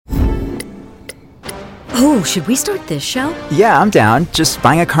Oh, should we start this show? Yeah, I'm down. Just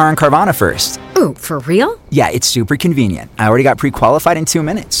buying a car on Carvana first. Ooh, for real? Yeah, it's super convenient. I already got pre-qualified in 2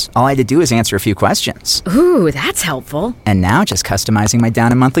 minutes. All I had to do is answer a few questions. Ooh, that's helpful. And now just customizing my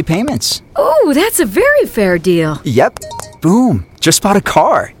down and monthly payments. Ooh, that's a very fair deal. Yep. Boom. Just bought a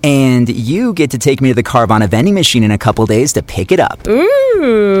car. And you get to take me to the Carvana vending machine in a couple days to pick it up.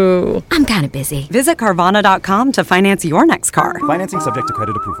 Ooh. I'm kind of busy. Visit Carvana.com to finance your next car. Financing subject to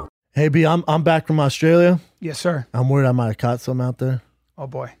credit approval. Hey, B, I'm back from Australia. Yes, sir. I'm worried I might have caught some out there. Oh,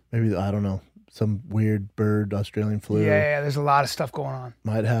 boy. Maybe, I don't know, some weird bird, Australian flu. Yeah, there's a lot of stuff going on.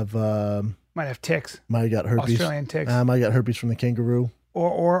 Might have Ticks. Might have got herpes. Australian ticks. Might have got herpes from the kangaroo.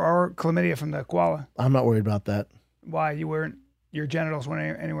 Or chlamydia from the koala. I'm not worried about that. Why? Your genitals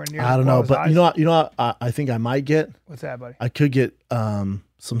weren't anywhere near I don't know, but eyes? you know what I think I might get? What's that, buddy? I could get some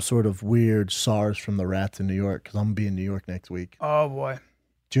sort of weird SARS from the rats in New York because I'm going to be in New York next week. Oh, boy.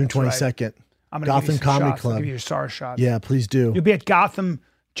 June 22nd. Right. I'm going to give you some Comedy shots. Club. I'll give you your SARS shots. Yeah, please do. You'll be at Gotham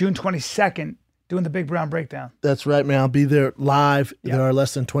June 22nd doing the Big Brown Breakdown. That's right, man. I'll be there live. Yep. There are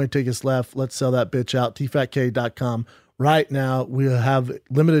less than 20 tickets left. Let's sell that bitch out. TFATK.com. Right now, we have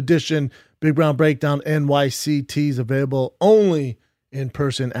limited edition Big Brown Breakdown NYC tees available only in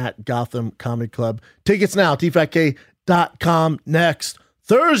person at Gotham Comedy Club. Tickets now, TFATK.com. Next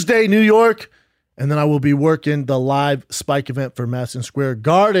Thursday, New York. And then I will be working the live Spike event for Madison Square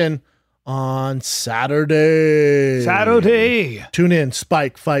Garden on Saturday. Tune in.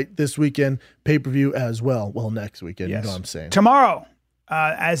 Spike fight this weekend. Pay-per-view as well. Well, next weekend. Yes. You know what I'm saying. Tomorrow,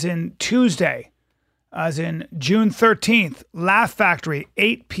 as in Tuesday, as in June 13th, Laugh Factory,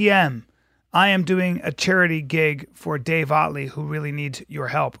 8 p.m., I am doing a charity gig for Dave Otley, who really needs your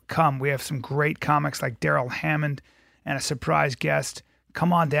help. Come. We have some great comics like Daryl Hammond and a surprise guest.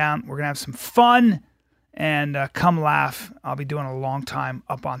 Come on down. We're going to have some fun and come laugh. I'll be doing a long time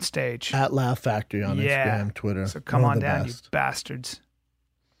up on stage. At Laugh Factory on Instagram, Twitter. So come on down, you bastards.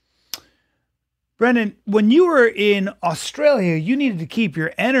 Brendan, when you were in Australia, you needed to keep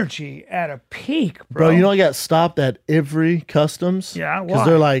your energy at a peak, bro. Bro, you know I got stopped at every customs? Yeah, why? Because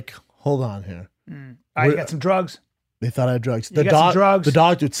they're like, hold on here. You got some drugs? They thought I had drugs. You got some drugs? The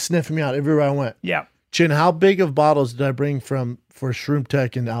dog would sniff me out everywhere I went. Yeah. Chin, how big of bottles did I bring for Shroom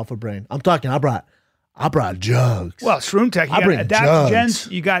Tech and Alpha Brain? I'm talking, I brought jugs. Well, Shroom Tech, you got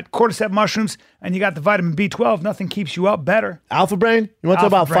adaptogens, you got cordyceps mushrooms, and you got the vitamin B12. Nothing keeps you up better. Alpha Brain? You want to talk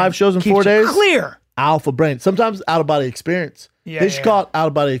about Brain 5 shows in keeps 4 days? Clear. Alpha Brain. Sometimes out-of-body experience. Yeah, They should call it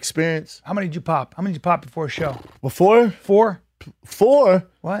out-of-body experience. How many did you pop? How many did you pop before a show? Before? 4? 4?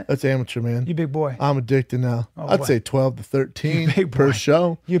 What? That's amateur, man. You big boy. I'm addicted now. I'd boy. say 12 to 13 You big per boy.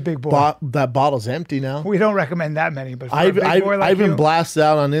 show. You big boy. That bottle's empty now. We don't recommend that many, but for I a big boy like even you, blasted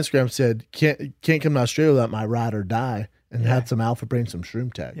out on Instagram, said, can't come to Australia without my ride or die, and had some Alpha Brain, some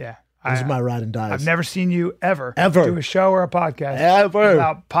Shroom Tech. Yeah. Those are my ride and dies. I've never seen you ever Ever. do a show or a podcast Ever.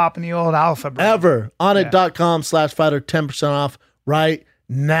 without popping the old Alpha Brain. Ever. On it.com/fighter, 10% off right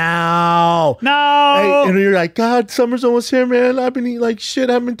now. No. Hey, and you're like, God, summer's almost here, man. I've been eating like shit.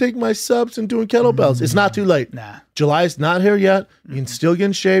 I've been taking my subs and doing kettlebells. It's not too late. Nah. July's not here yet. You can still get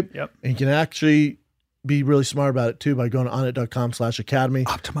in shape. Yep. And you can actually be really smart about it too by going to onit.com/academy.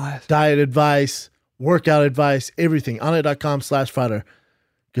 Optimize. Diet advice, workout advice, everything. onit.com/fighter.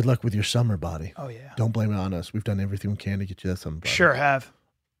 Good luck with your summer body. Oh, yeah. Don't blame it on us. We've done everything we can to get you that summer body. Sure have.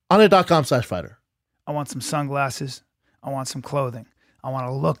 onit.com/fighter. I want some sunglasses. I want some clothing. I want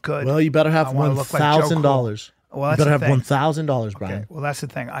to look good. Well, you better have I wanna look like Joe $1,000. Well, You that's better the have thing. $1,000, Brian. Okay, well, that's the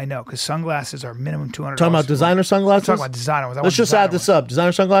thing. I know, because sunglasses are minimum $200. Talking about designer sunglasses? I'm talking about designer ones. Let's just add this up.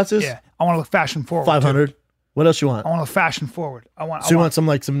 Designer sunglasses? Yeah. I want to look fashion forward. $500. too. What else you want? I want to look fashion forward. I want You want some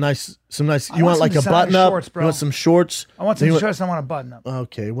nice, you want some like a designer button up? shorts, bro. You want some shorts? I want some shorts and I want a button up.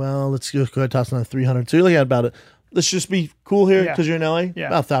 Okay, well, let's just go ahead and toss another $300. So you're looking at about it. Let's just be cool here because you're in LA. Yeah.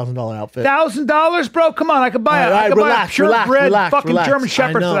 About $1,000 outfit. $1,000, bro? Come on, I could buy All right, a purebred fucking German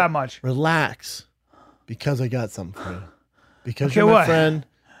Shepherd for that much. Relax, because I got something for you. Because Okay, you're my what? friend,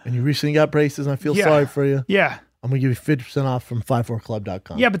 and you recently got braces, and I feel sorry for you. Yeah. I'm gonna give you 50% off from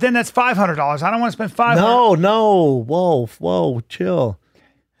 54club.com. Yeah, but then that's $500. I don't want to spend $500. No. Whoa, chill.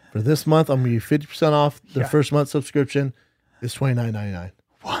 For this month, I'm gonna give you 50% off. The first month subscription is $29.99.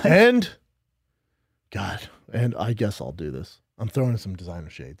 What? And I guess I'll do this. I'm throwing in some designer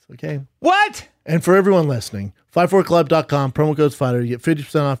shades, okay? What? And for everyone listening, 54club.com, promo code FIGHTER, you get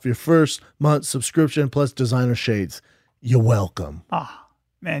 50% off your first month subscription plus designer shades. You're welcome.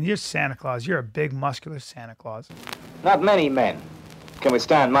 Man, you're Santa Claus. You're a big, muscular Santa Claus. Not many men can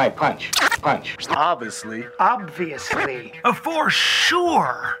withstand my punch. Obviously. For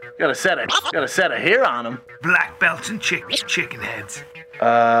sure. Got a set of hair on them. Black belts and chicken heads.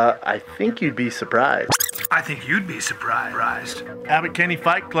 I think you'd be surprised. I think you'd be surprised. Abbott Kenny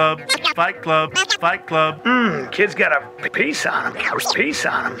Fight Club. Fight Club. Fight Club. Kid's got a piece on him.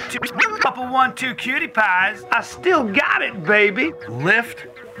 Couple 1-2 cutie pies. I still got it, baby. Lift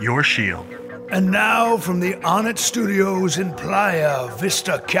your shield. And now from the Onnit Studios in Playa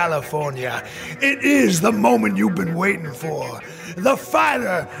Vista, California, it is the moment you've been waiting for. The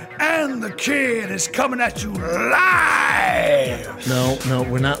Fighter and the Kid is coming at you live. No,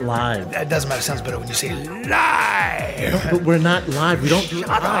 we're not live. That doesn't matter. It sounds better when you say live. But we're not live. We don't do it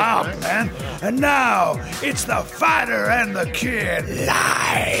Shut live. up, man. And now it's the Fighter and the Kid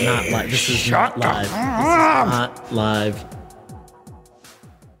live. Not live. This is Shut not live. up. This is not live.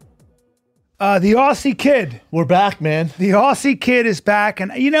 The Aussie Kid. We're back, man. The Aussie Kid is back,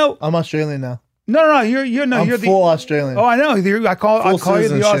 and I'm Australian now. No, I'm you're full the Australian. Oh, I know. I call you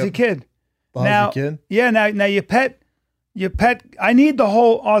the citizenship. Aussie Kid. Aussie Kid? Yeah. Now your pet. I need the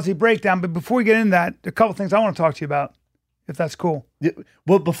whole Aussie breakdown, but before we get into that, a couple things I want to talk to you about, if that's cool. Yeah,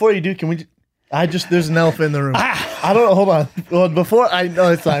 well, before you do, can we? There's an elephant in the room. I don't know. Hold on. Well, before I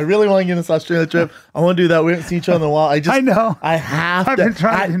really want to get this Australia trip. I want to do that. We haven't seen each other in a while. I know. I have I've to. been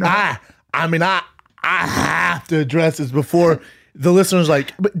trying. I have to address this before the listeners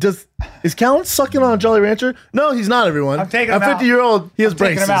but is Callan sucking on a Jolly Rancher? No, he's not, everyone. I'm taking him out. 50-year-old, he has I'm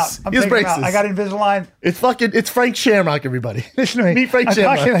taking braces. him out. He has braces. I got Invisalign. It's Frank Shamrock, everybody. Listen to me. Meet Frank I'm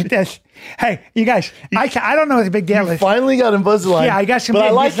Shamrock. talking like this. Hey, you guys, I don't know what the big deal You is. finally got Invisalign. Yeah, I got some But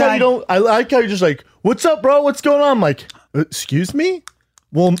I like Invisalign. how you don't. I like how you're just like, "What's up, bro? What's going on?" I'm like, "Excuse me."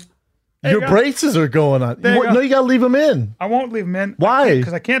 Well, There your you go. braces are going on. There you go. No, you gotta leave them in. I won't leave them in. Why?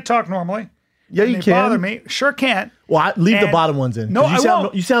 Because I can't talk normally. Yeah, And you they can. bother me. Sure can't. Well, leave the And- bottom ones in. No, 'Cause I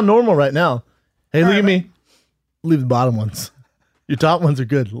won't. You sound normal right now. Hey, look right, at me. Leave the bottom ones. Your top ones are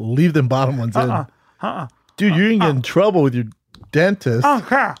good. Leave them bottom ones in. Dude, you're gonna get in trouble with your dentist.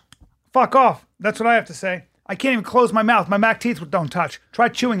 Okay. Fuck off. That's what I have to say. I can't even close my mouth. My back teeth don't touch. Try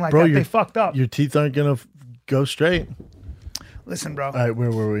chewing like that. They fucked up. Your teeth aren't gonna go straight. Listen, bro. All right,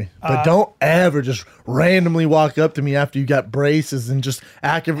 where were we? But don't ever just randomly walk up to me after you got braces and just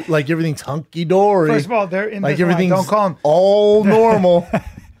act like everything's hunky dory. First of all, they're in like this line. everything's Don't call them. all normal.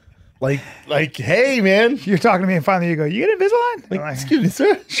 like, hey, man. You're talking to me, and finally you go, "You get Invisalign?" I'm like, Excuse me,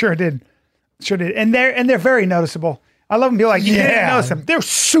 sir. Sure did. And they're very noticeable. I love them. Be like, you can't notice them. They're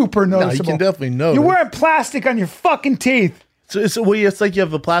super noticeable. can definitely notice. You're wearing plastic on your fucking teeth. So it's like you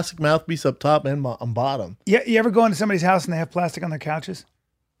have a plastic mouthpiece up top and on bottom. Yeah, you ever go into somebody's house and they have plastic on their couches?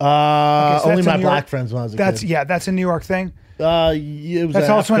 So Only that's my a New black York- friends when I was a kid. That's a New York thing. Yeah, it was That's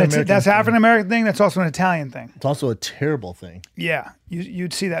also African-American thing. African American thing. That's also an Italian thing. It's also a terrible thing. Yeah,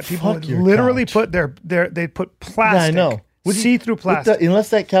 you'd see that people Fuck would your literally couch. put they'd put plastic. Yeah, I know. See-through plastic. Unless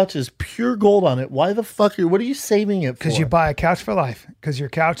that couch is pure gold on it, why the fuck what are you saving it for? Because you buy a couch for life. Because your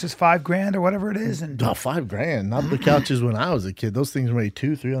couch is $5,000 or whatever it is, and Oh, $5,000. Not the couches when I was a kid. Those things weigh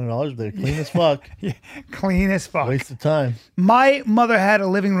 $200-$300. They're clean as fuck. clean as fuck. Waste of time. My mother had a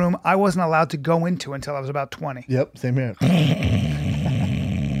living room I wasn't allowed to go into until I was about 20. Yep, same here.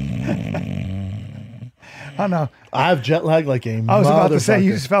 I know. I have jet lag like a I was about to say,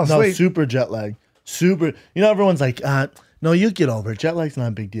 you motherfucker. just fell No, asleep. super jet lag. Super. You know, everyone's like, no, you get over it. Jet lag's not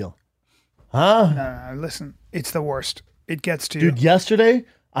a big deal. Huh? No, listen, it's the worst. It gets to you. Dude, yesterday,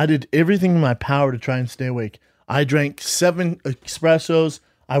 I did everything in my power to try and stay awake. I drank 7 espressos.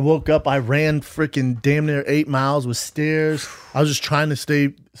 I woke up. I ran freaking damn near 8 miles with stairs. I was just trying to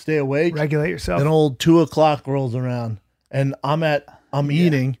stay awake. Regulate yourself. Then old 2 o'clock rolls around, and I'm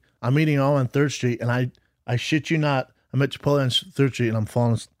eating. I'm eating all on 3rd Street, and I shit you not, I'm at Chipotle on 3rd Street, and I'm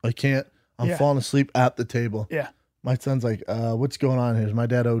falling. I can't. I'm falling asleep at the table. Yeah. My son's like, what's going on here? Is my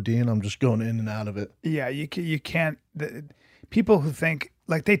dad ODing? I'm just going in and out of it. Yeah, you can't. People who think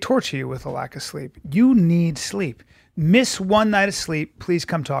like they torture you with a lack of sleep. You need sleep. Miss one night of sleep. Please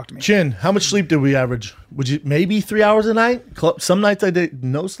come talk to me. Chin, how much sleep did we average? Would you maybe 3 hours a night? Some nights I did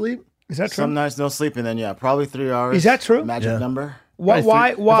no sleep. Is that true? Some nights no sleep, and then probably 3 hours. Is that true? Magic Yeah. number. Why?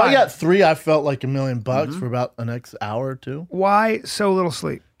 If Why? I got 3, I felt like $1 million for about the next hour or two. Why so little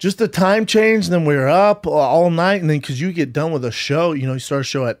sleep? Just the time change, and then we were up all night, and then because you get done with a show, you start a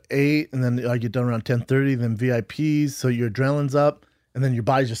show at 8, and then I get done around 10:30, then VIPs, so your adrenaline's up, and then your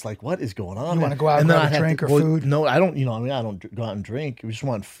body's just like, what is going on? You wanna go out and then grab I a have drink or food? No, I don't. I don't go out and drink. We just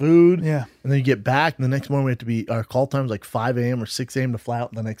want food. Yeah. And then you get back, and the next morning we have to be our call time's like 5 a.m. or 6 a.m. to fly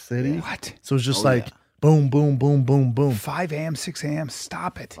out in the next city. What? So it's just boom, boom, boom, boom, boom. 5 a.m., 6 a.m.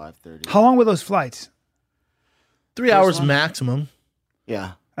 Stop it. 5:30. How long were those flights? 3 hours maximum.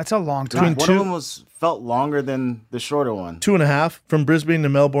 Yeah. That's a long time. One of them felt longer than the shorter one. 2.5 from Brisbane to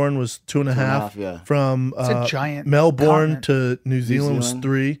Melbourne was 2.5. 2.5, yeah. From It's a giant Melbourne continent. to New Zealand was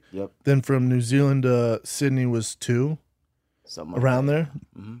 3. Yep. Then from New Zealand to Sydney was 2. Something like Around that. there.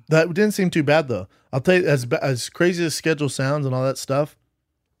 Mm-hmm. That didn't seem too bad though. I'll tell you, as crazy as schedule sounds and all that stuff,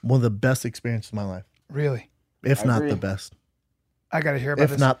 one of the best experiences of my life, Really? if I not agree. the best. I got to hear about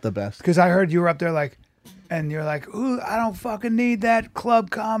If this. not the best. Because I heard you were up there like, and you're like, ooh, I don't fucking need that club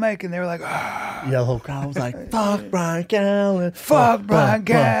comic. And they were like, ah, Yeah, the whole crowd was like, "Fuck Bryan Callen, fuck Bryan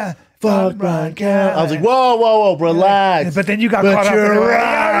Callen, fuck Bryan Callen." I was like, "Whoa, relax." But then you got But caught up. you're and they were like,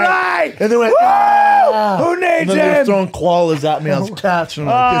 right. You're right. And they went, Who needs and then they were him? throwing koalas at me. I was catching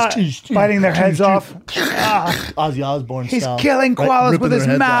them like this, Biting their heads off. Ozzy Osbourne He's style. killing Right, koalas ripping with his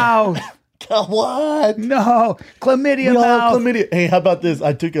their heads off. mouth. What? No, chlamydia We all mouth. have chlamydia. Hey, how about this?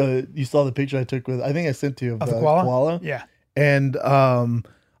 You saw the picture I took with, I think I sent to you of Of the the koala? koala. Yeah. And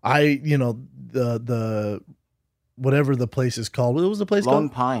the whatever the place is called. What was the place Lone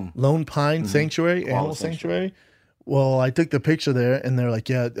called? Pine. Lone Pine Sanctuary, Koala Animal Sanctuary. Well, I took the picture there, and they're like,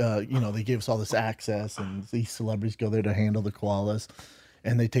 yeah, they gave us all this access, and these celebrities go there to handle the koalas,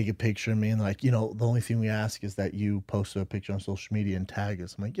 and they take a picture of me, and they're like, the only thing we ask is that you post a picture on social media and tag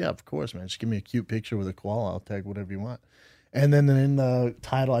us. I'm like, yeah, of course, man. Just give me a cute picture with a koala. I'll tag whatever you want. And then in the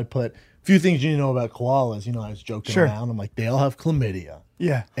title, I put a few things you know about koalas. I was joking Sure. around. I'm like, they all have chlamydia.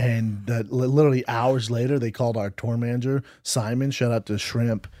 Yeah. And literally hours later, they called our tour manager, Simon, shout out to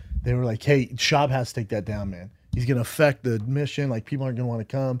Shrimp. They were like, hey, Shab has to take that down, man. He's going to affect the admission. Like, people aren't going to want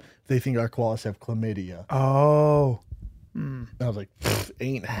to come if they think our koalas have chlamydia. Oh. And I was like,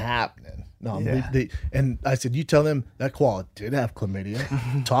 ain't happening. No, Yeah. and I said, you tell them that koala did have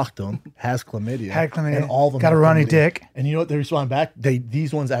chlamydia. Talk to him, has chlamydia. Had chlamydia. And all of them Got a have runny chlamydia. dick. And you know what they respond back?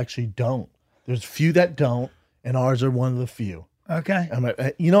 These ones actually don't. There's a few that don't, and ours are one of the few. Okay. I'm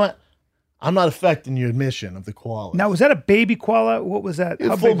like, you know what? I'm not affecting your admission of the koala. Now, was that a baby koala? What was that?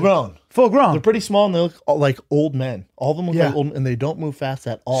 How full big? grown. Full grown. They're pretty small and they look like old men. All of them look Yeah. like old, and they don't move fast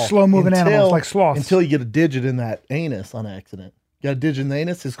at all. Slow-moving animals like sloths. Until you get a digit in that anus on accident. You got a digit in the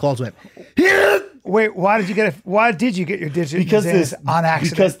anus. His claws went. Wait, why did you get your digit Because in his this on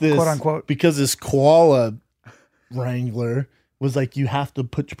accident, because this quote unquote? because this koala wrangler was like, you have to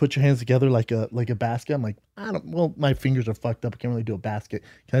put your hands together like a basket. I'm like, my fingers are fucked up. I can't really do a basket.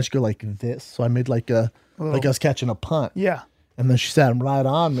 Can I just go like this? So I made like I was catching a punt. Yeah. And then she sat him right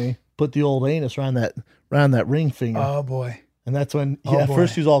on me, put the old anus around that ring finger. Oh boy. And that's when Oh, at boy.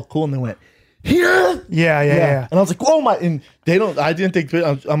 first he was all cool and they went, here. Yeah. And I was like, oh my, and I didn't think,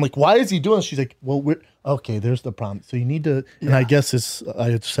 I'm like, why is he doing this? She's like, well, okay, there's the problem. So you need to, and I guess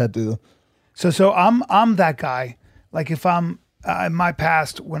I just had to. So I'm that guy. Like if I'm in my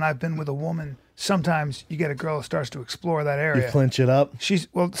past, when I've been with a woman, sometimes you get a girl who starts to explore that You area. clench it up.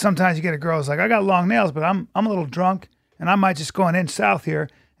 Sometimes you get a girl who's like, I got long nails, but I'm a little drunk and I might just go an inch south here,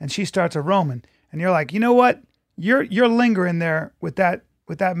 and she starts a roaming. And you're like, you know what? You're lingering there with that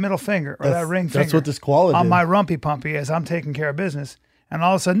middle finger or that ring finger. That's what this koala on did. my rumpy pumpy as I'm taking care of business. And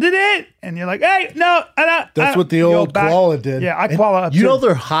all of a sudden, did it? And you're like, hey, no. That's what the old koala did. Yeah, I And koala up you too. know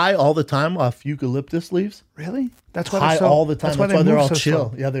they're high all the time off eucalyptus leaves? Really? That's why High they're so, all the time. That's why they they're move all so chill.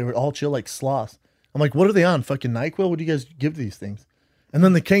 slow. Yeah, they were all chill like sloths. I'm like, what are they on? Fucking NyQuil? What do you guys give these things? And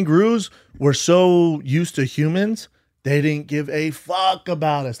then the kangaroos were so used to humans, they didn't give a fuck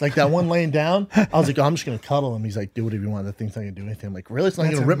about us. Like that one laying down, I was like, oh, I'm just going to cuddle him. He's like, do whatever you want. The thing's not going to do anything. I'm like, really? It's not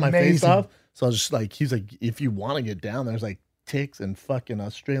going to rip my face amazing. off? So I was just like, he's like, if you want to get down, there's like ticks and fucking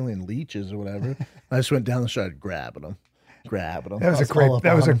Australian leeches or whatever. I just went down and started grabbing them. That was I a great. all up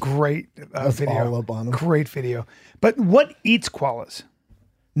That was on a him. great was video. all up on him. Great video. But what eats koalas?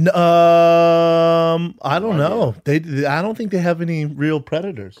 I don't know. I don't think they have any real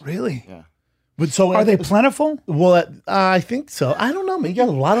predators. Really? Yeah. But so Are they plentiful? Well, I think so. I don't know, man. You got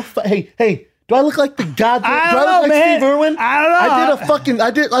a lot of hey. Do I look like the goddamn? I Do don't I look know, like man. Steve Irwin? I don't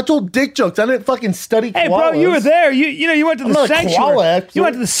know. I told dick jokes. I didn't fucking study. Hey, koalas. bro, you were there. You went to I'm the not a sanctuary. koala expert. You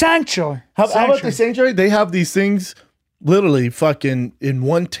went to the sanctuary. How about the sanctuary? They have these things. Literally, fucking in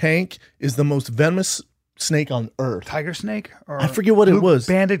one tank is the most venomous snake on earth. Tiger snake? Or I forget what it was.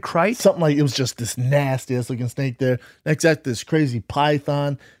 Banded kite? Something like it was just this nasty ass looking snake there. Next to this crazy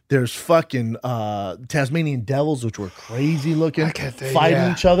python. There's fucking Tasmanian devils, which were crazy looking,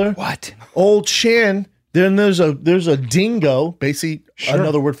 fighting each other. What? Old Chin. Then there's a dingo, basically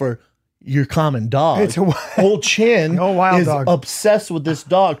another word for your common dog. It's a- Old Chin No wild is dog. obsessed with this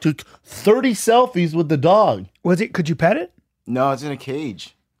dog. Took 30 selfies with the dog. Could you pet it? No, it's in a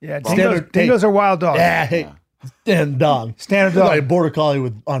cage. Yeah, Standard- dingoes are wild dogs. Yeah, hey, Standard dog. Standard dog. Like border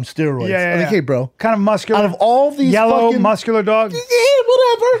collie on steroids. Yeah. I'm like, hey, bro. Kind of muscular. Out of all these yellow, fucking, muscular dog. Yeah,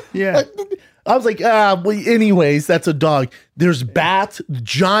 whatever. Yeah. I was like, well, anyways, that's a dog. There's bats,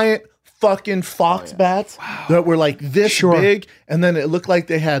 giant fucking fox bats that were like this big, and then it looked like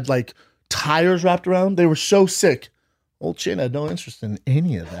they had like tires wrapped around. They were so sick. Old Chin had no interest in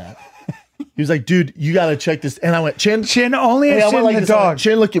any of that. He was like, dude, you got to check this. And I went, Chin only has Chin like the dog.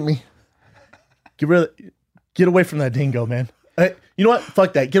 Chin, look at me. Get away from that dingo, man. You know what?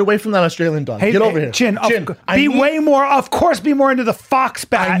 Fuck that. Get away from that Australian dog. Get over here. Chin, be more into the fox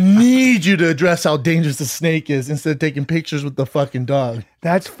bat. I need you to address how dangerous the snake is instead of taking pictures with the fucking dog.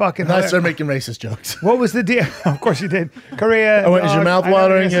 That's fucking And I started making racist jokes. What was the deal? Of course you did. Korea. I went, is your mouth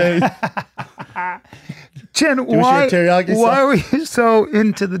watering? Chin, why were you so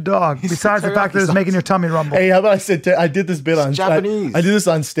into the dog? Besides the fact that it was making your tummy rumble. Hey, how about I said, I did this bit on Japanese. I did this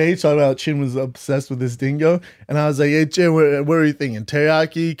on stage, talking about Chin was obsessed with this dingo. And I was like, hey, Chin, what are you thinking?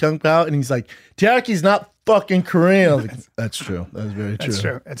 Teriyaki, Kung Pao? And he's like, Teriyaki's not fucking Korean. I was like, that's true. That's very true. That's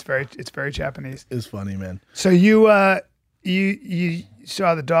true. It's very Japanese. It's funny, man. So you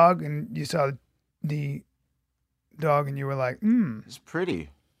saw the dog and you saw the dog and you were like, It's pretty.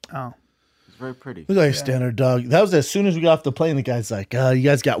 Oh. Very pretty. Look like a standard dog. That was as soon as we got off the plane. The guy's like, you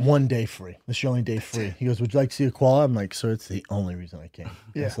guys got 1 day free. This is your only day free. He goes, would you like to see a koala? I'm like, sir, it's the only reason I came.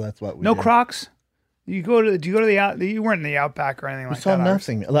 Yeah. And so that's what we No did. Crocs? Do you go to the out? You weren't in the Outback or anything like We saw that.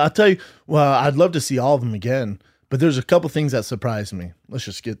 nothing. I'll tell you, well, I'd love to see all of them again, but there's a couple things that surprised me. Let's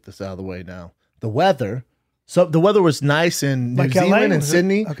just get this out of the way now. The weather. So the weather was nice in New Like LA, Zealand and was it?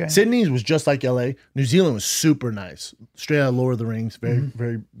 Sydney. Okay. Sydney was just like LA. New Zealand was super nice. Straight out of Lord of the Rings. Very,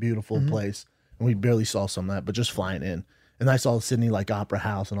 very beautiful place. And we barely saw some of that, but just flying in. And I saw Sydney, like Opera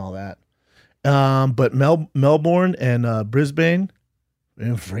House and all that. But Melbourne and Brisbane, it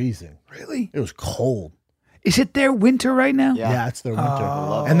was freezing. Really? It was cold. Is it their winter right now? Yeah, it's their winter.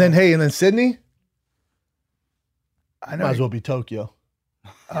 And then, Sydney, I know. might as well be Tokyo.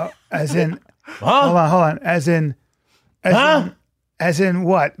 As in, hold on. As in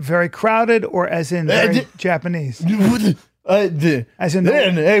what? Very crowded or as in very Japanese? As in,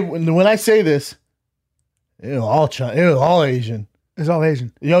 when I say this, it was all Asian. It's all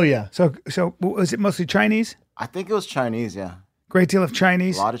Asian. Oh yeah. So was it mostly Chinese? I think it was Chinese, yeah. Great deal of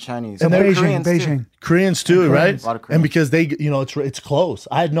Chinese. A lot of Chinese. And Koreans Beijing. too. Koreans too, right? A lot of Koreans. And because they, it's close.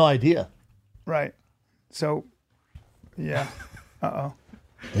 I had no idea. Right. So, yeah.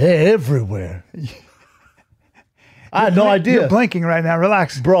 They're everywhere. I had no idea. You're blinking right now.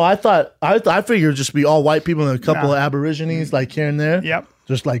 Relax. Bro, I figured it'd just be all white people and a couple of Aborigines like here and there. Yep.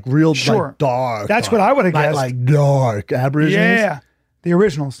 Just like real Sure. like dark. That's what I would have guessed. Like dark Aborigines. Yeah. The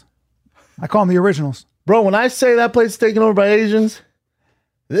originals. I call them the originals. Bro, when I say that place is taken over by Asians,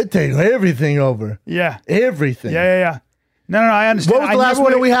 they take everything over. Yeah. Everything. Yeah. No, I understand. What was the last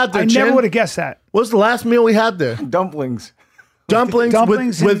meal we had there, I never Chin? would have guessed that. What was the last meal we had there? Dumplings.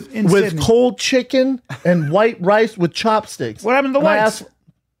 Dumplings with in Sydney. cold chicken and white rice with chopsticks. What happened to the And I whites? asked-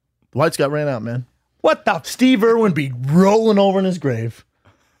 The whites got ran out, man. What the? Steve Irwin be rolling over in his grave.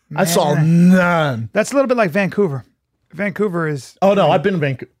 I saw none. That's a little bit like Vancouver. Vancouver is. Oh no, I've been in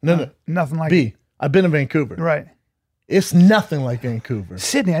Vancouver. No. Nothing like. I've been in Vancouver. Right. It's nothing like Vancouver.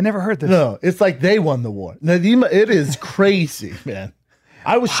 Sydney, I never heard this. No, it's like they won the war. It is crazy, man.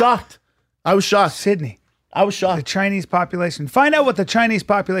 I was shocked. Sydney. I was The shocked. Chinese population. Find out what the Chinese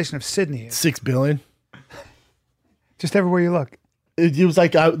population of Sydney is. 6 billion. Just everywhere you look. It was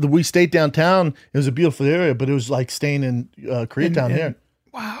like we stayed downtown. It was a beautiful area, but it was like staying in Koreatown here.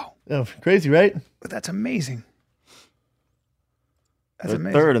 Wow. Oh, crazy, right? That's amazing. That's They're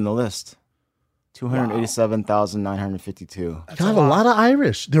amazing. third in the list. 287,952. God, a lot of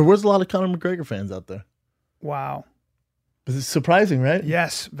Irish. There was a lot of Conor McGregor fans out there. Wow. But it's surprising, right?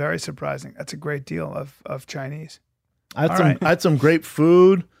 Yes, very surprising. That's a great deal of Chinese. I had some great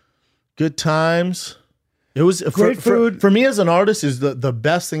food, good times. It was Great food. for me as an artist is the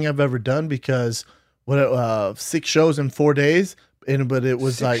best thing I've ever done because 6 shows in 4 days, but it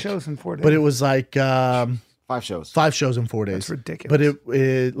was 6 shows in 4 days. But it was like 5 shows. 5 shows in 4 days. That's ridiculous. But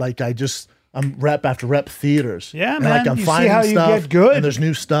it like I'm rep after rep theaters. Yeah, and man. Like I'm You see finding how you stuff, get good. and there's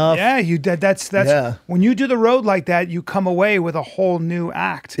new stuff. Yeah, that's Yeah. when you do the road like that, you come away with a whole new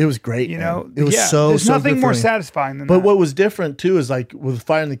act. It was great. You man. know, it was there's so nothing good more for me. satisfying than But that. what was different too is like with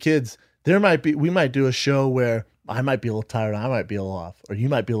Fire and the Kids, we might do a show where I might be a little tired, I might be a little off, or you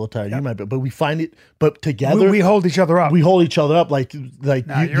might be a little tired, you might be, but we find it, but together we hold each other up. We hold each other up, like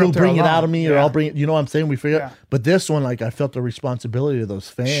Nah, you'll bring it out of me, or Yeah. I'll bring it. You know what I'm saying? We figure. Yeah. But this one, like, I felt the responsibility to those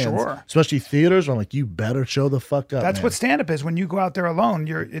fans, Sure. especially theaters. Where I'm like, you better show the fuck up. That's man. what stand-up is. When you go out there alone,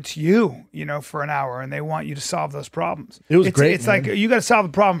 it's you, for an hour, and they want you to solve those problems. It was great, It's man. like you got to solve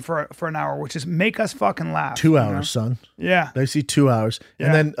the problem for an hour, which is make us fucking laugh. 2 hours, son. Yeah. They see 2 hours, Yeah.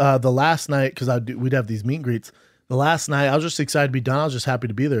 and then the last night, because we'd have these meet and greets. The last night, I was just excited to be done. I was just happy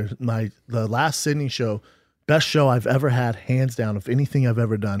to be there. The last Sydney show, best show I've ever had, hands down, of anything I've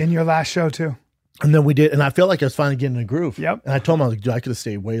ever done. In your last show too. And then we did, and I felt like I was finally getting in a groove. Yep. And I told him, I was like, dude, I could have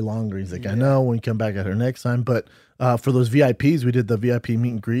stayed way longer. He's like, I know, when you come back at her next time. But for those VIPs, we did the VIP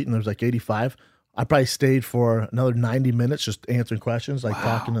meet and greet, and there was like 85. I probably stayed for another 90 minutes just answering questions, like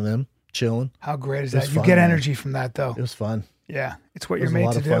talking to them, chilling. How great is It was that? You fun, get man. energy from that though. It was fun. Yeah. It's what It you're was a made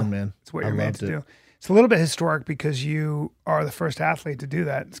lot to of do. fun, man. It's what I you're made loved to it. do. It's a little bit historic because you are the first athlete to do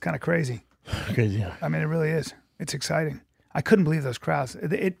that. It's kind of crazy. Crazy. I mean, it really is. It's exciting. I couldn't believe those crowds.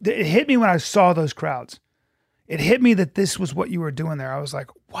 It hit me when I saw those crowds. It hit me that this was what you were doing there. I was like,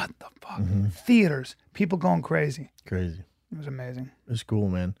 what the fuck? Mm-hmm. Theaters, people going crazy. Crazy. It was amazing. It's cool,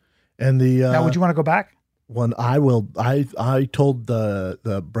 man. And the Now, would you want to go back? one I told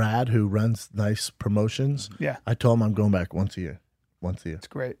the Brad who runs Nice Promotions. Yeah. I told him I'm going back once a year. Once a year. It's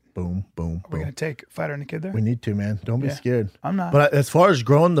great. Boom, boom, Are we boom. going to take Fighter and the Kid there? We need to, man. Don't be Yeah. scared. I'm not. But as far as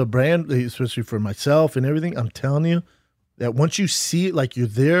growing the brand, especially for myself and everything, I'm telling you that once you see it, like you're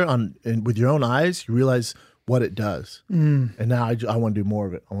there and with your own eyes, you realize what it does. And now I want to do more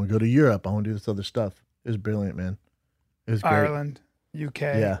of it. I want to go to Europe. I want to do this other stuff. It was brilliant, man. It was great. Ireland, UK.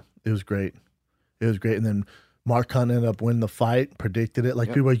 Yeah, it was great. It was great. And then Mark Hunt ended up winning the fight, predicted it. Like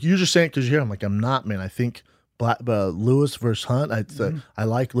people were like, you're just saying it because you're here. I'm like, I'm not, man. I think Lewis versus Hunt. I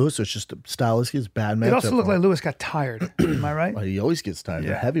like Lewis. It's just stylistically, it's a bad matchup. It also looked for him. like Lewis got tired. Am I right? Well, he always gets tired.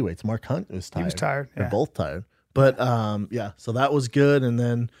 They're Yeah. heavyweights. Mark Hunt was tired. was tired, They're yeah. both tired. But yeah, so that was good. And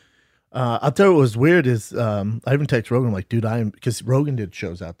then I'll tell you what was weird is I even text Rogan, I'm like, dude, because Rogan did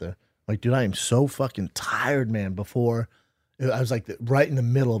shows out there. I'm like, dude, I am so fucking tired, man. Before I was like right in the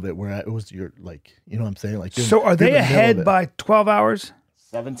middle of it where it was your, like, you know what I'm saying? Like, So are they ahead by 12 hours?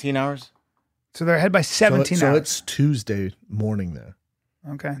 17 hours? So they're ahead by 17 so hours. it's Tuesday morning there.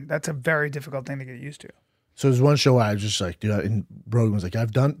 Okay. That's a very difficult thing to get used to. So there's one show where I was just like, dude, and Rogan was like,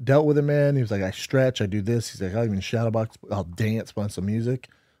 I've dealt with it, man. He was like, I stretch, I do this. He's like, I'll even shadow box, I'll dance on some music.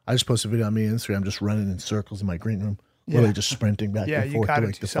 I just posted a video on me Instagram, just running in circles in my green room, literally just sprinting back Yeah, and you forth got to to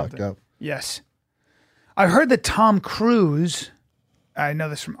wake do the something. fuck up. Yes. I heard that Tom Cruise, I know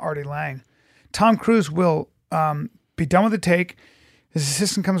this from Artie Lang, Tom Cruise will be done with the take. His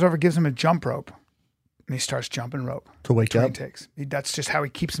assistant comes over, gives him a jump rope, and he starts jumping rope. To wake between up? takes. That's just how he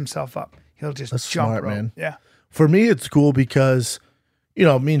keeps himself up. He'll just That's jump smart, rope. man. Yeah. For me, it's cool because, you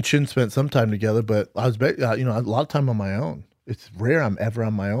know, me and Chin spent some time together, but I was, you know, a lot of time on my own. It's rare I'm ever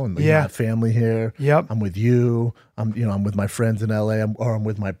on my own. Like, Yeah. I have family here. Yep. I'm with you. I'm with my friends in LA, or I'm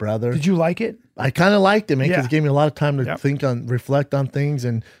with my brother. Did you like it? I kind of liked it, man, because Yeah. it gave me a lot of time to Yep. reflect on things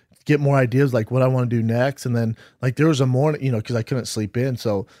and get more ideas, like what I want to do next. And then, like, there was a morning, you know, because I couldn't sleep in,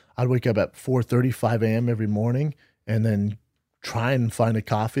 so I'd wake up at 4:35 a.m. every morning, and then try and find a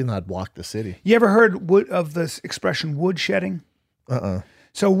coffee, and I'd walk the city. You ever heard of this expression wood shedding?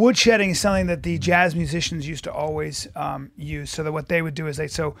 So wood shedding is something that the jazz musicians used to always use. So that what they would do is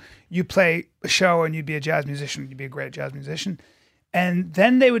so you play a show and you'd be a jazz musician, you'd be a great jazz musician. And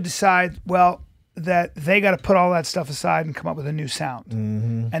then they would decide, well, that they got to put all that stuff aside and come up with a new sound.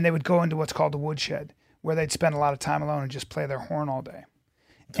 Mm-hmm. And they would go into what's called the woodshed, where they'd spend a lot of time alone and just play their horn all day.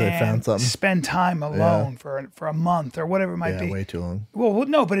 So they found something. Spend time alone for a month or whatever it might Yeah, be. way too long. Well,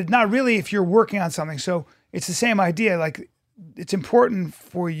 no, but it's not really if you're working on something. So it's the same idea. Like, it's important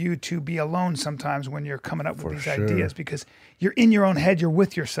for you to be alone sometimes when you're coming up with these sure. ideas, because you're in your own head, you're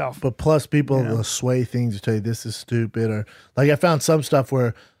with yourself. But plus, people will sway things to tell you this is stupid, or like I found some stuff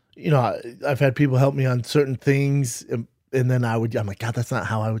where, you know, I've had people help me on certain things, and then I'm like, God, that's not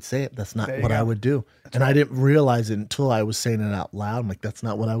how I would say it. That's not what I would do. And I didn't realize it until I was saying it out loud. I'm like, that's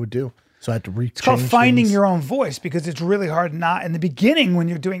not what I would do. So I had to It's called finding things. your own voice, because it's really hard not in the beginning when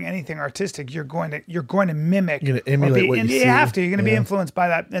you're doing anything artistic. You're going to mimic. You're gonna emulate what you see. have to. You're going to be influenced by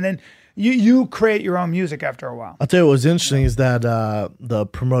that, and then you create your own music after a while. I'll tell you what was interesting is that the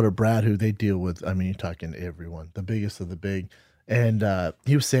promoter Brad, who they deal with, I mean, you're talking everyone, the biggest of the big, and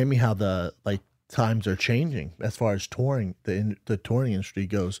he was saying to me how the times are changing as far as touring, the touring industry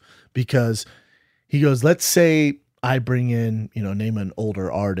goes, because he goes, let's say I bring in, you know, name an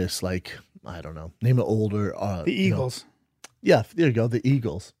older artist, like, I don't know, name an older The Eagles. Yeah, there you go, the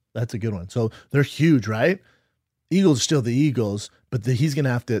Eagles. That's a good one. So they're huge, right? Eagles are still the Eagles, but he's gonna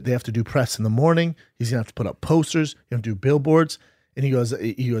have to. They have to do press in the morning. He's gonna have to put up posters. You have to do billboards. And he goes,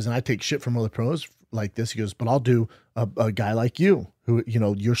 and I take shit from other pros like this. He goes, but I'll do a guy like you, who,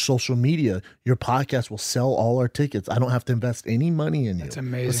 your social media, your podcast will sell all our tickets. I don't have to invest any money in you. That's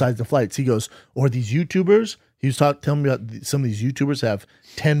amazing. Besides the flights. He goes, or these YouTubers. He was telling me about some of these YouTubers have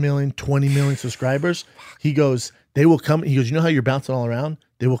 10 million, 20 million subscribers. He goes, they will come. He goes, you know how you're bouncing all around?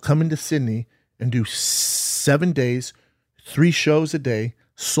 They will come into Sydney and do 7 days, 3 shows a day,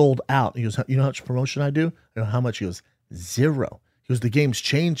 sold out. He goes, you know how much promotion I do? I know how much. He goes, 0. He goes, the game's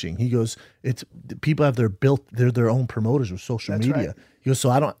changing. He goes, people have their own promoters with social media. Right. He goes,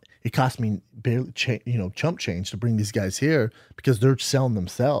 so it cost me barely chump change to bring these guys here because they're selling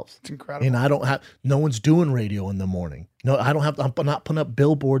themselves. It's incredible. And no one's doing radio in the morning. No, I'm not putting up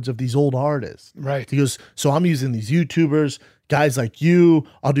billboards of these old artists. Right. He goes, so I'm using these YouTubers, guys like you.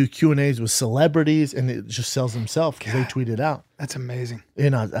 I'll do Q&As with celebrities, and it just sells themselves because they tweet it out. That's amazing.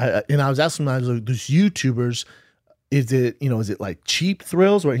 And I was asking him, I was like, those YouTubers, is it like cheap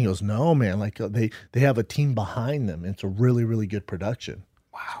thrills? Or he goes, no, man, like they have a team behind them. It's a really, really good production.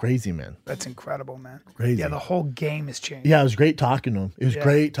 Wow. It's crazy, man. That's incredible, man. Crazy. Yeah, the whole game has changed. Yeah, it was great talking to him. It was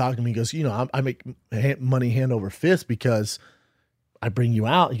great talking to him. He goes, I make money hand over fist because I bring you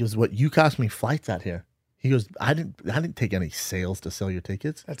out. He goes, what, you cost me flights out here. He goes, I didn't take any sales to sell your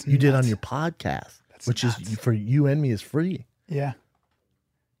tickets. That's you did nuts. on your podcast, which nuts. is for you and me is free. Yeah.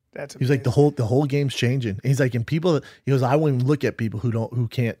 That's He's like, the whole game's changing. And he's like, and people, he goes, I won't even look at people who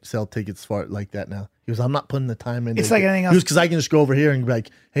can't sell tickets for it like that now. He goes, I'm not putting the time in. It's like anything else. He goes, because I can just go over here and be like,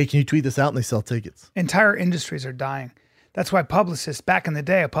 hey, can you tweet this out? And they sell tickets. Entire industries are dying. That's why publicists, back in the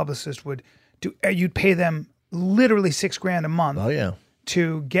day, a publicist you'd pay them literally $6,000 a month. Oh yeah.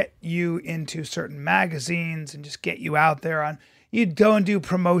 To get you into certain magazines and just get you out there you'd go and do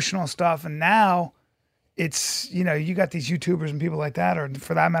promotional stuff. And now it's, you got these YouTubers and people like that, or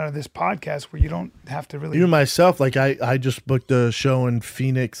for that matter, this podcast where you don't have to really. Even myself, like I just booked a show in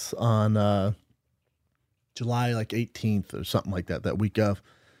Phoenix on July 18th or something like that week of.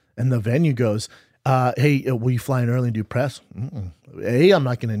 And the venue goes, hey, will you fly in early and do press? A, I'm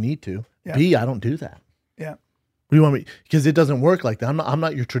not going to need to. Yeah. B, I don't do that. Yeah. What do you want me? Because it doesn't work like that. I'm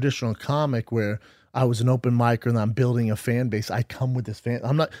not your traditional comic where I was an open micer and I'm building a fan base. I come with this fan.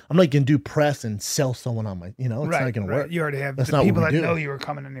 I'm not going to do press and sell someone on my. It's not going to work. You already have That's the not people what we that do. know you were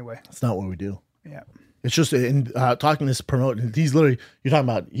coming anyway. That's not what we do. Yeah. It's just talking to this promoter. He's literally, you're talking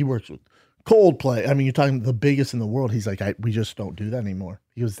about, he works with Coldplay. I mean, you're talking the biggest in the world. He's like, we just don't do that anymore.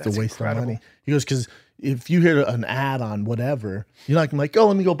 He goes, it's a waste of money. He goes, because if you hear an ad on whatever, you're not like, oh,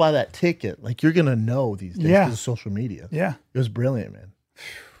 let me go buy that ticket. Like, you're going to know these days because of social media. Yeah. It was brilliant, man.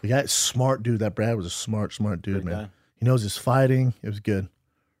 The guy, smart dude. That Brad was a smart dude, man. He knows his fighting. It was good.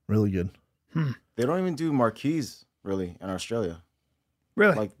 Really good. They don't even do marquees, really, in Australia.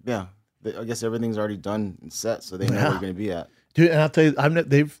 Really? I guess everything's already done and set, so they know where you're going to be at. Dude, and I'll tell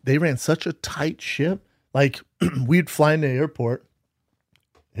you, they ran such a tight ship. Like, we'd fly in the airport.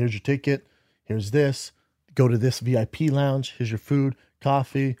 Here's your ticket. Here's this. Go to this VIP lounge. Here's your food,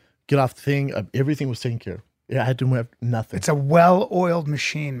 coffee. Get off the thing. Everything was taken care of. Yeah, I had to have nothing. It's a well-oiled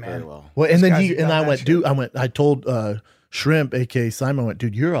machine, man. Very well. Well, and then I shit. told Shrimp, aka Simon, I went,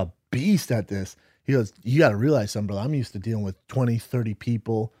 dude, you're a beast at this. He goes, you got to realize something, brother. I'm used to dealing with 20, 30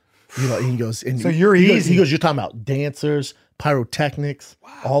 people. He goes, and so you're easy. He goes, you're talking about dancers, pyrotechnics,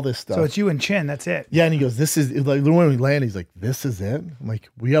 all this stuff. So it's you and Chin. That's it. Yeah, and he goes, this is like when we land. He's like, this is it. I'm like,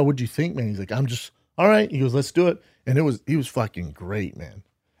 well, yeah. What'd you think, man? He's like, I'm just all right. He goes, let's do it. And he was fucking great, man.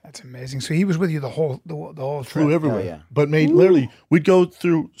 That's amazing. So he was with you the whole trip. Flew everywhere, Oh, yeah. but literally, we'd go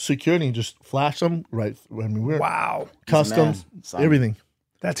through security and just flash them right. I mean, we're Wow. customs, Simon. everything,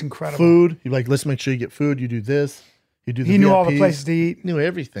 That's incredible. food. He's like, let's make sure you get food. You do this. You do. He knew all the places to eat. Knew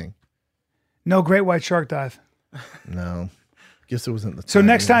everything. No great white shark dive. No, guess it wasn't the. So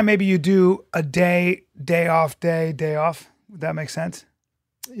next yeah. time maybe you do a day off. Would that make sense?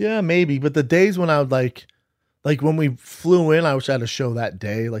 Yeah, maybe. But the days when I would like when we flew in, I wish I had a show that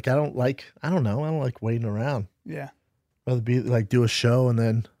day. Like I don't like waiting around. Yeah. Rather be like do a show and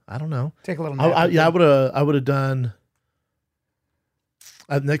then I don't know. Take a little nap. I would have done.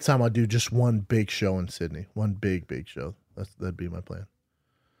 Next time I'll do just one big show in Sydney. One big show. That'd be my plan.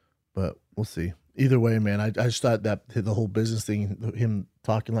 But we'll see. Either way, man, I just thought that the whole business thing, him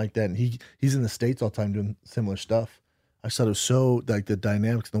talking like that, and he's in the States all the time doing similar stuff. I just thought it was so like the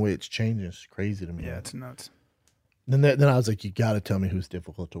dynamics and the way it's changing is crazy to me. Yeah, man. it's nuts. Then I was like, you got to tell me who's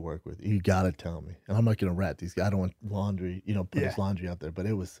difficult to work with. You got to tell me. And I'm not going to rat these guys. I don't want laundry, put his laundry out there. But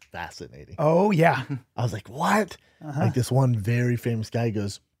it was fascinating. Oh, yeah. I was like, what? Like this one very famous guy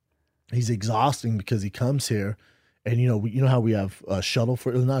goes, he's exhausting because he comes here And you know how we have a shuttle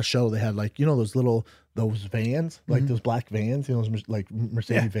for not a shuttle. They had like those vans, like those black vans, those like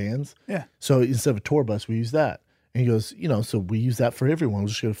Mercedes vans. Yeah. So instead of a tour bus, we use that. And he goes, so we use that for everyone. We'll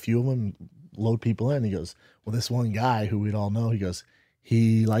just get a few of them, load people in. He goes, well, this one guy who we'd all know, he goes,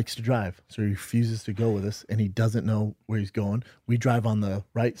 he likes to drive, so he refuses to go with us, and he doesn't know where he's going. We drive on the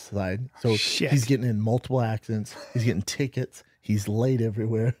right side, so he's getting in multiple accidents. He's getting tickets. He's late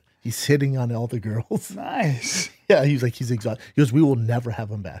everywhere. He's hitting on all the girls. Nice. Yeah, he's exhausted. He goes, we will never have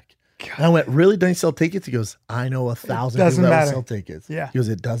him back. And I went, really? Don't you sell tickets? He goes, I know 1,000 people that will sell tickets. Yeah. He goes,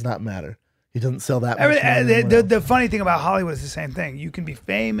 it does not matter. He doesn't sell that much. The funny thing about Hollywood is the same thing. You can be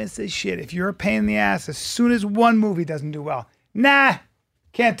famous as shit. If you're a pain in the ass, as soon as one movie doesn't do well, nah,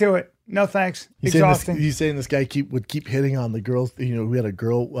 can't do it. No thanks. Exhausting. He's saying this guy would keep hitting on the girls. We had a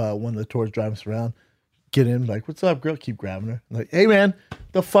girl, one of the tours driving us around, get in, like, what's up, girl? Keep grabbing her. I'm like, hey, man,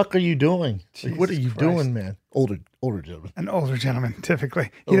 the fuck are you doing? Like, what are you doing, man? Older gentleman. An older gentleman,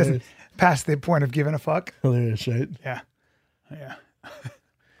 typically. He doesn't pass the point of giving a fuck. Hilarious, right? Yeah.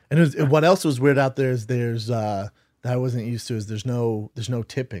 And what else was weird out there is there's that I wasn't used to is there's no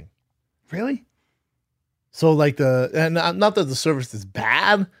tipping. Really? So like not that the service is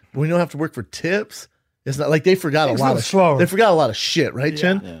bad, but we don't have to work for tips. It's not like they forgot a lot of shit, right,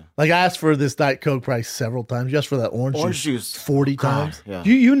 Chin? Yeah. Like I asked for this Diet Coke price several times. You asked for that orange juice 40 times. Yeah.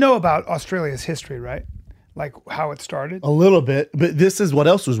 You know about Australia's history, right? Like how it started? A little bit, but this is what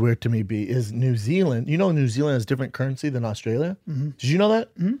else was weird to me, is New Zealand. New Zealand has different currency than Australia? Mm-hmm. Did you know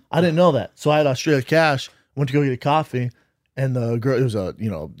that? Mm-hmm. I didn't know that. So I had Australia cash, went to go get a coffee, and the girl, it was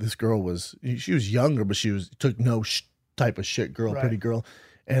this girl she was younger, but she took no type of shit girl, pretty girl.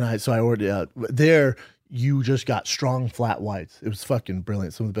 And so I ordered there. You just got strong flat whites. It was fucking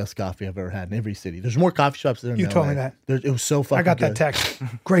brilliant. Some of the best coffee I've ever had in every city. There's more coffee shops there. You told me that. It was so fucking I got good. that text.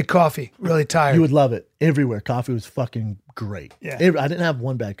 Great coffee. Really tired. You would love it. Everywhere. Coffee was fucking great. Yeah. I didn't have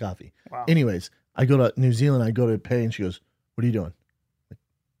one bad coffee. Wow. Anyways, I go to New Zealand. I go to pay, and she goes, what are you doing? Like,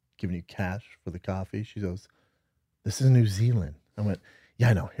 giving you cash for the coffee? She goes, this is New Zealand. I went, yeah,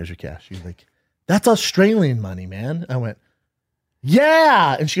 I know. Here's your cash. She's like, that's Australian money, man. I went,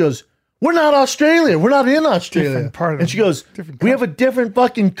 yeah. And she goes, we're not Australia. We're not in Australia. And she goes, we have a different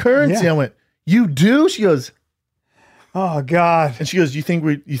fucking currency. Yeah. I went, you do? She goes, oh God. And she goes, you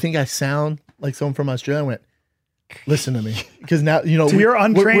think I sound like someone from Australia? I went, listen to me. Because now, to your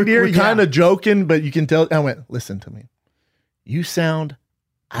untrained ear, we're kind of joking, but you can tell. I went, listen to me. You sound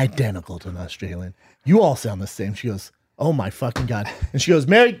identical to an Australian. You all sound the same. She goes, oh my fucking God. And she goes,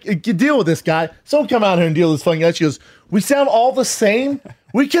 Mary, you deal with this guy. Someone come out here and deal with this fucking guy. She goes, we sound all the same.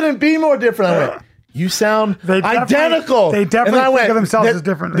 We couldn't be more different. I went, you sound identical. They definitely think of themselves as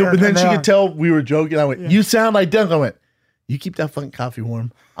different. But then she could tell we were joking. I went, you sound identical. I went, you keep that fucking coffee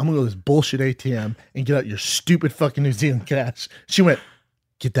warm. I'm going to go to this bullshit ATM and get out your stupid fucking New Zealand cash. She went,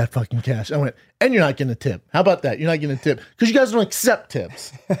 get that fucking cash. I went, and you're not getting a tip. How about that? You're not getting a tip because you guys don't accept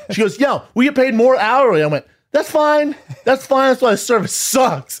tips. She goes, yo, we get paid more hourly. I went, that's fine. That's fine. That's why the service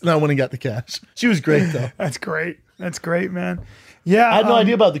sucks. And I went and got the cash. She was great, though. That's great, man. Yeah. I had no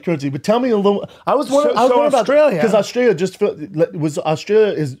idea about the currency, but tell me a little. I was wondering about Australia. Because Australia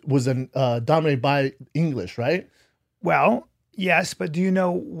was dominated by English, right? Well, yes, but do you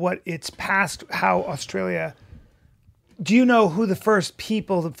know what it's past, how Australia, do you know who the first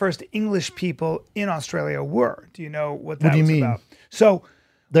English people in Australia were? Do you know what that was about? So,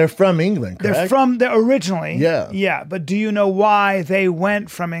 they're from England, correct? They're originally. Yeah. Yeah, but do you know why they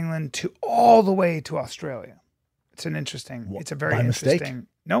went from England all the way to Australia? It's a very interesting. Mistake?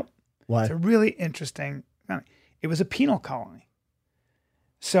 Nope. Why? It's a really interesting. It was a penal colony.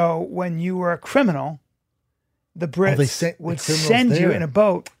 So when you were a criminal, the Brits would send you in a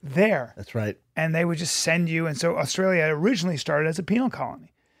boat there. That's right. And they would just send you. And so Australia originally started as a penal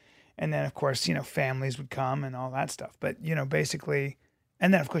colony. And then, of course, families would come and all that stuff. But, basically...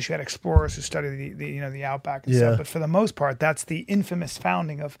 And then, of course, you had explorers who studied the outback and stuff. But for the most part, that's the infamous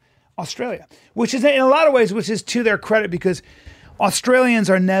founding of Australia, which is in a lot of ways, which is to their credit, because Australians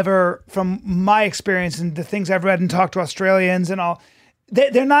are never, from my experience and the things I've read and talked to Australians and all,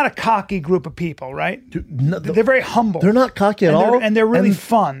 they're not a cocky group of people, right? They're very humble. They're not cocky at all. And they're really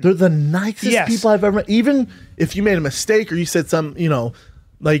fun. They're the nicest people I've ever met. Even if you made a mistake or you said some,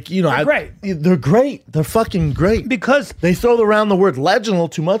 they're great. They're great. They're fucking great. Because they throw around the word legend a little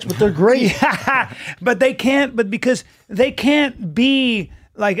too much, but they're great. Yeah, but because they can't be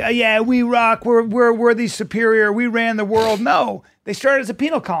like, we rock. We're the superior. We ran the world. No, they started as a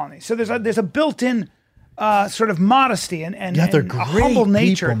penal colony. So there's a built-in sort of modesty and they're a humble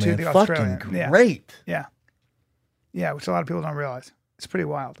nature people, to man. the Australian. Fucking great. Yeah, which a lot of people don't realize. It's pretty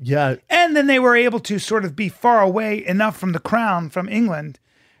wild. Yeah. And then they were able to sort of be far away enough from the crown, from England,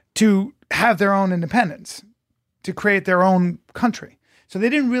 to have their own independence, to create their own country. So they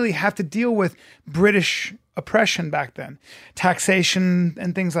didn't really have to deal with British oppression back then, taxation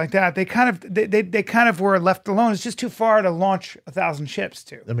and things like that. They kind of were left alone. It's just too far to launch 1,000 ships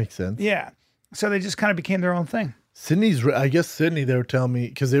to. That makes sense. Yeah. So they just kind of became their own thing. I guess Sydney, they were telling me,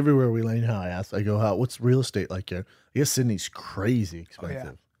 because everywhere we land, I asked, I go, what's real estate like here? I guess Sydney's crazy expensive. Oh,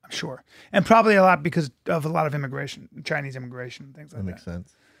 yeah, I'm sure. And probably a lot because of a lot of immigration, Chinese immigration, and things like that. That makes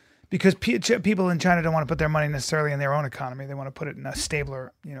sense. Because people in China don't want to put their money necessarily in their own economy. They want to put it in a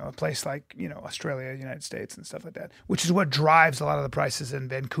stabler, a place like, Australia, United States and stuff like that, which is what drives a lot of the prices in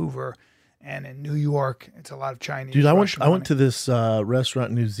Vancouver and in New York. It's a lot of Chinese. Dude, I went to this restaurant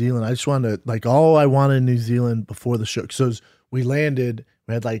in New Zealand. I just wanted to, all I wanted in New Zealand before the show. So we landed,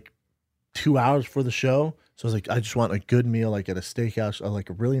 we had 2 hours for the show. So I was like, I just want a good meal, at a steakhouse,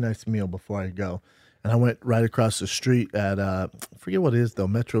 a really nice meal before I go. And I went right across the street at, I forget what it is though,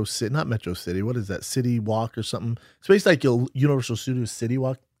 Metro City, not Metro City. What is that? City Walk or something. It's basically like a Universal Studios City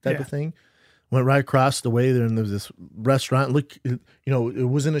Walk type of thing. Went right across the way there, and there was this restaurant. Look, it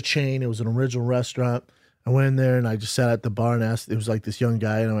wasn't a chain. It was an original restaurant. I went in there, and I just sat at the bar and asked. It was like this young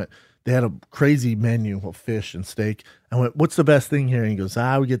guy, and I went, they had a crazy menu of fish and steak. I went, what's the best thing here? And he goes,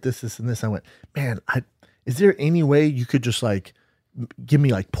 we get this, this, and this. I went, man, is there any way you could just give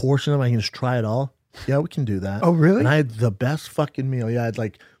me portion of them? I can just try it all. Yeah, we can do that. Oh, really? And I had the best fucking meal. Yeah, I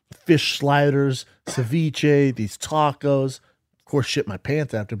had fish sliders, ceviche, these tacos. Of course, shit my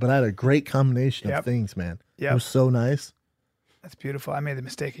pants after, but I had a great combination of things, man. Yeah, it was so nice. That's beautiful. I made the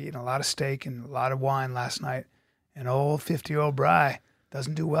mistake of eating a lot of steak and a lot of wine last night. And old 50-year-old Bryan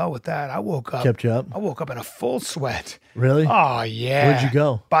doesn't do well with that. I woke up. Kept you up? I woke up in a full sweat. Really? Oh, yeah. Where'd you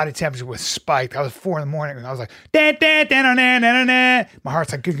go? Body temperature was spiked. I was 4 in the morning, and I was like, da, da, da, da, da, da, da. My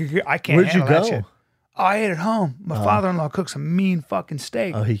heart's like, I can't Where'd you handle go? that shit. Oh, I ate at home. My father-in-law cooked some mean fucking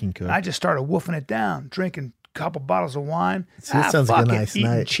steak. Oh, he can cook. And I just started woofing it down, drinking a couple bottles of wine. See, that sounds like a nice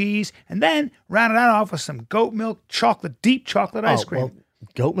eating night. cheese, and then rounded that off with some goat milk deep chocolate ice cream. Well,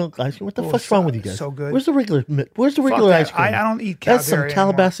 goat milk ice cream? What the fuck's wrong with you guys? So good. Where's the regular Fuck ice that. cream? I don't eat cow That's some dairy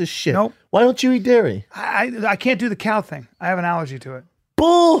Calabasas shit. Nope. Why don't you eat dairy? I can't do the cow thing. I have an allergy to it.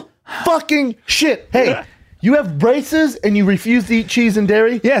 Bull fucking shit. Hey, you have braces and you refuse to eat cheese and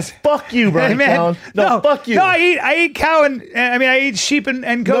dairy? Yes. Fuck you, Bryan. Hey, man. No, fuck you. No, I eat cow I eat sheep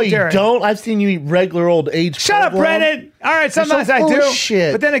and goat No, you dairy. don't. I've seen you eat regular old aged. Shut up, Brennan. All right, sometimes I do.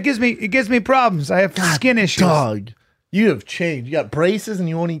 Shit. But then it gives me problems. I have skin issues. Dog, you have changed. You got braces and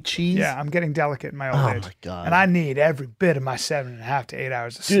you won't eat cheese? Yeah, I'm getting delicate in my old age. Oh, my God. And I need every bit of my 7.5 to 8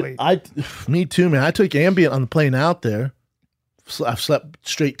 hours of Dude, sleep. me too, man. I took ambien on the plane out there. I slept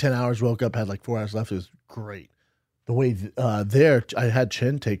straight 10 hours, woke up, had 4 hours left. It was great. The way there, I had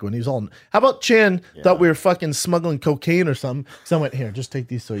Chen take one. He was all, how about Chen thought we were fucking smuggling cocaine or something? So I went, here, just take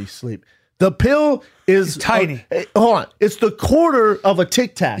these so you sleep. The pill is tiny. Hold on. It's the quarter of a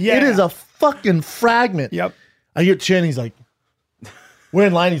Tic Tac. Yeah. It is a fucking fragment. Yep. I get Chen, he's like, we're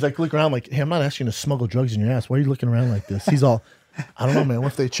in line. He's like, look around, like, hey, I'm not asking you to smuggle drugs in your ass. Why are you looking around like this? He's all, I don't know, man. What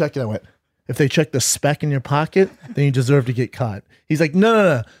if they check it? I went, if they check the speck in your pocket, then you deserve to get caught. He's like,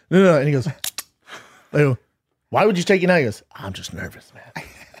 no. And he goes, I go, why would you take it now? He goes, I'm just nervous, man.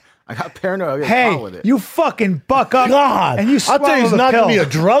 I got paranoid. I got caught with it. You fucking buck up. God, And you I'll tell you, he's not going to be a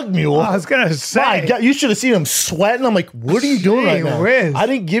pill. drug mule. I was going to say. My God, you should have seen him sweating. I'm like, what are you doing right now? whiz. I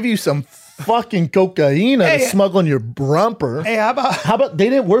didn't give you some fucking cocaine to smuggle in your brumper. Hey, how about they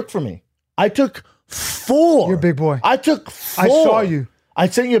didn't work for me. I took 4. You're a big boy. I took 4. I saw you. I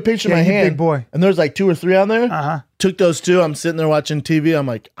sent you a picture of my you hand. big boy. And there's 2 or 3 on there. Uh-huh. Took those 2. I'm sitting there watching TV. I'm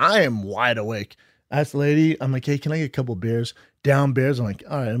like, I am wide awake. I asked the lady, I'm like, hey, can I get a couple beers? Down beers. I'm like,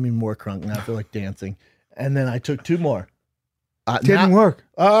 all right, I'm even more crunk now. I feel like dancing. And then I took 2 more. Didn't work.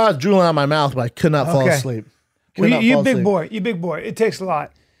 Drooling out my mouth, but I could not fall asleep. You big boy. You big boy. It takes a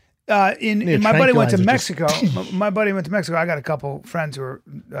lot. My buddy went to Mexico. My buddy went to Mexico. I got a couple friends who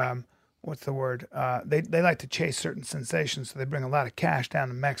are, what's the word? They like to chase certain sensations, so they bring a lot of cash down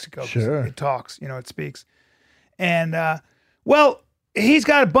to Mexico. Sure. It talks, it speaks. And, he's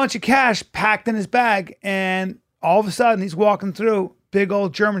got a bunch of cash packed in his bag, and all of a sudden he's walking through, big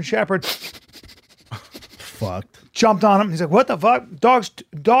old German Shepherd. Fucked. Jumped on him. He's like, what the fuck?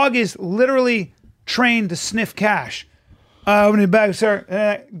 Dog is literally trained to sniff cash. Open your bag,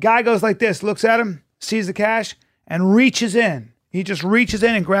 sir. Guy goes like this, looks at him, sees the cash, and reaches in. He just reaches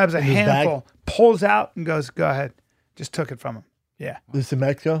in and grabs a handful, pulls out, and goes, go ahead. Just took it from him. Yeah. This in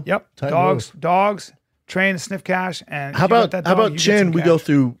Mexico? Yep. Dogs trained to sniff cash. And how about Chen? We go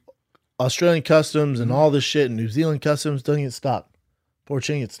through Australian customs and all this shit, and New Zealand customs doesn't get stopped.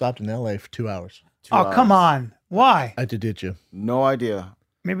 Fortunately, it stopped in L.A. for 2 hours. Oh, come on. Why? I had to ditch you. No idea.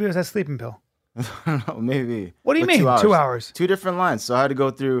 Maybe it was that sleeping pill. I don't know, maybe. What do you But mean, 2 hours? 2 different lines. So I had to go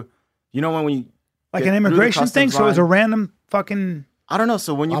through, when you Like get an through the immigration thing? customs So it was a line- random fucking... I don't know.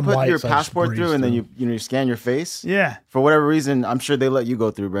 So when you I'm put white, your so I just passport breezed through and then through. you scan your face, Yeah. for whatever reason, I'm sure they let you go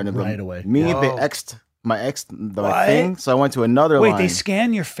through, Brendan. But Right away. Me, Whoa. they X'd my What? thing, so I went to another Wait, line. they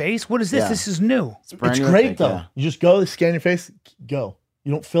scan your face? What is this? Yeah. This is new. brand It's new, I great think, though. yeah. You just go, scan your face, go.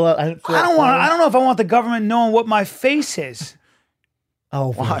 You don't fill out. I didn't fill out. I don't know if I want the government knowing what my face is.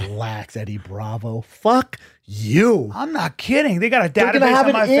 Oh, relax, Eddie Bravo. Fuck you. I'm not kidding. They got a They're gonna database have on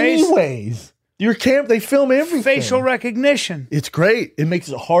it my face. anyways. Your camp, they film everything. Facial recognition. It's great. It makes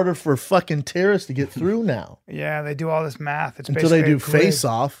it harder for fucking terrorists to get through now. Yeah, they do all this math. It's Until they basically do a grid. face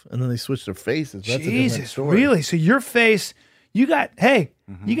off, and then they switch their faces. That's a different Jesus, story. really? So your face, you got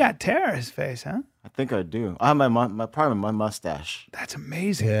terrorist face, huh? I think I do. I have probably my mustache. That's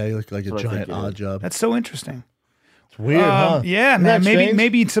amazing. Yeah, you look like a That's what I giant think it odd is. job. That's so interesting. It's weird, huh? Yeah, Isn't man. that strange?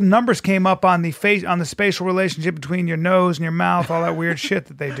 Maybe some numbers came up on the face on the spatial relationship between your nose and your mouth, all that weird shit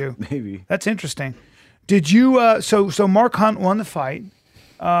that they do. Maybe. That's interesting. Did you? So Mark Hunt won the fight.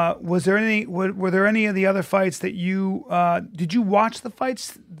 Was there any? Were there any of the other fights that you? Did you watch the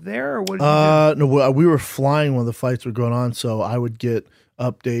fights there, or what did you do? No, we were flying when the fights were going on, so I would get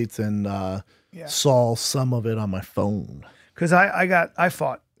updates and saw some of it on my phone. Because I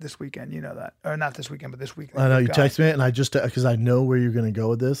fought this weekend. You know that, or not this weekend, but this weekend. I know you Got- text me, and I just because I know where you're going to go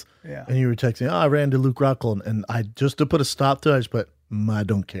with this. Yeah. And you were texting, I ran to Luke Rockhold, and I just to put a stop to it, I just put, I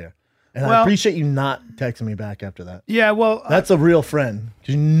don't care. And I Well- appreciate you not texting me back after that. Yeah. Well, That's a real friend. 'Cause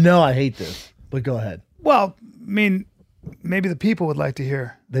you know I hate this, but go ahead. well, I mean, maybe the people would like to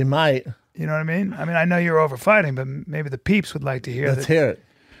hear. They might. You know what I mean? I mean, I know you're over fighting, but maybe the peeps would like to hear. Let's that. hear it.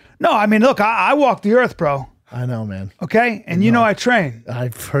 No, I mean, look, I walk the earth, bro. I know, man. Okay, and you know I train.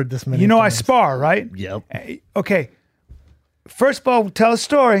 I've heard this many You know I times. spar, right? Yep. Okay. First of all, tell a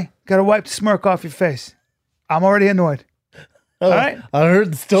story. Got to wipe the smirk off your face. I'm already annoyed. All right. I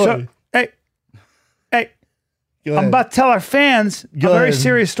heard the story. So, hey, Go I'm ahead. about to tell our fans Go a very ahead.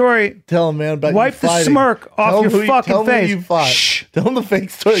 serious story. Tell them, man, about Wipe you the fighting. smirk off Tell your them who you- fucking tell them who face. you fought. Shh. Tell them the fake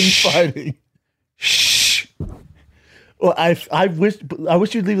story you fighting. Shh. Well, I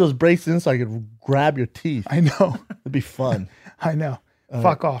wish you'd leave those braces in so I could grab your teeth. I know. It'd be fun. I know. All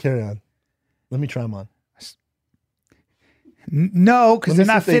Fuck right, off. Carry on. Let me try them on. No, because Let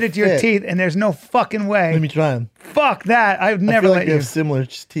they're me not see if they fitted to your fit. teeth, and there's no fucking way. Let me try them. Fuck that. I would I never feel let like we you. have similar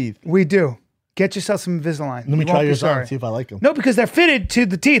teeth. We do. Get yourself some Invisalign. Let me You try won't be yours on sorry. and see if I like them. No, because they're fitted to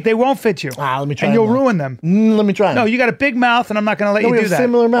the teeth. They won't fit you. Let me try And them you'll on. ruin them. Let me try them. No, you got a big mouth, and I'm not going to let No, you we do have that.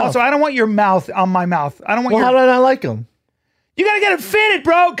 similar mouths. Also, I don't want your mouth on my mouth. I don't want Well, how your. did I like them? You got to get it fitted,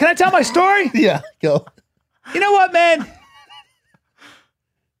 bro. Can I tell my story? Yeah, go. You know what, man?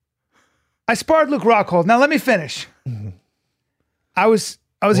 I sparred Luke Rockhold. Now let me finish. I was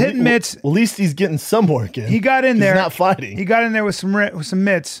hitting mitts. Well, at least he's getting some work in. He got in there. He's not fighting. He got in there with some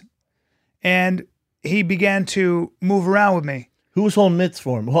mitts, and he began to move around with me. Who was holding mitts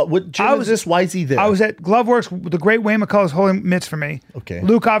for him? What gym is this? Why is he there? I was at Gloveworks. The great Wayne McCullough's holding mitts for me. Okay.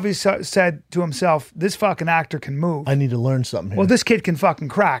 Luke obviously said to himself, "This fucking actor can move. I need to learn something here. Well, this kid can fucking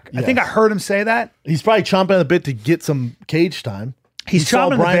crack." I think I heard him say that. He's probably chomping at the bit to get some cage time. He's He saw chomping at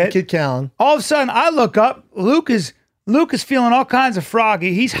the Bryan bit. Kid Callan. All of a sudden, I look up. Luke is feeling all kinds of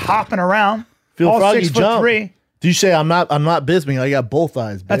froggy. He's hopping around. Feel all froggy, 6'3". jump. Do you say I'm not Bisbing? I got both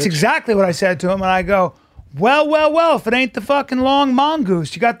eyes. Bitch. That's exactly what I said to him, and I go, well, if it ain't the fucking long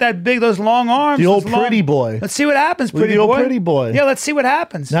mongoose, you got those long arms. The old those long- pretty boy. Let's see what happens, Look at pretty the old boy. pretty boy. Yeah, let's see what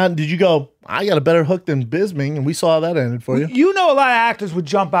happens. Now, did you go? I got a better hook than Bisbing, and we saw how that ended for you. You know, a lot of actors would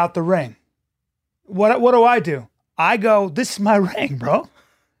jump out the ring. What do? I go, this is my ring, bro.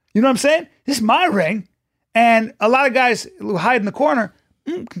 You know what I'm saying? This is my ring. And a lot of guys who hide in the corner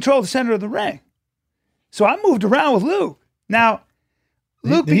control the center of the ring. So I moved around with Luke. Now,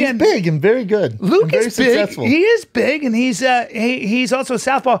 Luke He's began big and very good. Luke and very is big. successful. He is big, and he's also a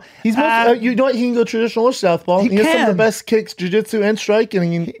southpaw. He's you know what? He can go traditional or southpaw. He He has some of the can. best kicks, jiu-jitsu, and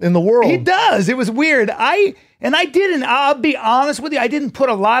striking in the world. He does. It was weird. I'll be honest with you, I didn't put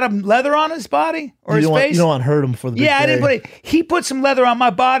a lot of leather on his body or his face. You don't want to hurt him for the big Yeah, I didn't day. put it. He put some leather on my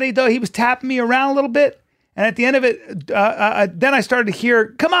body, though. He was tapping me around a little bit. And at the end of it, then I started to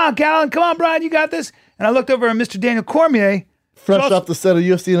hear, come on, Callan, come on, Bryan, you got this. And I looked over at Mr. Daniel Cormier. Fresh also- off the set of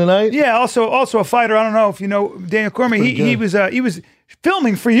UFC tonight. Yeah, also a fighter. I don't know if you know Daniel Cormier. He was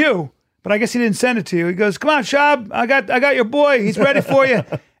filming for you, but I guess he didn't send it to you. He goes, come on, Shab, I got your boy. He's ready for you.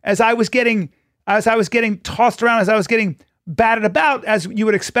 As I was getting tossed around, as I was getting batted about, as you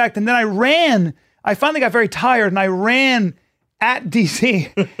would expect. And then I ran. I finally got very tired, and I ran at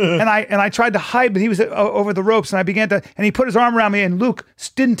DC, and I tried to hide, but he was over the ropes, and I began to, and he put his arm around me, and Luke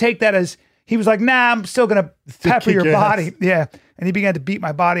didn't take that as, he was like, nah, I'm still gonna pepper your body. Ass. Yeah, and he began to beat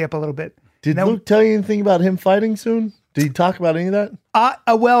my body up a little bit. Did Luke tell you anything about him fighting soon? Did he talk about any of that?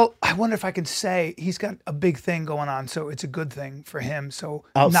 Well, I wonder if I can say he's got a big thing going on, so it's a good thing for him. So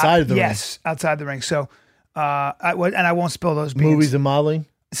outside the ring. Yes, outside the ring. So, I won't spill those beans. Movies and modeling?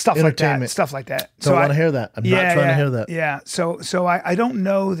 Stuff like that. Stuff like that. Don't want to hear that. I'm not trying to hear that. Yeah. So I don't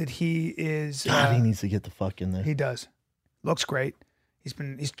know that he is. God, he needs to get the fuck in there. He does. Looks great.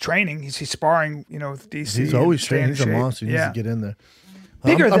 He's training. He's sparring. With DC. He's always training. He's a monster. He needs to get in there.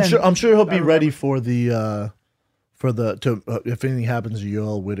 I'm sure he'll be ready for the if anything happens to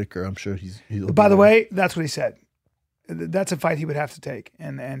Yoel Whitaker. I'm sure he'll. By the way, that's what he said. That's a fight he would have to take,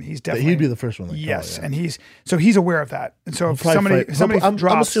 and he's definitely. He'd be the first one. Yes, and he's aware of that, and so if somebody drops,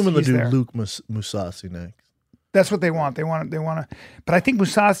 I'm assuming they'll do there. Luke Musasi next. That's what they want. They want to. But I think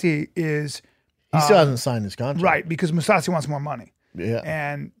Musasi is. He still hasn't signed his contract, right? Because Musasi wants more money. Yeah,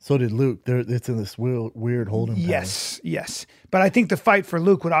 and so did Luke. It's in this weird holding pattern. Yes. But I think the fight for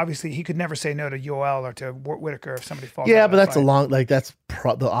Luke would obviously, he could never say no to Yoel or to Whitaker if somebody falls. Yeah, but that's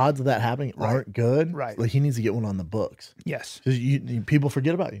the odds of that happening aren't good. Right. Like he needs to get one on the books. Yes. Because people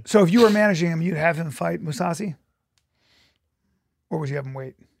forget about you. So if you were managing him, you'd have him fight Musasi, or would you have him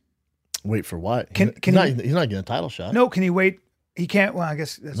wait? Wait for what? He's not getting a title shot. No, can he wait? He can't. Well, I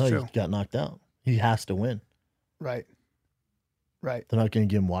guess that's true. He got knocked out. He has to win. Right. They're not going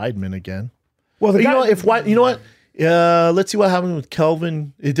to give him Weidman again. Well, let's see what happens with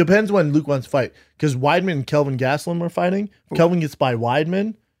Kelvin. It depends when Luke wants to fight. Because Weidman and Kelvin Gastelum are fighting. Kelvin gets by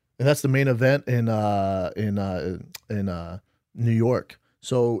Weidman, and that's the main event in New York.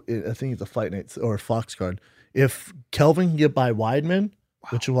 So I think it's a fight night or a Fox card. If Kelvin can get by Weidman,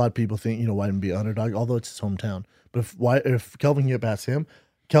 which a lot of people think Weidman be underdog, although it's his hometown. But if Kelvin can get past him,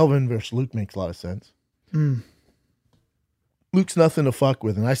 Kelvin versus Luke makes a lot of sense. Luke's nothing to fuck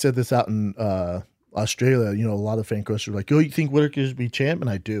with, and I said this out in Australia. A lot of fan questions were like, "Oh, you think Whitaker should be champ?" And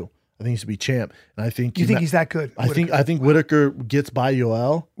I do. I think he should be champ, and I think he's that good. I think Whitaker gets by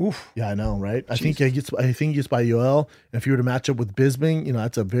Yoel. Oof. Yeah, I know, right? I think he gets by Yoel. And if you were to match up with Bisping,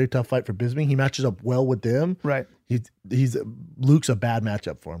 that's a very tough fight for Bisping. He matches up well with them. Right. Luke's a bad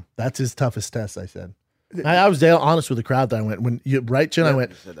matchup for him. That's his toughest test. I said. I was honest with the crowd that I went Chin. I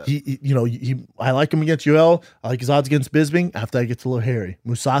went. I like him against Yoel. I like his odds against Bisping. After that gets a little hairy.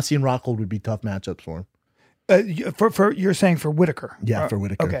 Musasi and Rockhold would be tough matchups for him. For you're saying for Whitaker? Yeah, for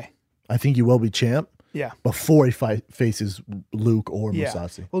Whitaker. Okay. I think he will be champ. Yeah. Before he faces Luke or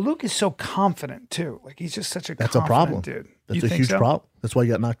Musasi. Well, Luke is so confident too. Like he's just such a That's a problem, dude. That's a huge problem. That's why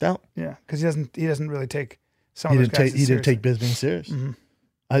he got knocked out. Yeah, because he doesn't really take some of those guys. He didn't take Bisping serious. Mm-hmm.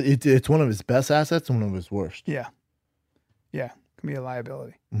 It's one of his best assets and one of his worst. Yeah, can be a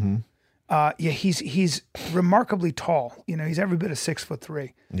liability. Mm-hmm. He's remarkably tall. He's every bit of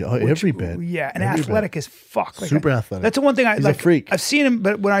 6'3". Yeah, every bit. Yeah, and athletic as fuck. Super athletic. That's the one thing He's a freak. I've seen him,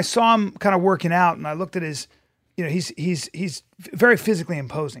 but when I saw him kind of working out, and I looked at his, he's very physically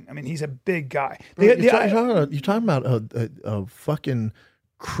imposing. I mean, he's a big guy. You're talking about a fucking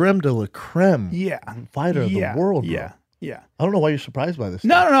creme de la creme. Fighter of the world. Bro. Yeah. I don't know why you're surprised by this.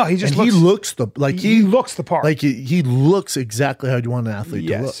 No. He just he looks the part. Like he looks exactly how you want an athlete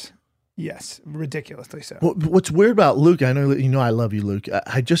to look. Yes, ridiculously so. What's weird about Luke? I know I love you, Luke.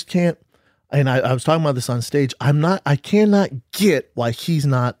 I just can't. And I was talking about this on stage. I cannot get why he's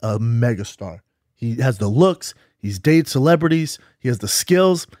not a megastar. He has the looks. He's dated celebrities. He has the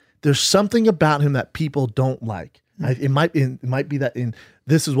skills. There's something about him that people don't like. It might be that.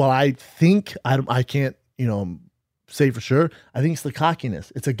 This is what I think. I can't say for sure. I think it's the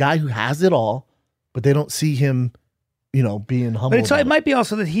cockiness. It's a guy who has it all, but they don't see him, being humble. But it might be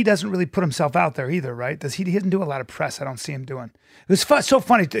also that he doesn't really put himself out there either, right? He doesn't do a lot of press. I don't see him doing. It was so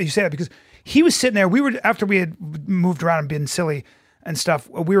funny you say that because he was sitting there. After we had moved around and been silly and stuff,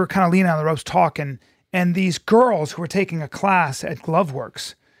 we were kind of leaning on the ropes talking, and these girls who were taking a class at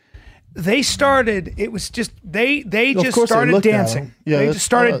Gloveworks, they started. It was just they just started dancing. Yeah, they just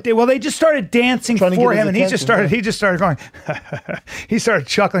started. They just started dancing for him, and he just started going. He started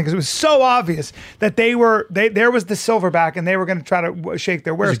chuckling because it was so obvious that there was the silverback, and they were going to try to shake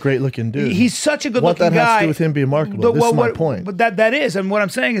their wares. He's a great looking dude. He's such a good looking guy. What that has to do with him being marketable? This is my point. But that is, and what I'm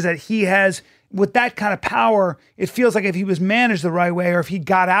saying is that he has. With that kind of power, it feels like if he was managed the right way, or if he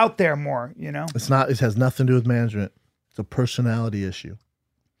got out there more, It's not. It has nothing to do with management. It's a personality issue.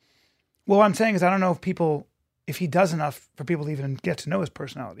 Well, what I'm saying is I don't know if he does enough for people to even get to know his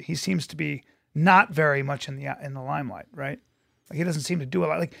personality. He seems to be not very much in the limelight, right? Like he doesn't seem to do a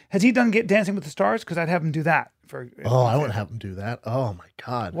lot. Like has he done Dancing with the Stars? Because I'd have him do that. I wouldn't have him do that. Oh my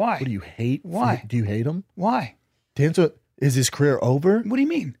God. Why? What do you hate? Why? Do you hate him? Why? Is his career over? What do you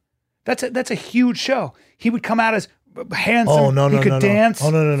mean? That's a huge show. He would come out as handsome. Oh no, he could dance. Oh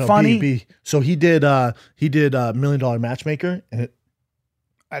no. Funny. So he did $1 Million Matchmaker, and it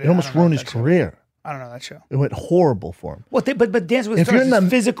almost ruined his career. I don't know that show. It went horrible for him. Well, but Dance with the Stars is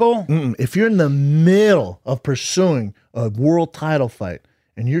physical. If you're in the middle of pursuing a world title fight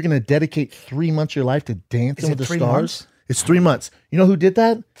and you're going to dedicate 3 months of your life to Dancing with the Stars, months? It's 3 months. You know who did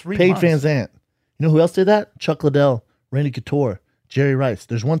that? 3 Paige months. Van Zandt. You know who else did that? Chuck Liddell, Randy Couture, Jerry Rice.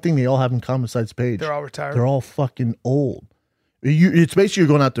 There's one thing they all have in common besides Paige. They're all retired. They're all fucking old. It's basically you're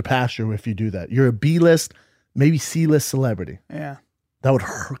going out to pasture if you do that. You're a B-list, maybe C-list celebrity. Yeah. That would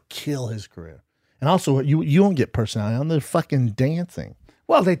kill his career. And also, you won't get personality on. They're fucking dancing.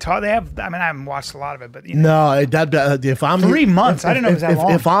 Well, they have. I mean, I haven't watched a lot of it, but you know. No, if I'm 3 months, I didn't know it was that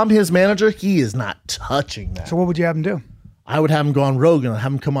long. If I'm his manager, he is not touching that. So what would you have him do? I would have him go on Rogan. I'd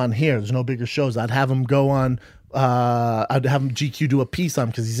have him come on here. There's no bigger shows. I'd have him go on. I'd have him GQ do a piece on him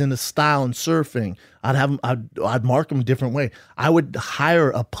because he's into style and surfing. I'd mark him a different way. I would hire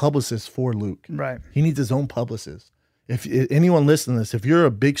a publicist for Luke. Right. He needs his own publicist. If anyone listening to this, if you're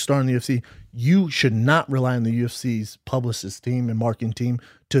a big star in the UFC, you should not rely on the UFC's publicist team and marketing team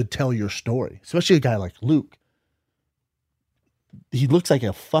to tell your story, especially a guy like Luke. He looks like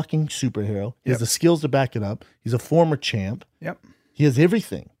a fucking superhero. He has the skills to back it up. He's a former champ. Yep. He has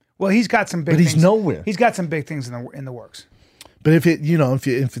everything. Well, he's got some big But things. he's nowhere. He's got some big things in the works. But if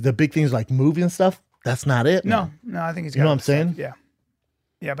the big things like movie and stuff, that's not it. No, man. I think he's got. You know what I'm saying? Yeah.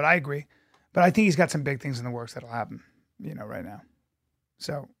 Yeah, but I agree. But I think he's got some big things in the works that'll happen, right now.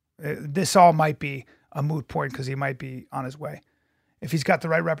 So this all might be a moot point because he might be on his way. If he's got the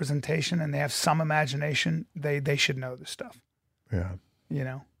right representation and they have some imagination, they should know this stuff.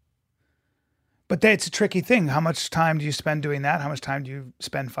 Yeah. But it's a tricky thing. How much time do you spend doing that? How much time do you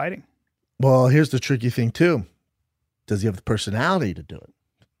spend fighting? Well, here's the tricky thing too. Does he have the personality to do it?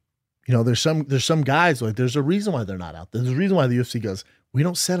 There's some guys, like, there's a reason why they're not out. There's a reason why the UFC goes, we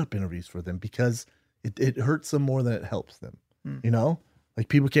don't set up interviews for them because it hurts them more than it helps them. Like,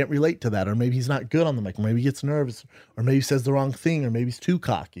 people can't relate to that, or maybe he's not good on the mic, or maybe he gets nervous, or maybe he says the wrong thing, or maybe he's too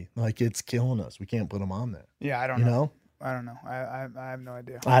cocky. Like, it's killing us. We can't put him on there. Yeah, I don't know. I don't know. I have no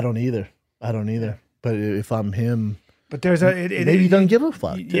idea. I don't either. Yeah. But if I'm him, but there's maybe he doesn't give a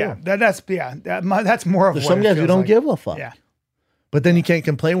fuck. Too. Yeah, that's more of. There's some guys who don't give a fuck. Yeah. But then you can't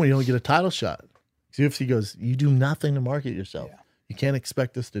complain when you don't get a title shot. Because UFC goes, you do nothing to market yourself. Yeah. You can't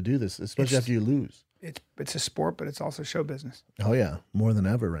expect us to do this, especially after you lose. It's a sport, but it's also show business. Oh yeah, more than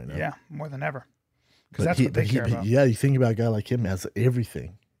ever right now. Yeah, more than ever. Because that's what they care about. Yeah, you think about a guy like him has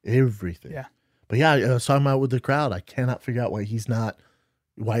everything. Yeah. But yeah, I was talking about with the crowd. I cannot figure out why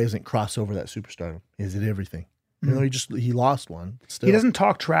isn't crossover that superstar? Is it everything? He lost one. Still. He doesn't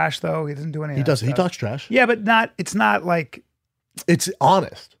talk trash though. He doesn't do anything. He does. He talks trash. Yeah, but it's not like. It's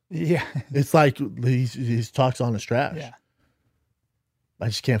honest. Yeah. It's like he talks honest trash. Yeah. I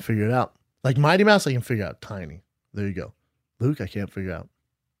just can't figure it out. Like Mighty Mouse, I can figure out. Tiny. There you go. Luke, I can't figure out.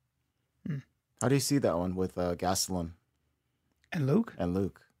 How do you see that one with Gastelum? And Luke?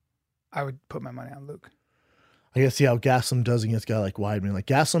 I would put my money on Luke. I gotta see how Gastelum does against a guy like Weidman. Like,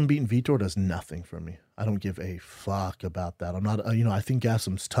 Gastelum beating Vitor does nothing for me. I don't give a fuck about that. I'm not, I think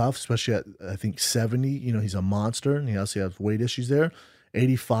Gastelum's tough, especially at, I think 70. He's a monster, and he also has weight issues there.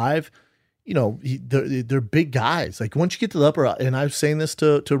 85. They're big guys. Like, once you get to the upper, and I was saying this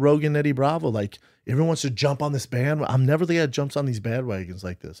to Rogan, Eddie Bravo, like, everyone wants to jump on this band. I'm never the guy that jumps on these bandwagons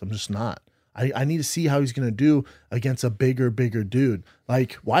like this. I'm just not. I need to see how he's going to do against a bigger dude.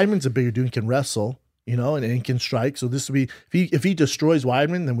 Like, Weidman's a bigger dude and can wrestle, and can strike. So this will be, if he destroys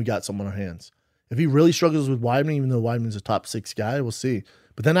Weidman, then we got something on our hands. If he really struggles with Weidman, even though Weidman's a top 6 guy, we'll see.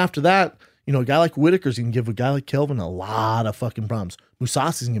 But then after that, a guy like Whitaker's going to give a guy like Kelvin a lot of fucking problems.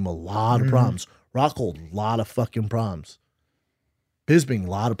 Musasi's going to give him a lot of problems. Rockhold, a lot of fucking problems. Bisping, a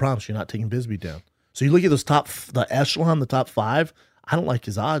lot of problems. You're not taking Bisping down. So you look at those the echelon, the top 5, I don't like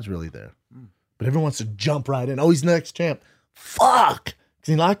his odds really there. But everyone wants to jump right in. Oh, he's the next champ. Fuck!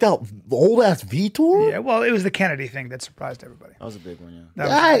 Because he knocked out old-ass Vitor? Yeah, well, it was the Kennedy thing that surprised everybody. That was a big one,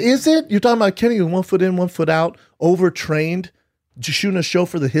 yeah. Is it? You're talking about Kennedy with 1 foot in, 1 foot out, overtrained, just shooting a show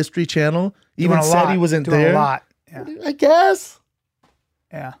for the History Channel. Even said he wasn't there. A lot. Yeah. I guess.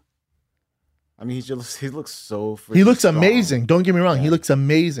 Yeah. I mean, he looks so freaking He looks strong. amazing. Don't get me wrong. Yeah. He looks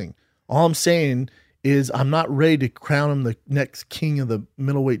amazing. All I'm saying is I'm not ready to crown him the next king of the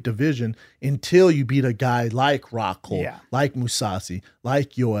middleweight division until you beat a guy like Rockhold, like Mousasi,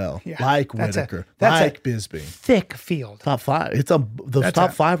 like Yoel, like Whitaker, like Bisping. Thick field. Top 5. Those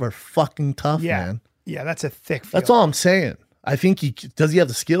top 5 are fucking tough, man. Yeah, that's a thick field. That's all I'm saying. I think does he have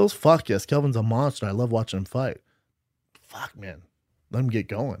the skills? Fuck yes. Kelvin's a monster. I love watching him fight. Fuck, man. Let him get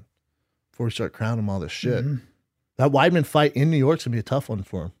going before we start crowning him all this shit. Mm-hmm. That Weidman fight in New York's going to be a tough one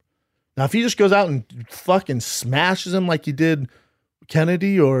for him. Now, if he just goes out and fucking smashes him like he did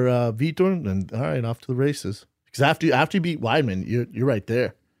Kennedy or Vitor, then all right, off to the races. Because after you beat Weidman, you're right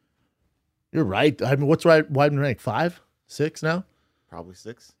there. You're right. I mean, what's Weidman rank? 5, 6 now? Probably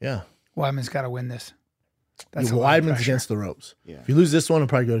 6. Yeah. Weidman's got to win this. That's Weidman's against the ropes. Yeah. If you lose this one, it'll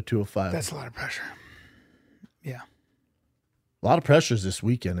probably go to 205. That's a lot of pressure. Yeah. A lot of pressures this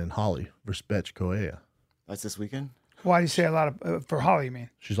weekend in Holly versus Betch Correa. That's this weekend? Why do you say a lot of for Holly? You mean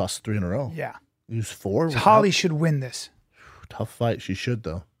she's lost 3 in a row? Yeah, lose 4. So Holly should win this. Tough fight. She should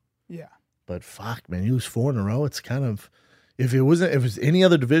though. Yeah, but fuck, man, you lose 4 in a row. It's kind of if it was any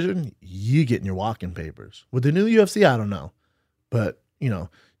other division, you get in your walking papers. With the new UFC, I don't know, but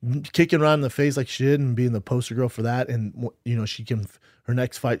kicking around in the face like she did and being the poster girl for that, and her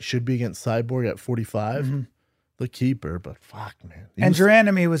next fight should be against Cyborg at 45. Mm-hmm. The keeper, but fuck, man. And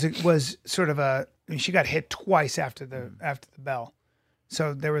Geronimi was sort of she got hit twice after the bell,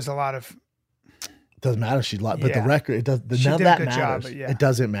 so there was a lot of. Doesn't matter. She lost, but the record it does. None of that matters. Job, it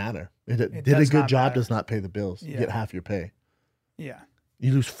doesn't matter. It did a good job. Does not pay the bills. You get half your pay. Yeah.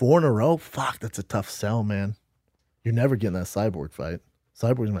 You lose 4 in a row. Fuck, that's a tough sell, man. You're never getting that Cyborg fight.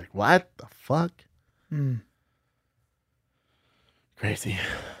 Cyborg's like, what the fuck? Crazy.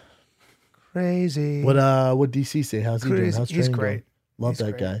 Crazy. What DC say? How's he doing? How's he's great. Love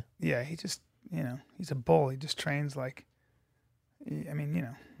that guy. Yeah, he just he's a bull. He just trains like. I mean,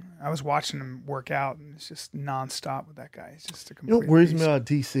 I was watching him work out, and it's just nonstop with that guy. He's just a complete. What worries me about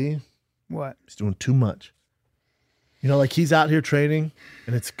DC? What? He's doing too much. Like he's out here training,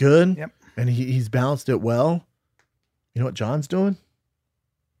 and it's good. Yep. And he's balanced it well. You know what John's doing?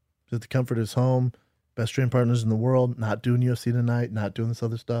 He's at the comfort of his home, best training partners in the world, not doing UFC tonight, not doing this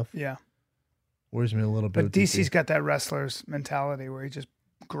other stuff. Yeah. Worries me a little bit. But DC's got that wrestler's mentality where he just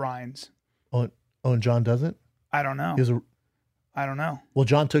grinds. Oh, and John doesn't? I don't know. I don't know. Well,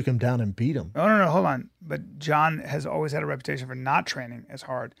 John took him down and beat him. Oh, no, hold on. But John has always had a reputation for not training as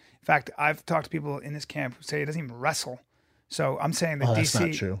hard. In fact, I've talked to people in his camp who say he doesn't even wrestle. So I'm saying that DC. That's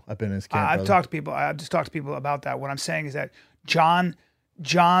not true. I've been in his camp. I've just talked to people about that. What I'm saying is that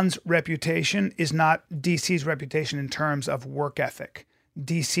John's reputation is not DC's reputation in terms of work ethic.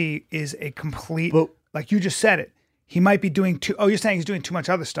 DC is a complete, like you just said it. He might be doing you're saying he's doing too much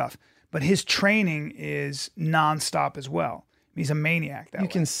other stuff, but his training is nonstop as well. He's a maniac. You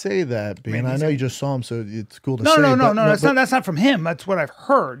can say that, Ben. I know you just saw him, so it's cool to say. No. That's not from him. That's what I've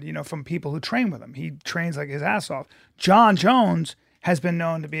heard, from people who train with him. He trains like his ass off. John Jones has been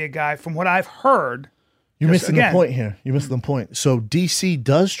known to be a guy, from what I've heard. You're missing the point here. You're missing the point. So DC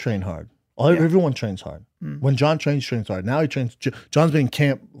does train hard. Everyone trains hard. When John trains hard. Now he trains. John's been in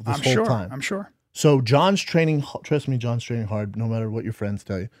camp this whole time. I'm sure. So John's training. Trust me, John's training hard. No matter what your friends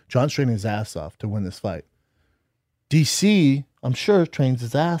tell you, John's training his ass off to win this fight. DC, I'm sure, trains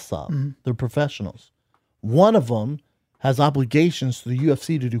his ass off. Mm-hmm. They're professionals. One of them has obligations to the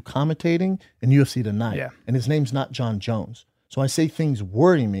UFC to do commentating and UFC tonight. Yeah. And his name's not John Jones. So I say things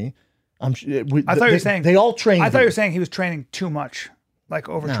worry me. I thought you were saying they all train. I thought you were saying he was training too much, like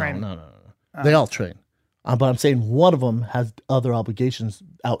overtraining. No. They all train. But I'm saying one of them has other obligations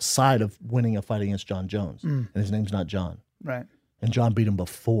outside of winning a fight against John Jones. And his name's not John. Right. And John beat him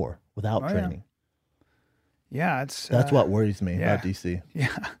before without training. Yeah, that's what worries me about DC.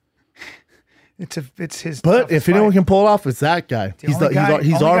 Yeah, it's his. But if anyone can pull it off, it's that guy. He's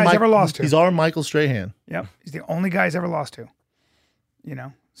our Michael Strahan. Yep, he's the only guy he's ever lost to.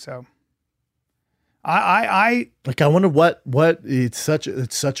 So I wonder what it's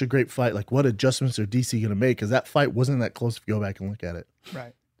such a great fight. Like, what adjustments are DC going to make? Because that fight wasn't that close if you go back and look at it.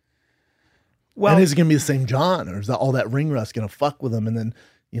 Right. Well, and is it going to be the same John, or is that all that ring rust going to fuck with him? And then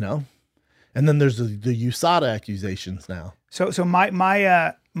And then there's the USADA accusations now. So as a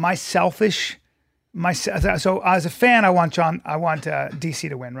fan, I want DC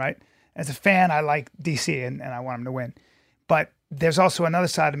to win, right? As a fan, I like DC and I want him to win. But there's also another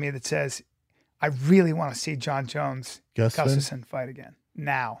side of me that says I really want to see John Jones Gustafsson fight again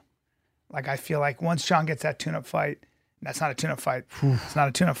now. Like, I feel like once John gets that tune-up fight, that's not a tune-up fight. It's not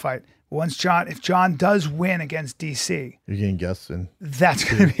a tune-up fight. If John does win against DC, you're getting Gustafsson. That's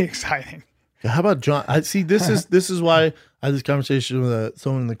going to be exciting. How about John? I see. This is why I had this conversation with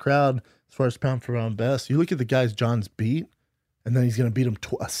someone in the crowd as far as pound for pound best. You look at the guys John's beat, and then he's going to beat him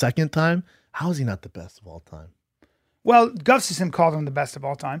a second time. How is he not the best of all time? Well, Gustafson called him the best of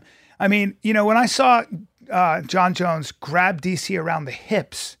all time. I mean, when I saw John Jones grab DC around the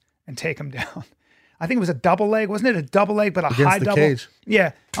hips and take him down, I think it was a double leg. Wasn't it a double leg, but a Against high the double? cage.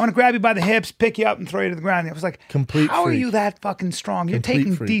 Yeah. I want to grab you by the hips, pick you up, and throw you to the ground. I was like, how are you that fucking strong? You're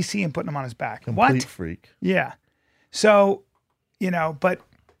taking DC and putting him on his back. Complete freak. Yeah. So, but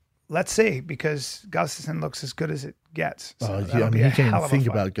let's see, because Gustafson looks as good as it gets. So he can't even think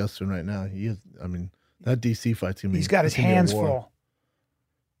about Gustafson right now. He is. I mean, that DC fight's gonna be. He's got his hands full.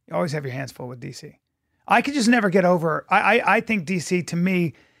 You always have your hands full with DC. I could just never get over. I think DC, to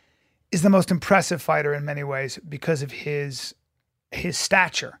me, is the most impressive fighter in many ways because of his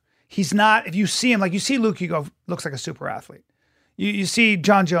stature. He's not. If you see him, like you see Luke, you go, looks like a super athlete. You see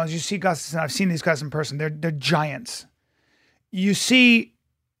John Jones, you see Gustafson. I've seen these guys in person. They're giants. You see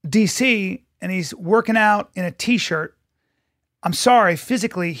DC, and he's working out in a t-shirt. I'm sorry,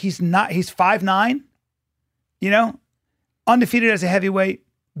 physically, he's not. He's 5'9", undefeated as a heavyweight,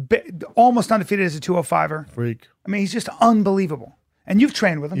 almost undefeated as a 205er. Freak. I mean, he's just unbelievable. And you've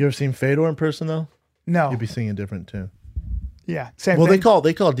trained with him. You ever seen Fedor in person though? No. You'd be seeing different too. Yeah, same well, thing.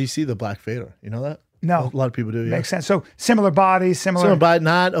 they call DC the Black Fedor. You know that? No. A lot of people do. Yeah. Makes sense. So similar bodies, similar body,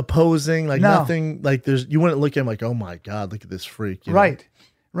 not opposing, nothing. Like you wouldn't look at him like, oh my God, look at this freak. You know?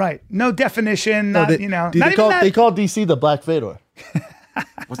 Right. No definition. They call DC the Black Fedor.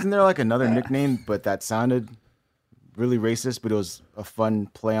 Wasn't there like another nickname, but that sounded really racist, but it was a fun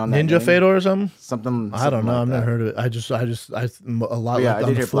play on that Ninja name? Fedor or something? Something I don't know. like I've that. never heard of it. A lot Yeah, of I did on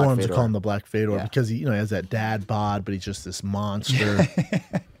the hear Black forums Fedor. call him the Black Fedor Yeah. because he has that dad bod, but he's just this monster.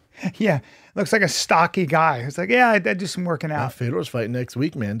 Yeah, looks like a stocky guy. It's like, I do some working out Fedor's fighting next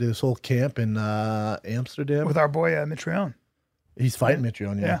week, man. Did this whole camp in Amsterdam with our boy Mitrione. He's fighting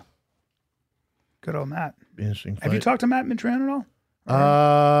Mitrione. Yeah. Good old Matt. Be interesting fight. Have you talked to Matt Mitrione at all?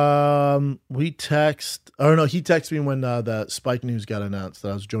 We text. Or no, he texted me when the Spike News got announced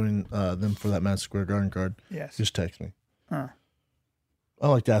that I was joining them for that Madison Square Garden card. Yes. Just text me. Huh. I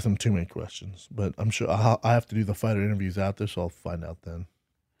don't like to ask him too many questions, but I'm sure I have to do the fighter interviews out there, so I'll find out then.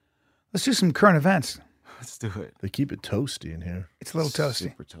 Let's do some current events. Let's do it. They keep it toasty in here. It's a little toasty.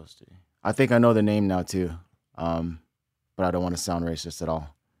 Super toasty. I think I know the name now too, but I don't want to sound racist at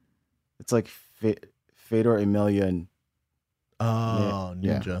all. It's like Fedor Emelian. Oh,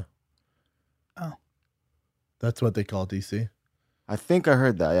 Ninja. Yeah. Oh. That's what they call DC. I think I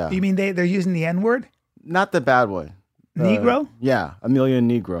heard that, yeah. You mean they're using the N-word? Not the bad one. Negro? Yeah, Emelian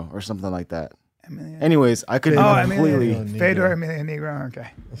Negro or something like that. Emilian. Anyways, I could completely... Fedor Emelian Negro,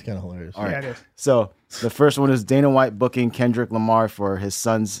 okay. That's kind of hilarious. All right. Yeah, it is. So, the first one is Dana White booking Kendrick Lamar for his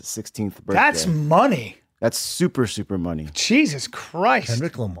son's 16th birthday. That's money. That's super, super money. Jesus Christ.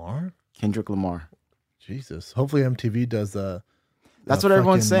 Kendrick Lamar? Kendrick Lamar. Jesus. Hopefully MTV does that's what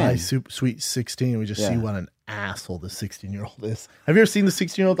everyone's saying. My Sweet 16. We just see what an asshole the 16-year-old is. Have you ever seen the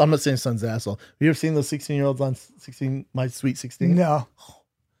 16-year-old? I'm not saying son's asshole. Have you ever seen those 16-year-olds on 16? My Sweet 16? No.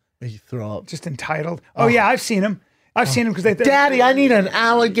 Make you throw up. Just entitled. Oh, yeah, I've seen him. I've seen him because they. Daddy, I need an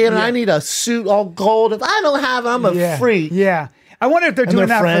alligator. I need a suit all gold. If I don't have it, I'm a freak. Yeah. I wonder if they're doing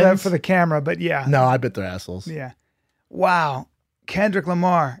that friends. for the camera, but yeah. No, I bet they're assholes. Yeah. Wow. Kendrick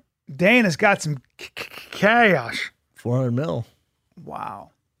Lamar. Dana's got some cash. $400 million. Wow.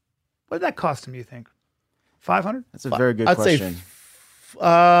 What did that cost him, you think? 500? That's a very good I'd question. say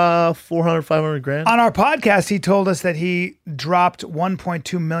 400, 500 grand. On our podcast, he told us that he dropped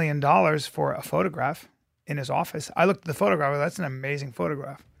 $1.2 million for a photograph in his office. I looked at the photograph. That's an amazing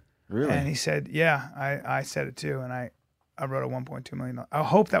photograph. Really? And he said, yeah, I said it too. And I wrote a $1.2 million. I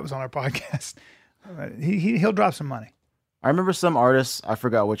hope that was on our podcast. He'll drop some money. I remember some artists, I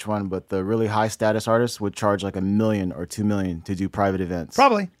forgot which one, but the really high status artists would charge like $1 million or $2 million to do private events.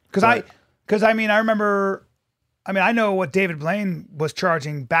 Probably. I know what David Blaine was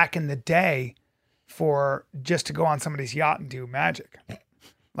charging back in the day for just to go on somebody's yacht and do magic.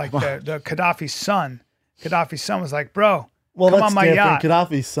 Like the Gaddafi's son. Gaddafi's son was like, bro, come on my yacht.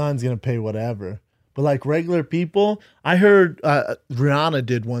 Gaddafi's son's going to pay whatever. But like regular people, I heard Rihanna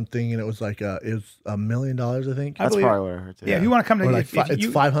did one thing and it was like it was $1 million, I think. That's probably what I heard too. Yeah, if you want to come to it's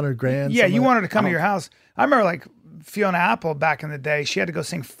 500 grand. Yeah, you wanted to come to your house. I remember like Fiona Apple back in the day, she had to go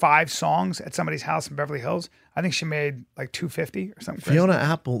sing 5 songs at somebody's house in Beverly Hills. I think she made like $250 or something. Fiona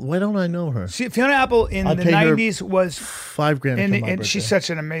crazy. Apple. Why don't I know her? Fiona Apple in I'd the pay her '90s was $5,000. and she's such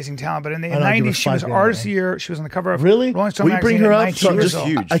an amazing talent. But in the I'd give her '90s, she was $5,000. Artist of the Year. She was on the cover of Really? Rolling Stone Will you bring magazine her at up? 19 years old.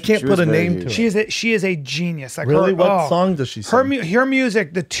 huge. I can't She put was a very name huge. to it. She is a genius. Like Really? her, What song does she sing? Her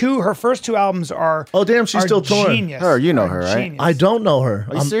music. Her first 2 albums are. Oh, damn, she's are still touring. Genius. Her, you know Are her, right? genius. I don't know her.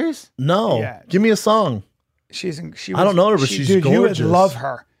 Are you serious? No. Yeah. Give me a song. She I don't know her, but she's dude, gorgeous. You would love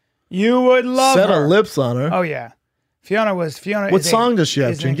her. You would love Set her. of lips on her. Oh yeah, Fiona. What song does she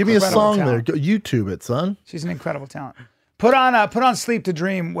have, Jen? Give me a song there. Go YouTube it, son. She's an incredible talent. Put on "Sleep to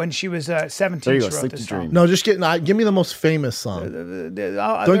Dream" when she was 17. There you She go, wrote Sleep this to song. Dream. No, just give me the most famous song. Don't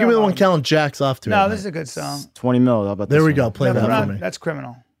give me the one Callan jacks off to. No, at this is night. a good song. 20 mil. How about There this we one? go. Play No, that for me. that's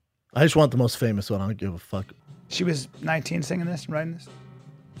criminal. I just want the most famous one. I don't give a fuck. She was 19 singing this, writing this.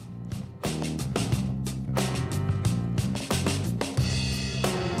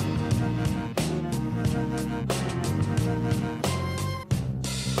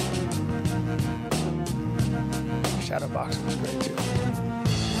 Shadowbox was great too.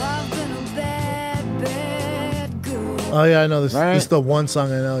 Oh yeah, I know this. Right. This is the one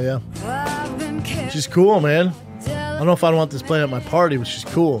song I know. Yeah, she's cool, man. I don't know if I want this playing at my party, but she's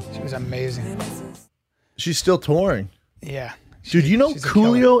cool. She was amazing. She's still touring, Yeah. dude. You know she's a killer.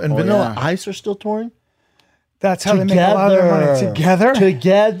 Coolio and Oh, Vanilla yeah. Ice are still touring. That's how they make a lot of their money together.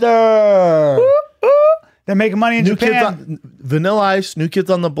 Together. They're making money in New Kids Japan. on Vanilla Ice, New Kids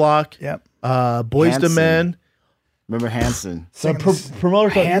on the Block. Yep. Boys to Hanson. Men. Remember Hanson? The promoter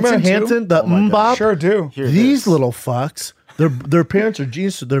called, you remember Hanson, too? Hanson, the my God. Mbop? Sure do. Hear These this. little fucks. Their parents are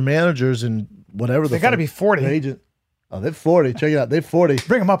geniuses. They're managers and whatever. They gotta be 40. Their agent. Oh, they're 40. Check it out. They're 40.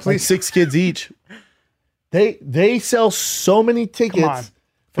 Bring them up, Like please. 6 kids each. They sell so many tickets on.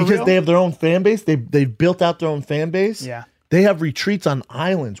 For because real? they have their own fan base. They've built out their own fan base. Yeah. They have retreats on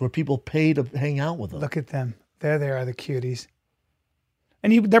islands where people pay to hang out with them. Look at them. There they are, the cuties.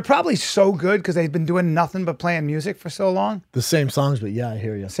 And they're probably so good because they've been doing nothing but playing music for so long. The same songs, but yeah, I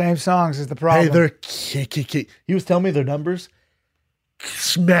hear you. Same songs is the problem. Hey, they're kick. He was telling me their numbers,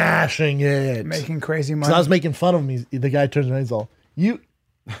 smashing it. making crazy 'Cause money. I was making fun of him. The guy turns around, he's all, you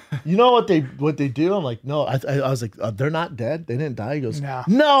know what they do? I'm like, no. I was like, they're not dead. They didn't die. He goes,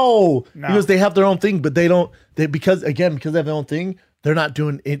 no. He goes, they have their own thing, but they don't. Because they have their own thing. They're not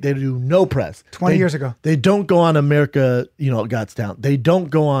doing it. They do no press. 20 years ago. They don't go on America, Got Down. They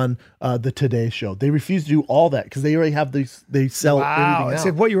don't go on the Today Show. They refuse to do all that because they already have these. They sell Wow. everything It's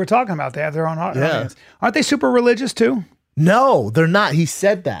out. what you were talking about. They have their own audience. Aren't they super religious too? No, they're not. He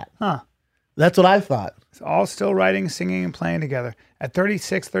said that. Huh. That's what I thought. It's all still writing, singing, and playing together at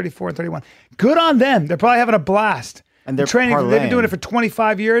 36, 34, and 31. Good on them. They're probably having a blast. And they're training. They've been doing parlaying. it for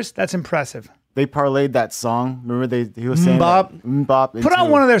 25 years. That's impressive. They parlayed that song. Remember he was saying Mbop. that? Mbop Put on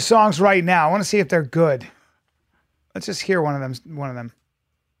into- one of their songs right now. I want to see if they're good. Let's just hear one of them.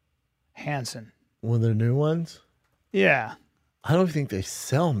 Hanson. One of their new ones. Yeah. I don't think they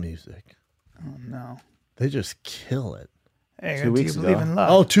sell music. Oh no. They just kill it. Hey, 2 do weeks you believe ago. in love?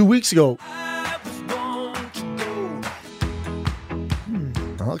 Oh, 2 weeks ago.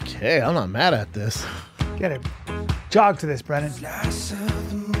 Okay, I'm not mad at this. Get it. Jog to this, Brennan.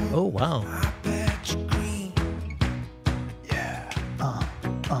 Oh, wow.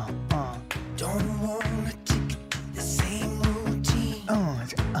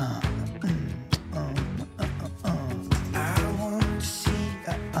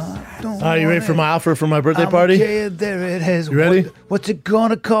 All right, you ready for my offer for my birthday party? Okay, there it is. You ready? What's it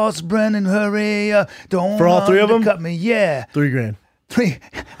gonna cost, Brennan? Hurry up. Don't For all 3 of 'em? cut me. Yeah. $3,000. Please,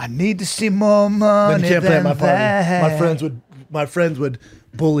 I need to see more money Then you can't play at than my party. that. My friends would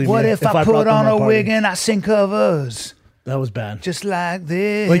bully What me if I brought put them on my a party. wig and I sing covers That was bad. just like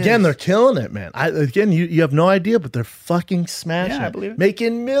this? But again, they're killing it, man. You have no idea, but they're fucking smashing Yeah, I it. believe it.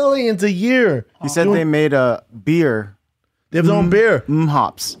 Making millions a year. He said they made a beer. They have their own beer.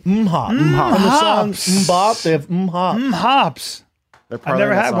 Hops. Hop. And the song Mbop, they have Hop. hops. They're I've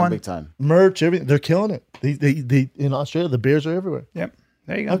never parlaying that had song one. big time. Merch, everything. They're killing it. They in Australia, the beers are everywhere. Yep.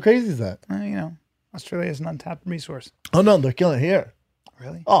 There you go. How crazy is that? Australia is an untapped resource. Oh no, they're killing it here.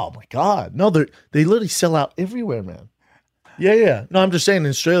 Really? Oh my God. No, they literally sell out everywhere, man. Yeah. No, I'm just saying in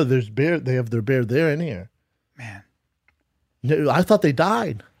Australia there's beer, they have their beer there and here. Man. No, I thought they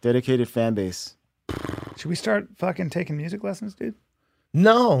died. Dedicated fan base. Should we start fucking taking music lessons, dude?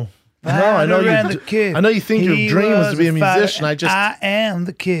 No. I know Ran the you kid. I know you think your He dream was to be a fighter, musician. and I am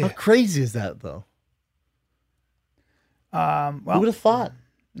the How kid. crazy is that though? Who would Well, have thought?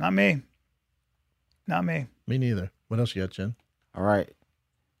 not me. Not me. Me neither. What else you got, Jen? All right.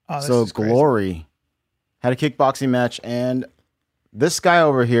 Oh, this So is crazy. Glory had a kickboxing match, and this guy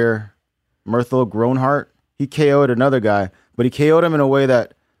over here, Myrtle Groenhart, he KO'd another guy, but he KO'd him in a way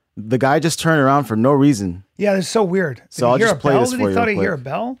that the guy just turned around for no reason. Yeah, it's so weird. So I'll just play this for you. Did he thought he real hear a quick.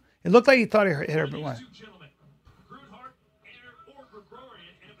 bell? It looked like he thought he hit her. But what?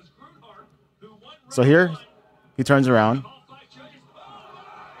 So here, he turns around.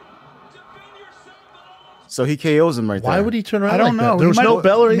 So he KOs him right there. Why would he turn around? I don't like know. That? There was He no might-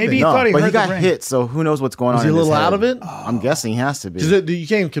 bell or anything. maybe he No, thought he but heard he the got ring. hit, so who knows what's going Was on he a in his little head. out of it? I'm guessing he has to be. Because you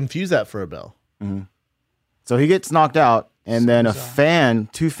can't confuse that for a bell. So he gets knocked out, and then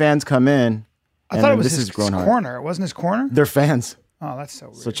two fans come in. I and thought then it was this his is Groenhart. corner. It wasn't his corner? They're fans. Oh, that's so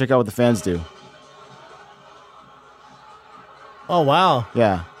weird. So check out what the fans do. Oh, wow.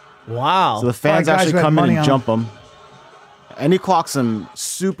 Yeah. Wow. So the fans guys actually who had come in money and on jump him. And he clocks him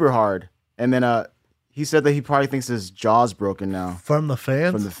super hard. And then he said that he probably thinks his jaw's broken now. From the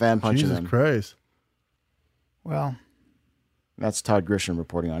fans? From the fan punching Jesus him. Christ. Well, That's Todd Grisham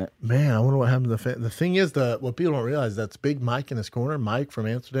reporting on it. Man, I wonder what happened to the fan. The thing is, what people don't realize, that's Big Mike in his corner, Mike from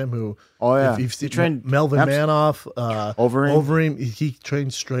Amsterdam, who, Oh, yeah. if you've seen He trained Melvin Manoff, Overeem. he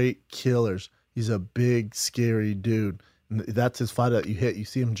trains straight killers. He's a big, scary dude. And that's his fight that you hit. You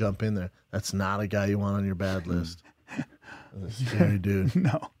see him jump in there. That's not a guy you want on your bad list. That's a scary dude.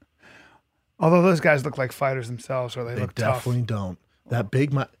 no. Although those guys look like fighters themselves, or they They look tough. definitely don't. That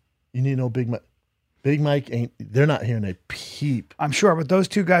Big Mike, you need to know Big Mike. Big Mike they're not hearing a peep. I'm sure, but those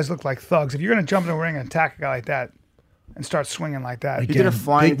two guys look like thugs. If you're going to jump in the ring and attack a guy like that and start swinging like that, He did a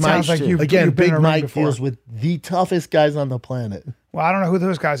flying Big Mike, sounds like too. you've again, been in Big a ring Mike before. deals with the toughest guys on the planet. Well, I don't know who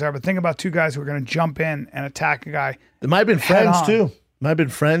those guys are, but think about two guys who are going to jump in and attack a guy. It might have been Head friends on. too. Might have been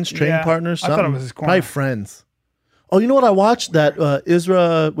friends, training Yeah, partners. I thought it Something. was his corner. Probably friends. Oh, you know what I watched? That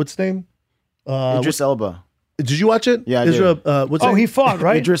Isra, what's his name? Idris Elba. Did you watch it? Yeah, I Isra, what's his Oh, name? he fought,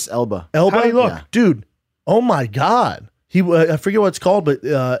 right? Idris Elba. Elba. How'd he look? Yeah. Dude, oh my God. I forget what it's called, but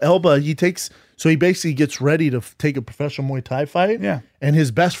Elba, he basically gets ready to take a professional Muay Thai fight. Yeah. And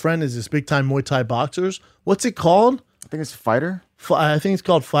his best friend is this big time Muay Thai boxers. What's it called? I think it's Fighter. I think it's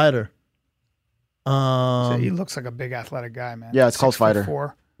called Fighter. So he looks like a big athletic guy, man. Yeah, it's called Fighter.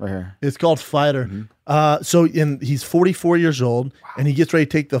 6'4". Right here. It's called Fighter. He's 44 years old, and he gets ready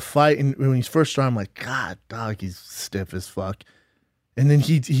to take the fight. And when he's first starting, I'm like, God, dog, he's stiff as fuck. And then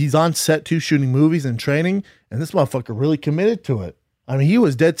he's on set too, shooting movies and training, and this motherfucker really committed to it. I mean, he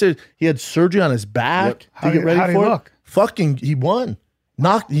was dead serious. He had surgery on his back to get ready how'd he for it. look? Fucking, he won.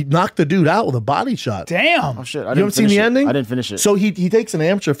 He knocked the dude out with a body shot. Damn. Oh, shit. You haven't seen the ending? I didn't finish it. So he takes an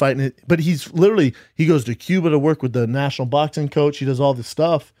amateur fight, but he goes to Cuba to work with the national boxing coach. He does all this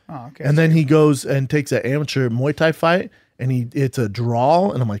stuff. Oh, okay. And then he goes and takes an amateur Muay Thai fight, and it's a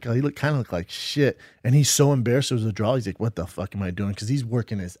draw. And I'm like, oh, he kind of look like shit. And he's so embarrassed it was a draw. He's like, what the fuck am I doing? Because he's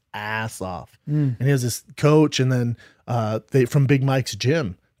working his ass off. And he has this coach, and then from Big Mike's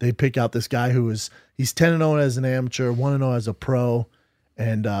gym, they pick out this guy he's 10-0 as an amateur, 1-0 as a pro.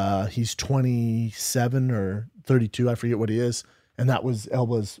 And he's 27 or 32, I forget what he is. And that was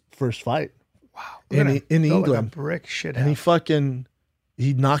Elba's first fight. Wow. in Built like a England. brick shit. And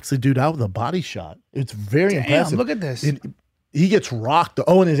he knocks the dude out with a body shot. It's very impressive. Look at this. He gets rocked.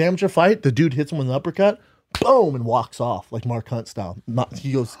 Oh, in his amateur fight, the dude hits him with an uppercut, boom, and walks off like Mark Hunt style.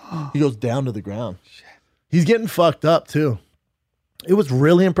 He goes down to the ground. Shit. He's getting fucked up too. It was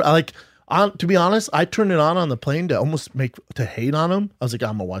really impressive. To be honest, I turned it on the plane to almost to hate on him. I was like,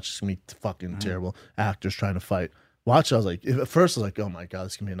 I'm gonna watch this. It's gonna be fucking terrible actors trying to fight. Watch it. I was like, at first I was like, oh my God,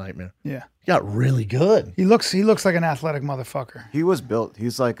 this is gonna be a nightmare. Yeah. He got really good. He looks like an athletic motherfucker. He was built.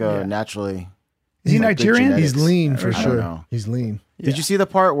 He's like naturally. Is he like big Nigerian? genetics. He's lean for I don't sure. know. He's lean. Did you see the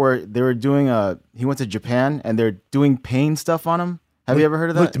part where they were doing he went to Japan and they're doing pain stuff on him? Have you ever heard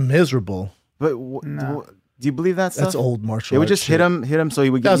of that? Looked miserable. But do you believe that stuff? That's old martial They would arts just shit. hit him so he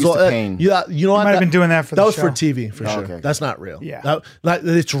would get used to pain. Yeah, you know what? might have been doing that for that the was show. for TV for sure. okay. That's not real. Yeah.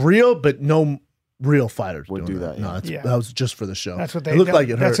 It's real, but no real fighters Would doing do that, No, yeah. that was just for the show. That's what it looked like.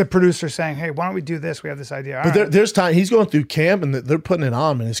 It That's hurt. a producer saying, "Hey, why don't we do this? We have this idea." But there's time he's going through camp and they're putting it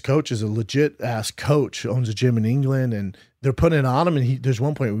on him, and his coach is a legit ass coach, owns a gym in England, and they're putting it on him. And there's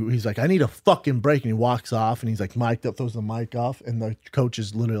one point where he's like, "I need a fucking break," and he walks off, and he's like mic'd up, throws the mic off, and the coach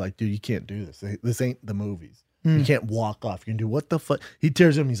is literally like, "Dude, you can't do this. This ain't the movies. You can't walk off. You can do what the fuck." He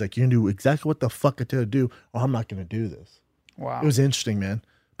tears him. He's like, "You can do exactly what the fuck I tell you to do, or I'm not going to do this." Wow. It was interesting, man.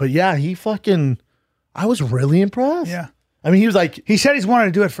 But yeah, I was really impressed. Yeah. I mean, he was like, He said he's wanted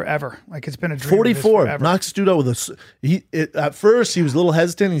to do it forever. Like it's been a dream. of his 44, forever. knocks dude out with at first he was a little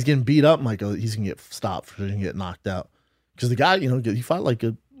hesitant. He's getting beat up. I'm like, oh, he's gonna get stopped. He's gonna get knocked out because the guy, he fought like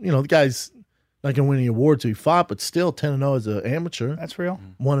the guy's not gonna win any awards. So he fought, but still 10-0 as an amateur, That's real.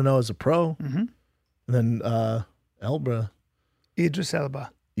 1-0 as a pro. And then Elba. Idris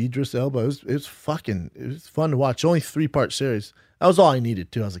Elba. It was fun to watch. Only 3-part series. That was all I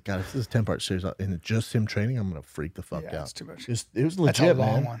needed too. I was like, God, if this is a 10-part series and it's just him training, I'm gonna freak the fuck out. That's too much. It was That's legit, a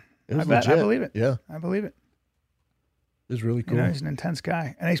long man. one. It was I bet. legit. I believe it. Yeah, I believe it. it was really cool. You know, he's an intense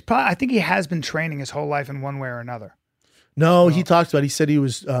guy, and I think he has been training his whole life in one way or another. No, he talks about. He said he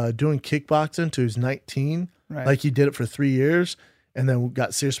was doing kickboxing until he was 19. Right. Like he did it for 3 years, and then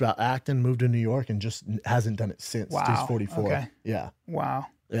got serious about acting. Moved to New York, and just hasn't done it since. Wow. He's 44. Okay. Yeah. Wow.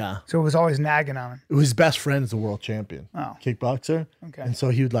 Yeah. So it was always nagging on him. His best friend's the world champion. Oh. Kickboxer. Okay. And so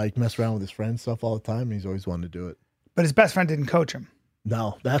he would like mess around with his friends stuff all the time. And he's always wanted to do it. But his best friend didn't coach him.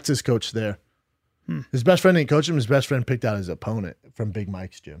 No, that's his coach there. His best friend didn't coach him. His best friend picked out his opponent from Big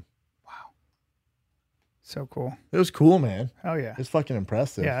Mike's gym. So cool. It was cool, man. Hell yeah. It's fucking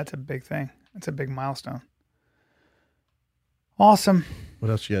impressive. Yeah, that's a big thing. That's a big milestone. Awesome. What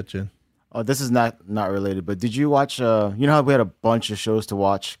else you got, Jen? Oh, this is not related, but did you watch? You know how we had a bunch of shows to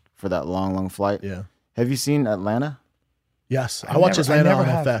watch for that long flight? Yeah. Have you seen Atlanta? Yes. I watch Atlanta on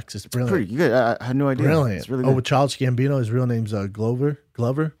FX. It's brilliant. Pretty good. I had no idea. Brilliant. It's really Oh, good. with Childish Gambino, his real name's Glover.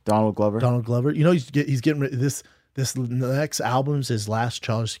 Donald Glover. You know he's getting rid of this next album's his last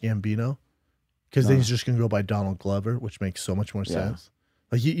Childish Gambino, because then he's just gonna go by Donald Glover, which makes so much more sense.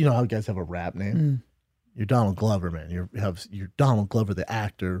 Like you know how guys have a rap name. You're Donald Glover, man. You're Donald Glover, the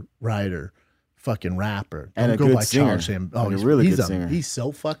actor, writer, fucking rapper. And Don't a go good by singer. Childish Gambino. Oh, Like a he's really good a- singer. He's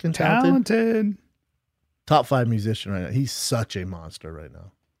so fucking talented. Talented. Top 5 musician right now. He's such a monster right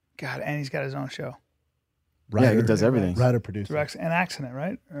now. God, and he's got his own show. Writer, he does everything. Writer, producer. Directs an accident,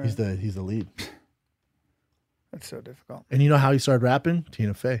 right? Or- He's the lead. That's so difficult. And you know how he started rapping?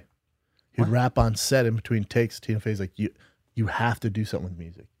 Tina Fey. He'd rap on set in between takes. Tina Fey's like, you have to do something with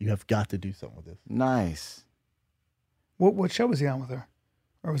music. You have got to do something with this. Nice. What show was he on with her?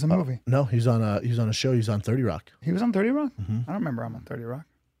 Or was it a movie? No, he was on a show. He was on 30 Rock. He was on 30 Rock? I don't remember him on 30 Rock.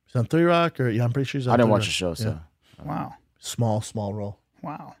 He's on 30 Rock, or I'm pretty sure he's on I didn't 30 watch Rock. the show, so. Yeah. Wow. Small role.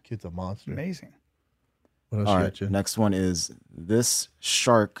 Wow. Kid's a monster. Amazing. What else All you right. got, Jen? Next one is this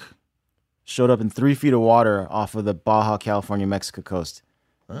shark showed up in 3 feet of water off of the Baja California, Mexico coast.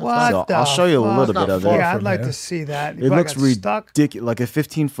 What So the I'll show you a fuck? little bit of it. Yeah, I'd from like here. to see that. It looks stuck. ridiculous, like a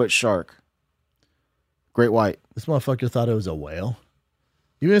 15-foot shark. Great white. This motherfucker thought it was a whale.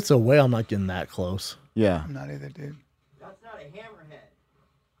 Even if it's a whale, I'm not getting that close. Yeah. I'm not either, dude.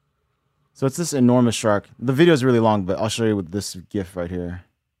 So it's this enormous shark. The video is really long, but I'll show you with this GIF right here.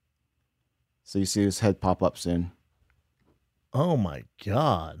 So you see his head pop up soon. Oh my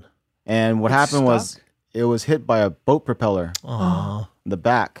God. And what happened was stuck? it was hit by a boat propeller Aw. in the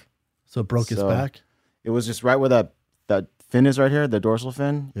back. So it broke his So- back? It was just right where that fin is right here, the dorsal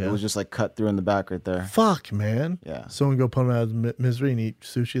fin. Yeah. It was just like cut through in the back right there. Fuck, man. Yeah. Someone go put him out of misery and eat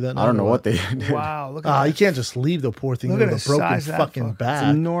sushi that night? I don't know or what they did. Wow. Look at that. You can't just leave the poor thing Look with at a the broken size of that fucking fucker. It's back.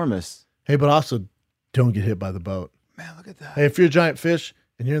 enormous. Hey, but also don't get hit by the boat. Man, look at that. Hey, if you're a giant fish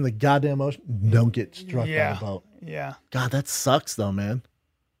and you're in the goddamn ocean, don't get struck Yeah. by the boat. Yeah. God, that sucks though, man.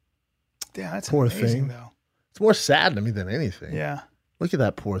 Damn, that's Poor amazing, thing. though. It's more sad to me than anything. Yeah. Look at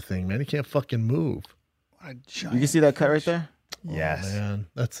that poor thing, man. He can't fucking move. What a giant You can see that cut right there? Yes. Oh, man.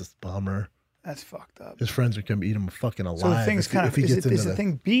 That's a bummer. That's fucked up. His friends are going to eat him fucking alive. So the thing's kind of, if he is gets the into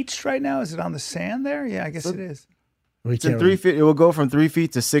thing beached right now? Is it on the sand there? Yeah, I guess it is. Well, he It's in can't 3 really- feet. It will go from 3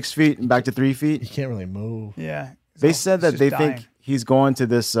 feet to 6 feet and back to 3 He feet. can't really move. Yeah. They said that He's they just think dying. he's going to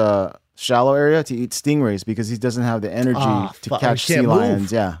this shallow area to eat stingrays because he doesn't have the energy to fuck. catch He can't sea move.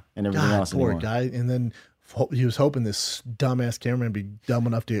 lions. Yeah, and everything God, else poor anymore. guy. And then he was hoping this dumbass cameraman would be dumb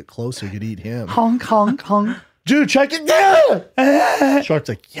enough to get closer, could eat him. Honk, honk, honk. Dude, check it down. Shark's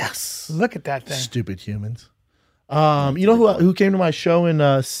like, yes. Look at that thing. Stupid humans. You know who came to my show in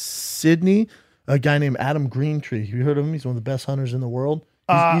Sydney? A guy named Adam Greentree. Have you heard of him? He's one of the best hunters in the world.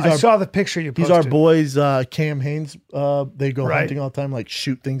 I saw the picture you He's posted. our boys, Cam Haynes. They go Right. hunting all the time, like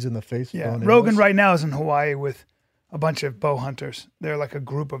shoot things in the face. with Yeah. bow and Rogan arrows. right now is in Hawaii with a bunch of bow hunters. They're like a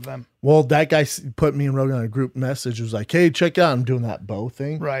group of them. Well, that guy put me and Rogan on a group message. It was like, hey, check out. I'm doing that bow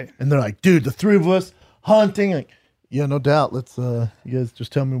thing. Right. And they're like, dude, the 3 of us hunting. Like, yeah, no doubt. Let's, you guys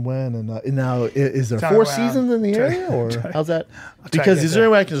just tell me when. And now, is there Tell me 4 when. seasons in the Try- area? Or how's that? try to Because get is there there.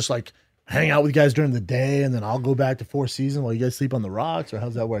 any way I can just like hang out with you guys during the day and then I'll go back to 4 seasons while you guys sleep on the rocks? Or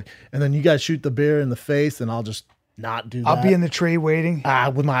how's that work? And then you guys shoot the bear in the face and I'll just not do that. I'll be in the tree waiting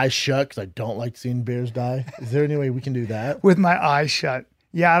with my eyes shut because I don't like seeing bears die. Is there any way we can do that? with my eyes shut.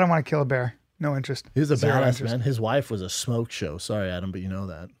 Yeah, I don't want to kill a bear. No interest. He's a Zero badass interest. man. His wife was a smoke show. Sorry, Adam, but you know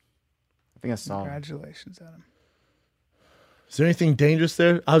that. I think I saw. Congratulations, Adam. Is there anything dangerous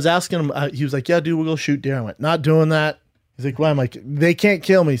there? I was asking him. He was like, "Yeah, dude, we'll go shoot deer." I went, "Not doing that." He's like, why? I'm like, they can't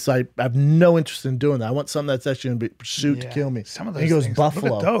kill me, so I have no interest in doing that. I want something that's actually going to be pursuit to kill me. Some of those and he goes, things,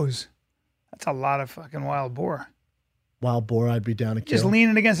 buffalo. Look at those. That's a lot of fucking wild boar. Wild boar, I'd be down to kill. Just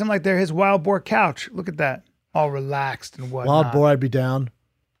leaning against him like they're his wild boar couch. Look at that. All relaxed and whatnot. Wild boar, I'd be down.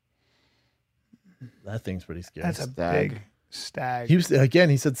 That thing's pretty scary. That's a big stag. He said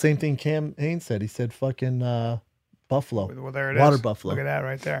the same thing Cam Haynes said. He said fucking buffalo. Well, there it Water is. buffalo. Look at that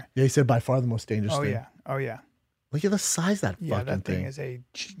right there. Yeah, he said by far the most dangerous thing. Oh, yeah. Look at the size of that Yeah, fucking that thing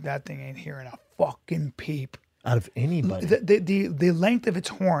that thing ain't hearing a fucking peep. Out of anybody. The length of its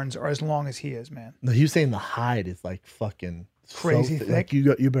horns are as long as he is, man. No, he was saying the hide is like fucking crazy so thick. Like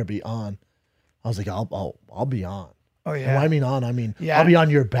you better be on. I was like, I'll be on. Oh yeah. And when I mean on, I'll be on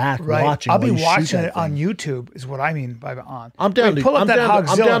your back watching. I'll be while you watching shoot that it on thing. YouTube. Is what I mean by on. I'm down to pull up I'm that down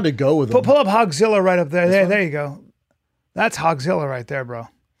Hogzilla. I'm down to go with him. Pull up Hogzilla right up there. There you go. That's Hogzilla right there, bro.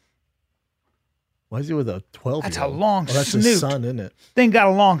 Why is he with a 12-year-old? That's a long that's snoot. his son, isn't it? Thing got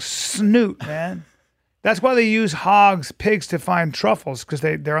a long snoot, man. That's why they use pigs to find truffles because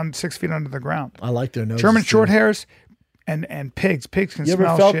they're on 6 feet under the ground. I like their noses. German too. short hairs and pigs. Pigs can You smell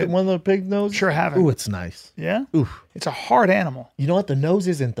ever felt shit. one of the pig noses? Sure haven't. Ooh, it's nice. Yeah? Ooh. It's a hard animal. You know what? The nose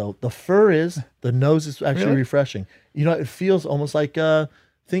isn't though. The fur is. The nose is actually Really? refreshing. You know, it feels almost like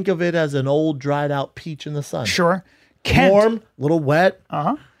think of it as an old dried out peach in the sun. Sure. Kent. Warm, little wet.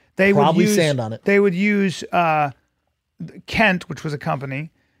 Uh-huh. They Probably would use sand on it. They would use Kent, which was a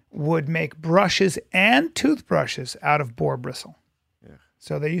company, would make brushes and toothbrushes out of boar bristle. Yeah.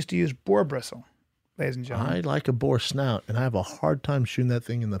 So they used to use boar bristle, ladies and gentlemen. I like a boar snout, and I have a hard time shooting that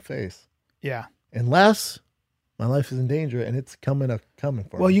thing in the face. Yeah. Unless my life is in danger and it's coming for me.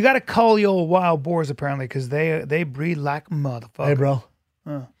 Well, you got to cull the old wild boars apparently because they breed like motherfuckers. Hey, bro.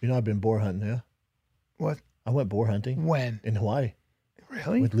 You know I've been boar hunting, yeah? What? I went boar hunting. When? In Hawaii.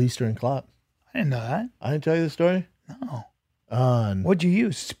 Really? With Leister and Klopp. I didn't know that. I didn't tell you the story? No. And, What'd you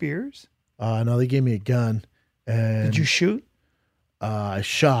use? Spears? no, they gave me a gun. And Did you shoot? I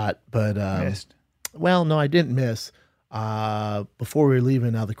shot, but Missed. well, no, I didn't miss. Before we were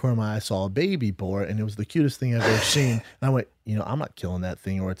leaving out of the corner of my eye, I saw a baby boar, and it was the cutest thing I've ever seen. And I went, I'm not killing that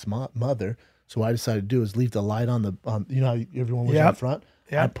thing or its mother. So what I decided to do is leave the light on the, you know how everyone was out front?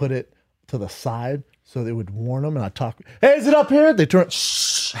 Yep. I put it to the side so they would warn them, and I talk, hey, is it up here? They turn,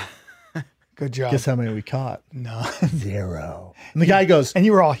 shh. Good job. Guess how many we caught? No. 0. And the guy goes, And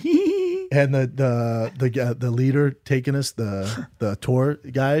you were all hee. and the leader taking us, the tour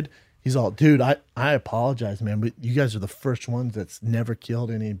guide, he's all, dude, I apologize, man, but you guys are the first ones that's never killed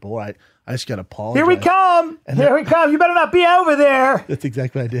any boar. I just got to apologize. Here we come. Here we come. You better not be over there. That's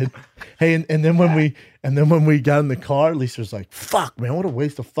exactly what I did. Hey, and then when we got in the car, Lisa was like, fuck, man, what a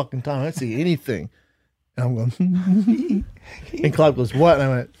waste of fucking time. I didn't see anything. And I'm going, and Clive goes, what? And I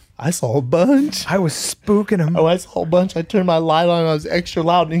went, I saw a bunch. I was spooking him. Oh, I saw a bunch. I turned my light on and I was extra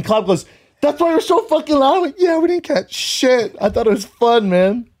loud. And Clive goes, that's why you're so fucking loud. I went, yeah, we didn't catch shit. I thought it was fun,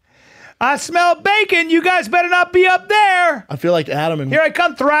 man. I smell bacon. You guys better not be up there. I feel like Adam and Here I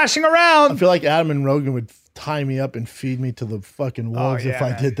come thrashing I around. feel like Adam and Rogan would tie me up and feed me to the fucking wolves if yeah, I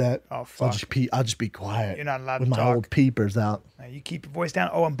man. did that. Oh, So fuck. I'll just be quiet. You're not allowed with to my talk. old peepers out. Now, you keep your voice down.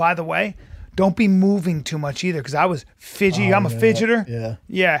 Oh, and by the way, don't be moving too much either because I was fidgety. I'm a fidgeter. Yeah.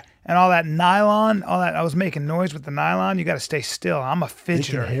 Yeah. And all that nylon, I was making noise with the nylon. You got to stay still. I'm a They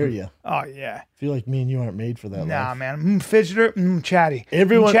fidgeter. can hear you. Oh, yeah. I feel like me and you aren't made for that. Nah, life. man. Fidgeter, chatty.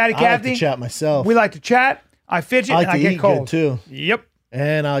 Everyone, chatty I like Cathy. to chat myself. We like to chat. I fidget I like and I to get eat cold. good too. Yep.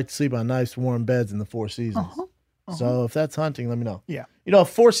 And I like to sleep on nice warm beds in the Four Seasons. So if that's hunting, let me know. Yeah. You know, if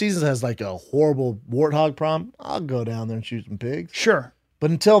Four Seasons has like a horrible warthog problem, I'll go down there and shoot some pigs. Sure. But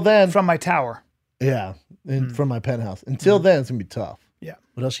until then, From my tower. yeah, and from my penthouse. Until then, it's gonna be tough. Yeah.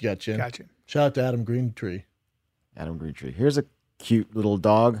 What else you got, Chin? Got you. Shout out to Adam Greentree. Adam Greentree. Here's a cute little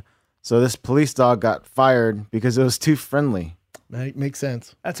dog. So this police dog got fired because it was too friendly. Makes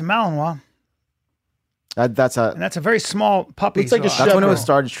sense. That's a Malinois. That's And that's a very small puppy. Looks like a so when it was shepherd.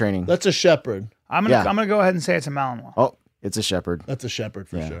 started training. That's a shepherd. I'm gonna go ahead and say it's a Malinois. Oh, it's a shepherd. That's a shepherd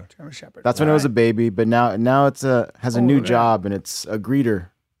for sure. German Shepherd. That's when it was a baby, but now it's has a Oh, new yeah. job and it's a greeter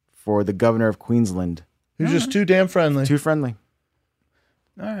for the governor of Queensland. Who's just too damn friendly. Too friendly.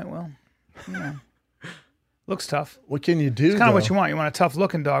 All right. Well, yeah. Looks tough. What can you do? It's kind of what though? you want. You want a tough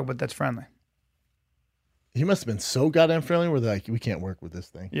looking dog, but that's friendly. He must have been so goddamn friendly where they're like, we can't work with this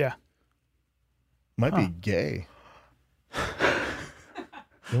thing. Yeah. Might be gay.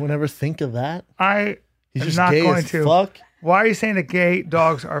 No one ever think of that? I He's am just not gay going as to. fuck. Why are you saying that gay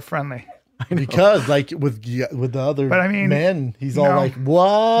dogs are friendly? Because like with the other But I mean, men, he's no. all like,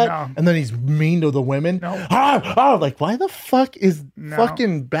 what? No. And then he's mean to the women. No. Like, why the fuck is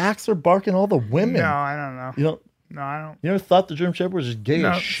fucking Baxter barking all the women? No, I don't know. You know, No, I don't. You ever thought the German Shepherd was just gay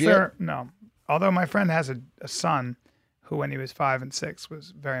No, as shit? sir, no. Although my friend has a son who, when he was 5 and 6,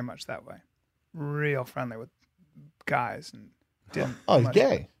 was very much that way. Real friendly with guys and didn't. Oh, he's much-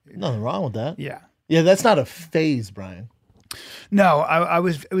 gay. Nothing wrong with that. Yeah. Yeah, that's not a phase, Brian. No,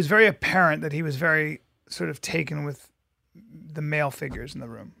 it was very apparent that he was very sort of taken with the male figures in the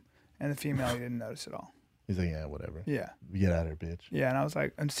room, and the female he didn't notice at all. He's like, yeah, whatever. Yeah. Get out of here, bitch. Yeah, and I was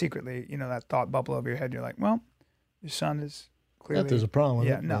like, and secretly, that thought bubble over your head. You're like, well, your son is clearly. Not there's a problem with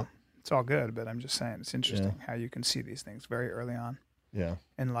Yeah, it, no, but- it's all good, but I'm just saying it's interesting how you can see these things very early on Yeah.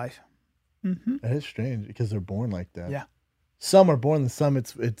 in life. That is strange because they're born like that. Yeah. Some are born, and some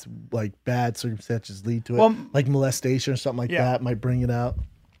it's like bad circumstances lead to it. Well, like molestation or something like yeah. that might bring it out.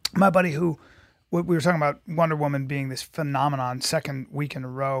 My buddy who, we were talking about Wonder Woman being this phenomenon, second week in a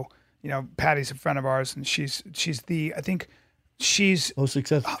row. Patty's a friend of ours, and she's I think she's Most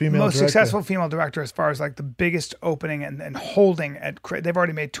successful female director as far as like the biggest opening and holding at. They've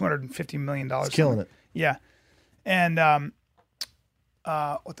already made $250 million. It's killing it. Yeah, and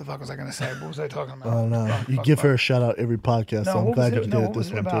what the fuck was I going to say? What was I talking about? Oh no, you give her a shout out every podcast. No, so I'm what glad was you it? No, did it what was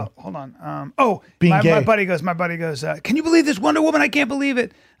this it one about? too. Hold on. Being My gay. buddy goes, can you believe this Wonder Woman? I can't believe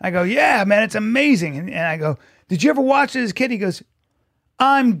it. I go, yeah, man, it's amazing. And I go, did you ever watch it as a kid? He goes,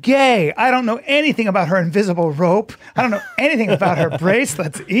 I'm gay. I don't know anything about her invisible rope. I don't know anything about her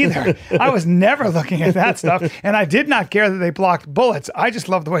bracelets either. I was never looking at that stuff. And I did not care that they blocked bullets. I just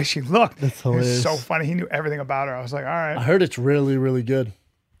loved the way she looked. That's It was hilarious. so funny. He knew everything about her. I was like, all I right. heard it's really, really good.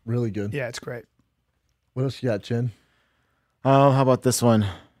 Really good. Yeah, it's great. What else you got, Chin? How about this one?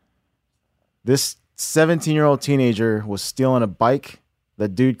 This 17-year-old teenager was stealing a bike. The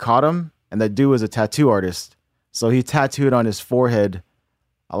dude caught him, and the dude was a tattoo artist. So he tattooed on his forehead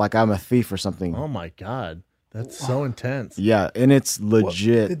like I'm a thief or something. Oh my God. That's so intense. Yeah, and it's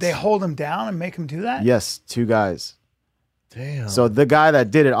legit. Did they hold him down and make him do that? Yes, 2 guys. Damn. So the guy that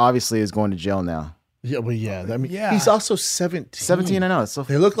did it obviously is going to jail now. Yeah, well, yeah. I mean, Yeah. he's also 17. 17, I know. It's so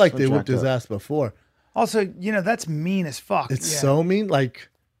They look like so they whipped jacked his up. ass before. Also, that's mean as fuck. It's Yeah. so mean. Like,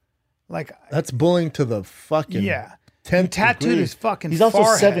 that's bullying to the fucking Yeah. 10th He tattooed degree. his fucking He's also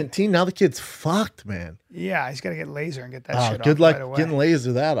forehead. 17. Now the kid's fucked, man. Yeah, he's got to get laser and get that Oh, shit good off luck right away. getting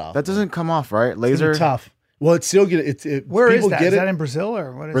laser that off. That doesn't come off, right? It's gonna be Laser. tough. Well, it's still get it. Where is people that? Get Is it. that in Brazil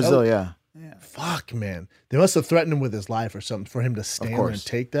or what is Brazil, it? yeah. Fuck, man. They must have threatened him with his life or something for him to stand there and course.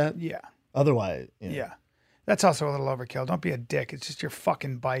 take that. Yeah. Otherwise, Yeah. That's also a little overkill. Don't be a dick. It's just your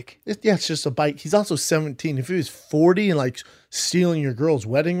fucking bike. It's just a bike. He's also 17. If he was 40 and like stealing your girl's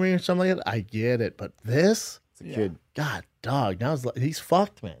wedding ring or something like that, I get it. But this, It's a kid. God, dog. Now he's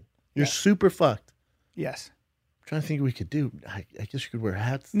fucked, man. You're super fucked. Yes. I'm trying to think what we could do. I guess you could wear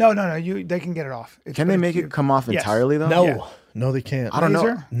hats. No. They can get it off. Can they make it come off Yes. entirely though? No, Yeah. no, they can't. I don't know.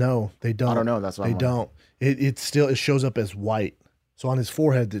 Laser? No, they don't. I don't know, that's what they I'm don't. It shows up as white. So on his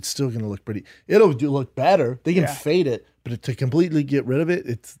forehead, it's still going to look pretty. It'll look better. They can Yeah. fade it, but to completely get rid of it,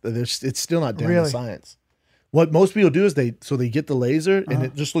 it's still not down to Really? science. What most people do is they get the laser Uh-huh. and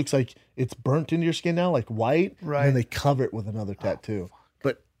it just looks like it's burnt into your skin now, like white. Right. And then they cover it with another tattoo.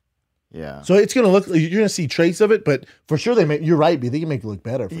 But Yeah. so it's going to look. You're going to see trace of it, but for sure you're right, B. They can make it look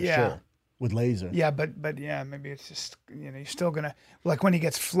better for Yeah. sure with laser. Yeah, but yeah, maybe it's just you're still gonna like when he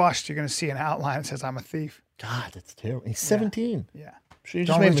gets flushed, you're gonna see an outline that says "I'm a thief." God, that's terrible. He's 17. Yeah. Sure, you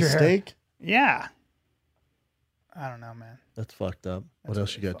just Don't made a lose your hair. mistake. Yeah. I don't know, man. That's fucked up. What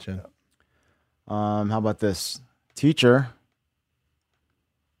else you got, Jen? How about this? Teacher.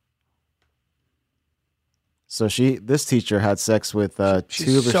 So this teacher had sex with She's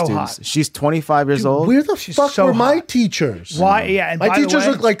 2 of her so students. hot. She's 25 years old. Where the She's fuck so were my hot. teachers? Why? Yeah, and My by the teachers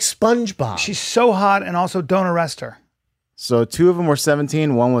way, look like SpongeBob. she's so hot, and also don't arrest her. So 2 of them were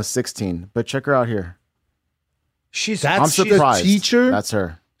 17, 1 was 16. But check her out here. She's That's I'm the surprised. teacher? That's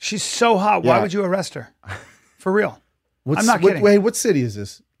her. she's so hot. Why Yeah. would you arrest her? For real? What's- I'm not what- kidding. Wait, what city is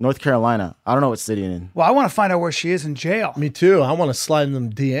this? North Carolina. I don't know what city in. Well, I want to find out where she is in jail. Me too. I want to slide in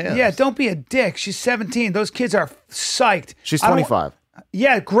them DMs. Yeah, don't be a dick. She's 17. Those kids are psyched. She's I don't- 25.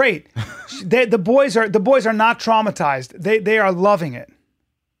 Yeah, great. The boys are not traumatized. They are loving it.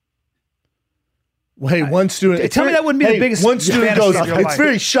 Hey, one student. tell me that wouldn't be the biggest One student fantasy goes, of your it's life."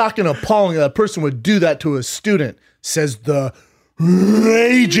 very shocking and appalling that a person would do that to a student, says the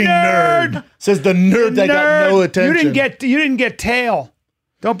raging nerd. Says the nerd that got no attention. You didn't get tail.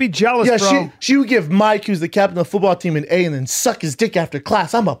 Don't be jealous, Yeah, bro. she would give Mike, who's the captain of the football team, an A and then suck his dick after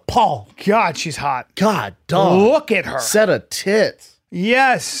class. I'm appalled. God, she's hot. God, dog. Look at her. Set of tits.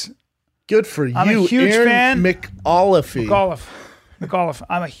 Yes. Good for I'm a you, huge Aaron fan. McAuliffe. McAuliffe.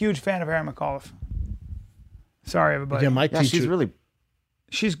 I'm a huge fan of Aaron McAuliffe. Sorry, everybody. Yeah, my Yeah, teacher. she's really.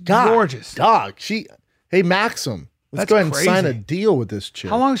 She's God, gorgeous. dog. Hey, Maxim, let's That's go ahead and sign a crazy. deal with this chick.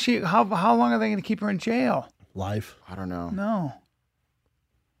 How long is she? How long are they going to keep her in jail? Life. I don't know. No.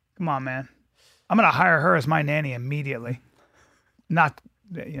 Come on, man. I'm going to hire her as my nanny immediately. Not,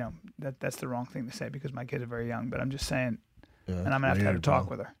 that's the wrong thing to say because my kids are very young, but I'm just saying, Yeah, and I'm going to have to talk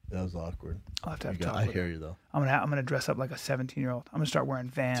with her. That was awkward. I'll have to have a talk I with hear her. you though. I'm gonna dress up like a 17-year-old. I'm gonna start wearing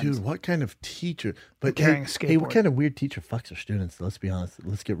Vans. Dude, what kind of teacher? But carrying a hey, what skateboard. kind of weird teacher fucks their students? Let's be honest.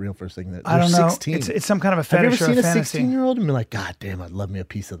 Let's get real for a second. I don't know. 16. It's some kind of a Have you ever fetish or seen a a fantasy. 16-year-old and be like, God damn, I'd love me a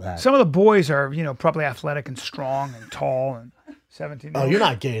piece of that? Some of the boys are, probably athletic and strong and tall and 17. Oh, you're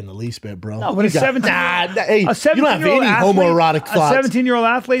not gay in the least bit, bro. No, but a 17. Hey, A you don't have 17-year-old any athlete, homoerotic thoughts. A 17-year-old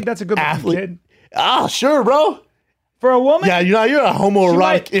athlete. That's a good looking kid. Oh, sure, bro. For a woman. Yeah, you're a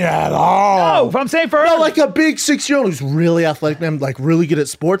homoerotic at all. No, if I'm saying for her. No, like a big 6-year-old who's really athletic and like really good at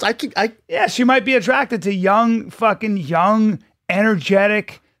sports. Yeah, she might be attracted to young,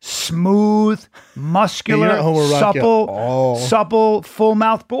 energetic, smooth, muscular, You're not homoerotic supple, full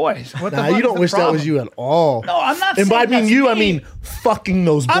mouth boys. What the Nah, fuck you don't wish that was you at all. No, I'm not And by saying being that's you, I me. mean fucking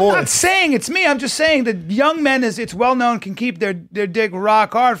those boys. I'm not saying it's me. I'm just saying that young men, it's well known, can keep their dick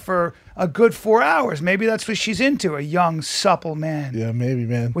rock hard for a good 4 hours. Maybe that's what she's into, a young, supple man Yeah, maybe,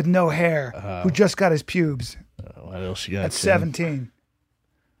 man. with no hair who just got his pubes What else you got? at 17.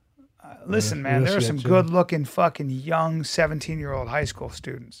 Listen, man, what there are else you some got, Jim? good-looking fucking young 17-year-old high school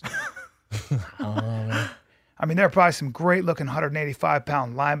students. I mean, there are probably some great-looking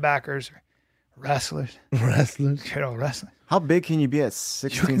 185-pound linebackers, wrestlers, Wrestlers. good old wrestlers. How big can you be at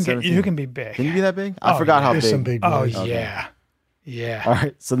 16, 17? You can be big. Can you be that big? I forgot how There's big. some big Oh, boys. yeah. Yeah. All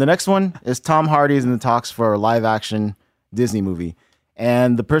right. So the next one is Tom Hardy's in the talks for a live action Disney movie.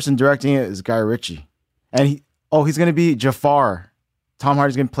 And the person directing it is Guy Ritchie. And he's going to be Jafar. Tom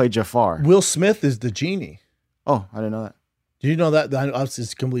Hardy's going to play Jafar. Will Smith is the genie. Oh, I didn't know that. Do you know that? I know obviously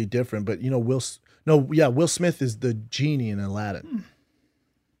it's completely different, but Will Smith is the genie in Aladdin.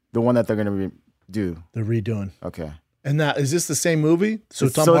 The one that they're going to do. They're redoing. Okay. And is this the same movie? So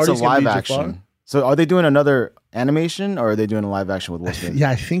it's Tom a Hardy's live gonna be action. Jafar? So are they doing another animation or are they doing a live action with Will Smith?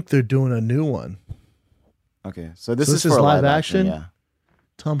 Yeah, I think they're doing a new one. Okay. So this So is this for is a live live action? Yeah.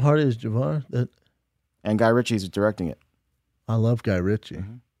 Tom Hardy is Jafar. And Guy Ritchie's directing it. I love Guy Ritchie.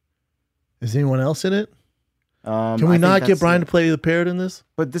 Mm-hmm. Is anyone else in it? Can Can we not get Bryan to play the parrot in this?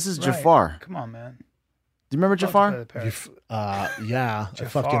 But this is Right. Jafar. Come on, man. Do you remember Jafar? Yeah.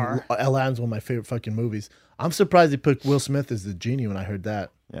 Jafar. Aladdin's one of my favorite fucking movies. I'm surprised they put Will Smith as the genie when I heard that.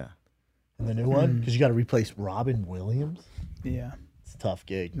 Yeah. And the new one? Because you got to replace Robin Williams. Yeah. It's a tough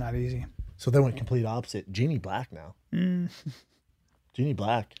gig. Not easy. So they went complete opposite. Genie Black now. Genie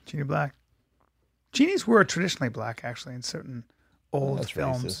Black. Genie Black. Genies were traditionally black, actually, in certain old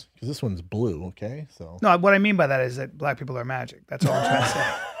films. Because this one's blue, okay? So No, what I mean by that is that black people are magic. That's all I'm trying to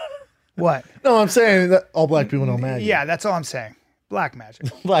say. What? No, I'm saying that all black people know magic. Yeah, that's all I'm saying. Black magic.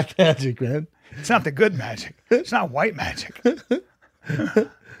 Black magic, man. It's not the good magic. It's not white magic.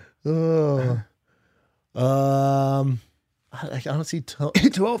 Oh. I don't see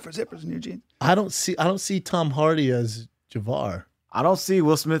Too old for zippers in your jeans. I don't see Tom Hardy as Jafar. I don't see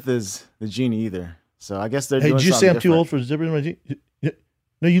Will Smith as the genie either. So I guess they're Hey, doing did you say something I'm too old for zippers in my jeans?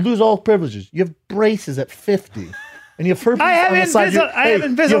 No, you lose all privileges. You have braces at 50. And you have herpes I have on the side of your, I have You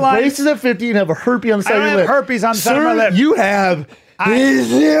Invisalign. have braces at 50 and have a herpes on the side I of don't your have lip. herpes on the side of my Sir, lip. You have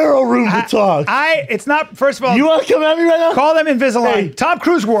zero room to talk. It's not, first of all, You want to come at me right now? call them Invisalign. Hey. Tom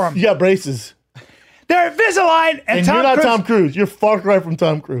Cruise wore them. You got braces. They're Invisalign and Tom you're not Cruise. Tom Cruise. You're far cry from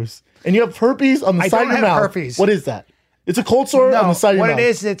Tom Cruise. And you have herpes on the I side don't of your have mouth. herpes. What is that? It's a cold sore on the side of your what mouth. it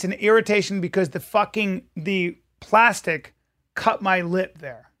is, it's an irritation because the plastic cut my lip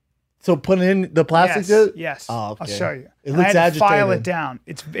there. So putting in the plastic? Yes. Oh, okay. I'll show you. It And looks I had to file agitated. it down.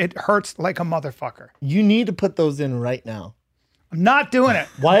 It hurts like a motherfucker. You need to put those in right now. I'm not doing it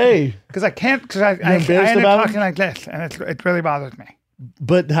Why? because I can't. Because I embarrassed end up about it? talking like this, and it really bothers me.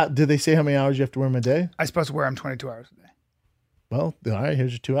 But did they say how many hours you have to wear them a day? I'm supposed to wear them 22 hours a day, Well, all right,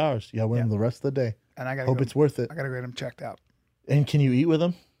 here's your 2 hours. You got to wear them the rest of the day. and I gotta Hope go, it's worth it. I gotta get them checked out. And can you eat with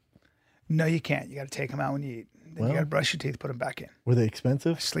them? No, you can't. You got to take them out when you eat. Then you got to brush your teeth, put them back in. Were they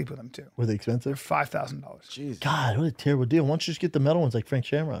expensive? Sleep with them too. Were they expensive? $5,000. Jeez. God, what a terrible deal. Why don't you just get the metal ones like Frank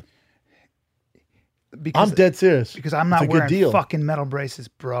Shamrock? Because, I'm dead serious. because I'm It's not a good wearing deal. fucking metal braces,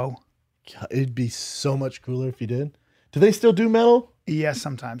 bro. God, it'd be so much cooler if you did. Do they still do metal? Yes,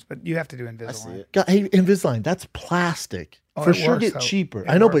 sometimes, but you have to do I see Invisalign. it. God, hey, Invisalign, that's plastic. Oh, For it sure, works, get though. cheaper. It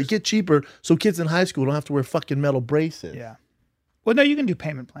I know, but works. get cheaper so kids in high school don't have to wear fucking metal braces. Yeah. Well, no, you can do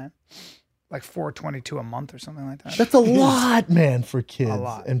payment plan. like $422 a month or something like that. That's a lot, man, for kids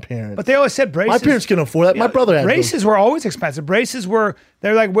lot. and parents. But they always said braces. My parents can afford that. My brother had braces were always expensive.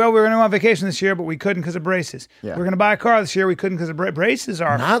 They're like, well, we were going to go on vacation this year, but we couldn't because of braces. Yeah. We're going to buy a car this year, we couldn't because of braces.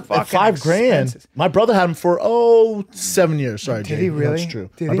 Are not fucking at $5,000. expensive. My brother had them for 7 years. Sorry, Did Jay. he really? That's true.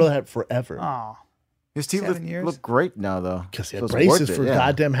 Did My he? brother had it forever. Oh, His teeth 7 years? look great now, though. Because he So had it's worth braces it, for yeah.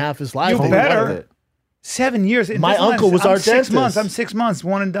 goddamn half his life. You They better. wanted it. 7 years. My uncle was I'm our 6 dentist. months. I'm 6 months,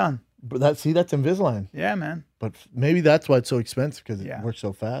 one and done. But that's Invisalign. Yeah, man. But maybe that's why it's so expensive because Yeah. it works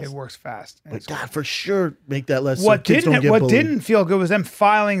so fast. It works fast. And But it's- God, for sure, make that less. what so kids don't get bullied. didn't feel good was them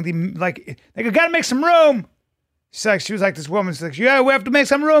filing the I gotta make some room. She was like this woman. She's like, yeah, we have to make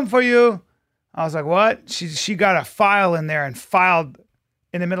some room for you. I was like, what? She got a file in there and filed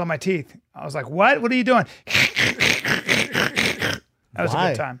in the middle of my teeth. I was like, what? What are you doing? That was a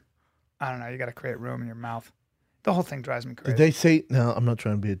Why? good time. I don't know. You got to create room in your mouth. The whole thing drives me crazy. Did they say? No, I'm not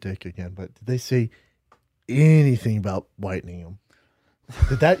trying to be a dick again, but did they say anything about whitening them?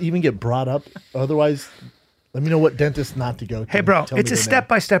 Did that even get brought up? Otherwise, let me know what dentist not to go to. Hey, bro, Tell me it's a their name.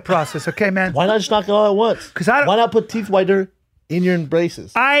 step-by-step process, okay, man? Why not just knock it all at once? 'Cause I don't- Why not put teeth whitener in your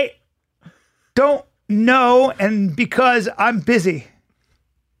braces? I don't know, and because I'm busy.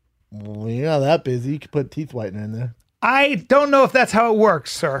 Well, you're not that busy. You could put teeth whitener in there. I don't know if that's how it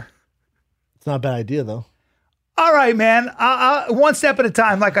works, sir. It's not a bad idea though. All right, man. I'll one step at a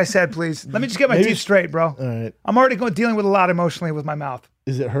time, like I said, please. Let me just get my Maybe- teeth straight, bro. All right. I'm already dealing with a lot emotionally with my mouth.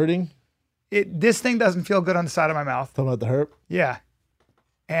 Is it hurting? This thing doesn't feel good on the side of my mouth. Talking about the herp? Yeah.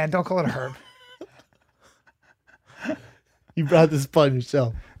 And don't call it a herb. You brought this upon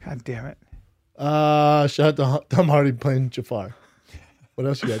yourself. God damn it. Shout out to Tom Hardy playing Jafar. What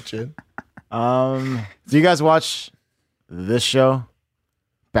else you got, Chin? Do you guys watch this show,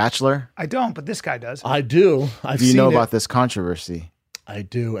 Bachelor? I don't, but this guy does. I do. I've Do you seen know it. about this controversy? I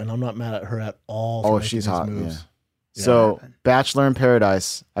do, and I'm not mad at her at all. For Oh, making she's these hot. moves. Yeah. So, Bachelor in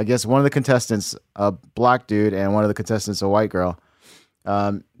Paradise. I guess one of the contestants, a black dude, and one of the contestants, a white girl.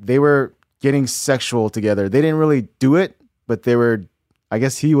 They were getting sexual together. They didn't really do it, but they were. I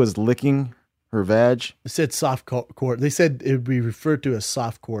guess he was licking her vag. They said softcore. They said it would be referred to as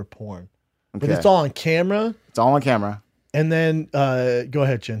softcore porn, but Okay. it's all on camera. It's all on camera. And then, go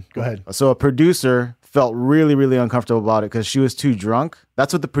ahead, Chin. Go ahead. So a producer felt really, really uncomfortable about it because she was too drunk.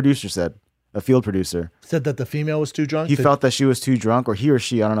 That's what the producer said. A field producer. Said that the female was too drunk. He felt that she was too drunk, or he or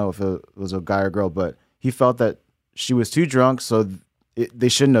she, I don't know if it was a guy or girl, but he felt that she was too drunk, so they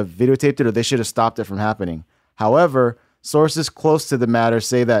shouldn't have videotaped it, or they should have stopped it from happening. However, sources close to the matter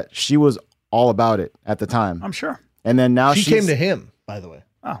say that she was all about it at the time. I'm sure. And then now she came to him, by the way.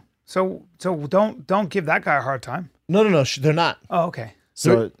 Oh, so don't give that guy a hard time. No. They're not. Oh, okay.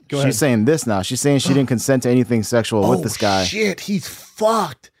 So Go she's ahead. saying this now. She's saying she didn't consent to anything sexual with this guy. Shit, he's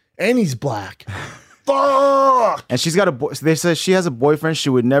fucked, and he's black. Fuck. And she's got a boy. They said she has a boyfriend. She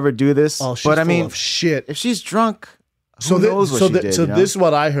would never do this. Oh, she's but I full mean, of shit. if she's drunk, who knows what she did? So you know? this is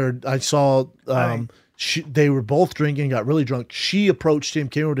what I heard. I saw. They were both drinking, got really drunk. She approached him,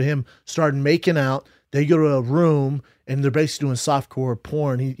 came over to him, started making out. They go to a room, and they're basically doing softcore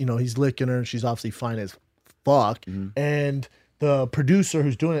porn. He's licking her, and she's obviously fine as fuck. And the producer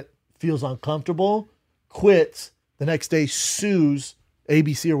who's doing it feels uncomfortable, quits. The next day, sues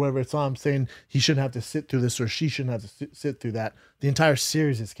ABC or whatever it's on, saying he shouldn't have to sit through this, or she shouldn't have to sit through that. The entire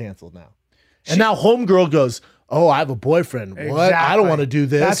series is canceled now. And now homegirl goes, oh, I have a boyfriend. What? I Exactly. don't want to do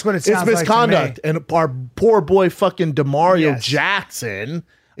this. That's what it sounds like to It's misconduct. me. And our poor boy fucking DeMario Yes. Jackson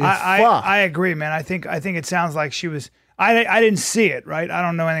is I fucked. agree, man. I think it sounds like she was. I didn't see it, right? I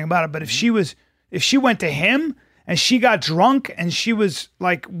don't know anything about it. But if she went to him and she got drunk and she was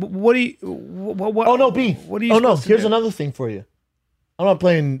like, what do you? What? Oh, no, B. What are you? Oh, no. supposed to Here's do? another thing for you. I'm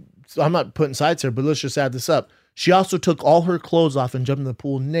not putting sides here, but let's just add this up. She also took all her clothes off and jumped in the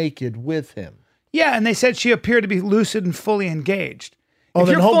pool naked with him. Yeah, and they said she appeared to be lucid and fully engaged. Oh, If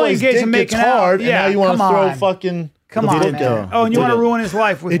then you're fully homeboy's engaged dick and gets making out, hard, and yeah, now you want to come throw on. fucking... Come It on, didn't man. go. Oh, and you It want to didn't. ruin his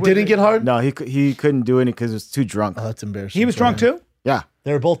life with It didn't get hard? No, he couldn't do it because he was too drunk. Oh, that's embarrassing. He was for drunk him. too? Yeah.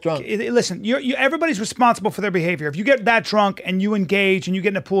 They were both drunk. Listen, everybody's responsible for their behavior. If you get that drunk and you engage and you get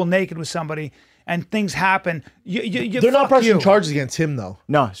in a pool naked with somebody and things happen, They're not fuck pressing you. charges against him, though.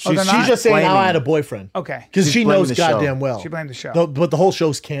 No, they're not? She's just saying how I blaming- had a boyfriend. Okay. Because She's she blaming knows the show. goddamn well. She blamed the show. But the whole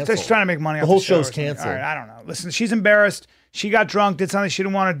show's So canceled. she's trying to make money The off whole the show show's or something. canceled. All right, I don't know. Listen, she's embarrassed. She got drunk, did something she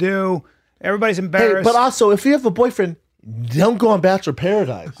didn't want to do. Everybody's Hey, embarrassed. but also, if you have a boyfriend, don't go on Bachelor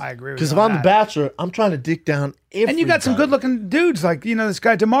Paradise. I agree with Because you if on I'm the that. Bachelor, I'm trying to dick down everybody. And you got some good-looking dudes like, this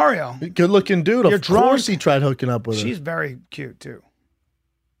guy DeMario. Good-looking dude. You're Of drunk. course he tried hooking up with her. She's very cute, too.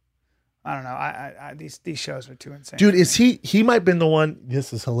 I don't know. I these shows are too insane. Dude, is he might have been the one.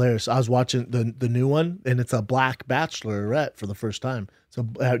 This is hilarious. I was watching the new one, and it's a black bachelorette for the first time. So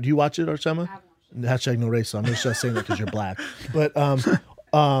do you watch it, Arsema? Hashtag no race. So I'm just saying that because you're black. But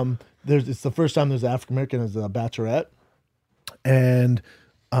it's the first time there's an African American as a bachelorette, and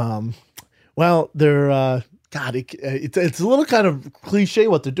well, they're it's a little kind of cliche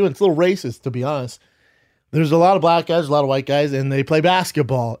what they're doing. It's a little racist, to be honest. There's a lot of black guys, a lot of white guys, and they play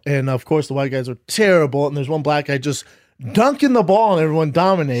basketball. And of course, the white guys are terrible. And there's one black guy just dunking the ball and everyone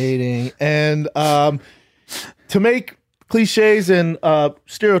dominating. And to make cliches and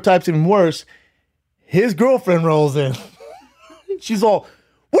stereotypes even worse, his girlfriend rolls in. She's all,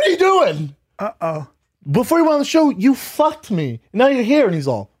 "What are you doing? Uh-oh. Before you went on the show, you fucked me. Now you're here." And he's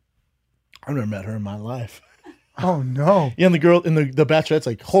all, "I've never met her in my life." Oh, no. Yeah, and the girl and the bachelorette's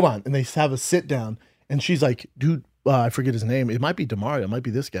like, "Hold on." And they have a sit down. And she's like, "Dude, I forget his name. It might be Demario. It might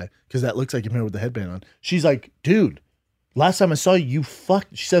be this guy. Because that looks like him here with the headband on." She's like, "Dude, last time I saw you, you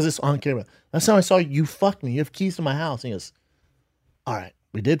fucked." She says this on camera. "Last time I saw you, you fucked me. You have keys to my house." And he goes, "All right,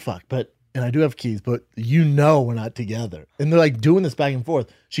 we did fuck. And I do have keys, but we're not together." And they're like doing this back and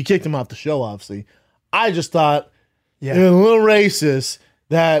forth. She kicked him off the show, obviously. I just thought, a little racist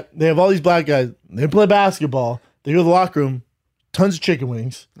that they have all these black guys. They play basketball. They go to the locker room, tons of chicken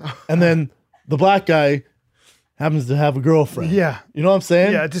wings. And then the black guy happens to have a girlfriend. Yeah. You know what I'm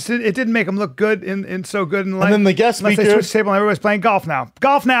saying? Yeah, it didn't make him look good in so good in life. And then the guest speaker. Unless they switch the table and everybody's playing golf now.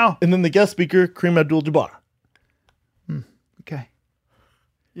 Golf now. And then the guest speaker, Kareem Abdul-Jabbar. Okay.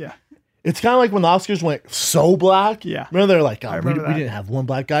 Yeah. It's kind of like when the Oscars went so black. Yeah. Remember they're like, we didn't have one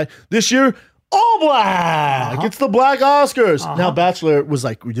black guy. This year, all black. It's the black Oscars. Now Bachelor was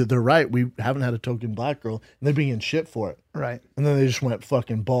like, they're right. We haven't had a token black girl. And they're being in shit for it. Right. And then they just went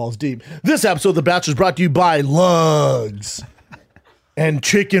fucking balls deep. This episode of The Bachelor is brought to you by Lugs and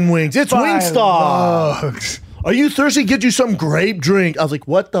chicken wings. It's Wingstop. Lugs. Are you thirsty? Get you some grape drink. I was like,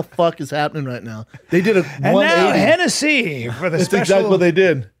 what the fuck is happening right now? They did a 180. And now Hennessy for the That's special. exactly what they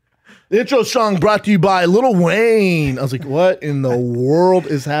did. The intro song brought to you by Lil Wayne. I was like, what in the world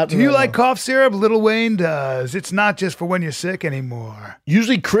is happening? Do you right like now? cough syrup? Lil Wayne does. It's not just for when you're sick anymore.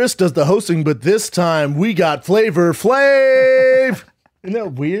 Usually Chris does the hosting, but this time we got Flavor Flav. Isn't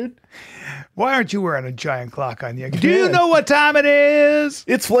that weird? Why aren't you wearing a giant clock on you? Do you know what time it is?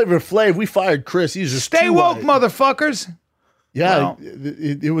 It's Flavor Flav. We fired Chris. He's just Stay too woke, white. motherfuckers. Yeah, Well-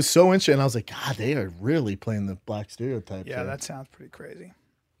 it was so interesting. I was like, God, they are really playing the black stereotype. Yeah, there. that sounds pretty crazy.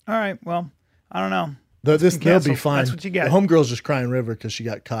 All right, well, I don't know. They'll be canceled. fine. That's what you get. The homegirl's just crying river because she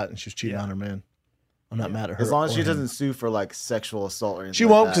got caught and she was cheating on her man. I'm not mad at her. As long as or she him. doesn't sue for like sexual assault or anything. She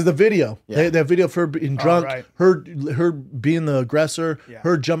like won't that. because the video. Yeah. That video of her being drunk, right. her being the aggressor,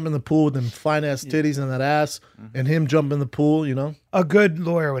 her jumping in the pool with them fine ass titties and that ass, and him jumping in the pool. You know. A good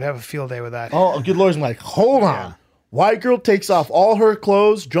lawyer would have a field day with that. Oh, a good lawyer's like, hold on. White girl takes off all her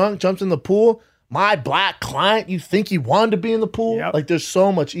clothes, drunk, jumps in the pool. My black client, you think he wanted to be in the pool? Yep. Like, there's so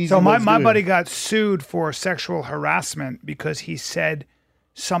much easier. So my buddy got sued for sexual harassment because he said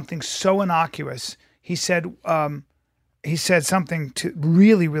something so innocuous. He said something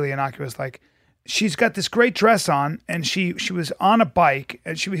really, really innocuous, like she's got this great dress on and she was on a bike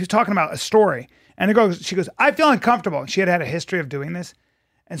and he was talking about a story. And she goes, I feel uncomfortable. She had a history of doing this.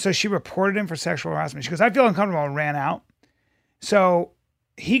 And so she reported him for sexual harassment. She goes, I feel uncomfortable, and ran out. So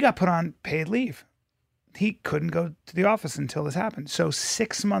he got put on paid leave. He couldn't go to the office until this happened. So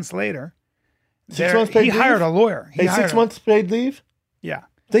 6 months later, 6 months paid he leave? hired a lawyer. Hey, 6 months paid leave? Yeah.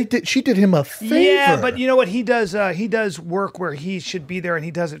 She did him a favor. Yeah, but you know what he does? He does work where he should be there, and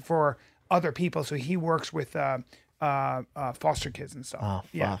he does it for other people. So he works with foster kids and stuff. Oh, fuck.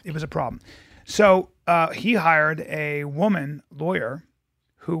 Yeah, it was a problem. So he hired a woman lawyer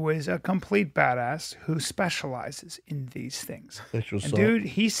who is a complete badass who specializes in these things. Sexual And assault. dude,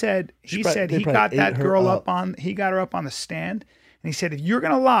 he said They he probably got that ate her girl up. he got her up on the stand. And he said, if you're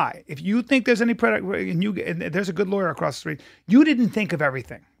going to lie, if you think there's any and there's a good lawyer across the street, you didn't think of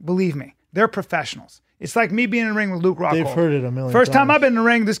everything. Believe me, they're professionals. It's like me being in the ring with Luke Rockhold. They've heard it a million First time times. I've been in the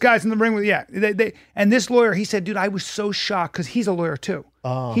ring, this guy's in the ring with, and this lawyer, he said, dude, I was so shocked because he's a lawyer too.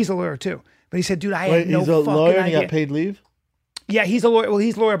 He's a lawyer too. But he said, dude, I had no he's a fucking lawyer and he idea. got paid leave? Yeah, he's a lawyer. Well,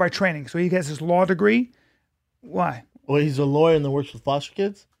 he's a lawyer by training. So he has his law degree. Why? Well, he's a lawyer and then works with foster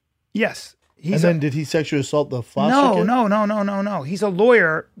kids? Yes. Did he sexually assault the foster kid? No. He's a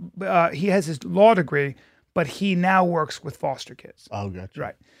lawyer. He has his law degree, but he now works with foster kids. Oh, gotcha.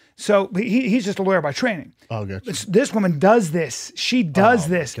 Right. So he's just a lawyer by training. Oh, gotcha. This woman does this. She does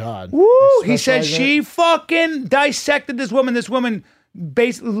this. God. Woo! They He said specialize in she fucking dissected this woman. This woman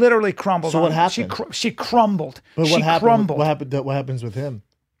literally crumbled. So on what him. happened? She crumbled. But she what happened? crumbled. What happens with him?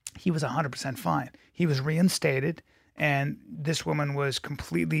 he was 100% fine. He was reinstated, and this woman was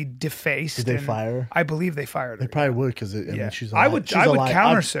completely defaced. Did they and fire her? I believe they fired her. They probably would because I mean, she's. I would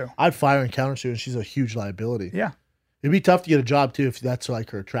countersue. I'd fire and countersue, and she's a huge liability. Yeah. It'd be tough to get a job too if that's like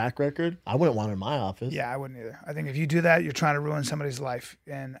her track record. I wouldn't want her in my office. Yeah, I wouldn't either. I think if you do that, you're trying to ruin somebody's life,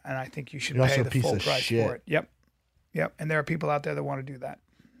 and I think you should You're pay also a the piece full of price shit. for it. Yep. And there are people out there that want to do that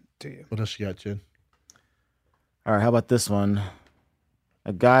to you. What else you got, Jen? All right, how about this one?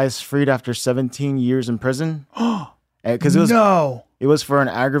 A guy's freed after 17 years in prison. Because it was for an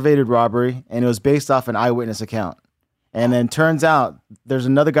aggravated robbery, and it was based off an eyewitness account. And then turns out there's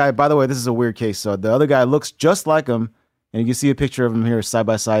another guy. By the way, this is a weird case. So the other guy looks just like him, and you can see a picture of him here side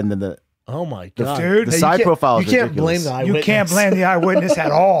by side. And then the Oh my god, Dude. the side profile is You can't ridiculous. blame the eyewitness. You can't blame the eyewitness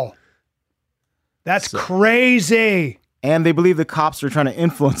at all. That's crazy. And they believe the cops are trying to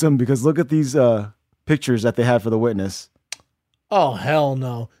influence him because look at these pictures that they had for the witness. Oh hell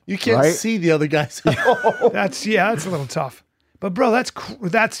no! You can't Right? see the other guy's. That's a little tough. But bro, that's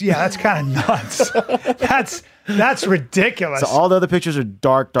kind of nuts. That's ridiculous. So all the other pictures are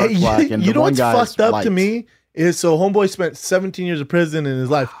dark black, and You the know one what's guy fucked is up light. to me is so homeboy spent 17 years of prison in his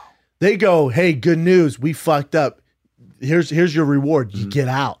life. They go, hey, good news, we fucked up. Here's your reward. You get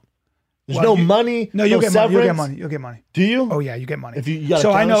out. There's Well, no money. No, you'll get money. severance. You'll get money. Do you? Oh yeah, you get money. If you got so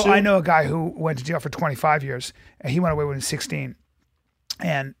a I countersuit? know a guy who went to jail for 25 years, and he went away when he was 16,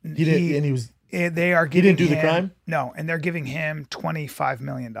 and He didn't. And he was. they are He giving didn't do the him- crime? No, and they're giving him $25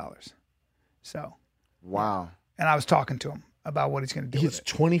 million. So, Wow. and I was talking to him about what he's going to do. He with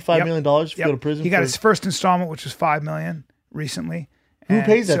gets it. $25 million to Yep. go to prison. He got for- his first installment, which was $5 million recently. Who And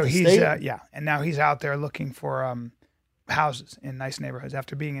pays that, So the he's state? yeah, and now he's out there looking for houses in nice neighborhoods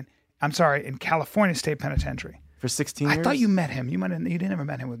after being in California State Penitentiary. For 16 years? I thought you met him. You never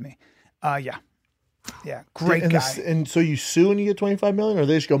met him with me. Yeah, great and guy. And so you sue and you get $25 million, or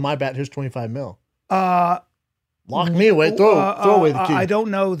they just go, my bad, here's $25 million. Lock me away. Throw away the key. I don't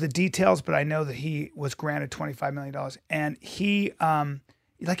know the details, but I know that he was granted $25 million. And he,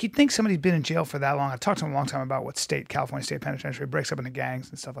 you'd think somebody's been in jail for that long. I've talked to him a long time about what California State Penitentiary breaks up into gangs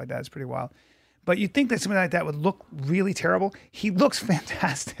and stuff like that. It's pretty wild. But you'd think that somebody like that would look really terrible. He looks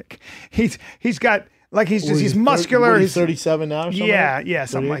fantastic. He's got, he's muscular. He's 37 now or something? Yeah,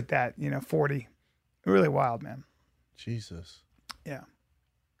 something 38? like that. 40. Really wild, man. Jesus. Yeah.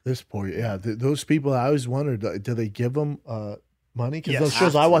 This poor, those people, I always wondered, do they give them money? Because Yes. those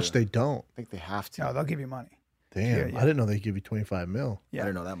shows I Have watch, to. they don't. I think they have to. No, they'll give you money. Damn, Yeah. I didn't know they give you $25 million. Yeah. I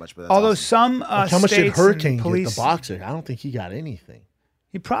don't know that much, but that's Although awesome. some Like, how much did states Hurricane and get, police, the boxer? I don't think he got anything.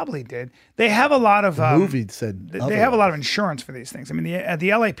 he probably did. They have a lot of The movie said They have a lot of insurance for these things. I mean, the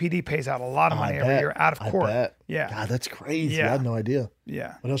LAPD pays out a lot of money every year out of court. I bet. Yeah, God, that's crazy. Yeah. I had no idea.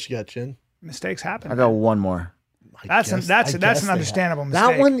 yeah. What else you got, Chin? Mistakes happen. I got one more. That's an understandable mistake.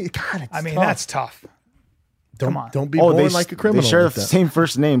 That one, God, it's I mean, tough. that's tough. Don't, come on. Don't be born like a criminal. They share the with that. same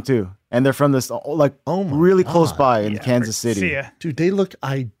first name too, and they're from this my really close God. by in Yeah, Kansas City. See ya. Dude, they look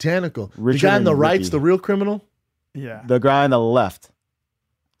identical. Richard the guy on the and right's Ricky. the real criminal? Yeah. The guy on the left.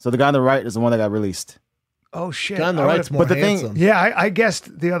 So the guy on the right is the one that got released. Oh shit. The guy on the I right's would've- more But the thing- handsome. Yeah, I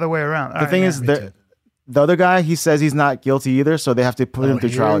guessed the other way around. The thing is, the other guy, he says he's not guilty either, so they have to put him through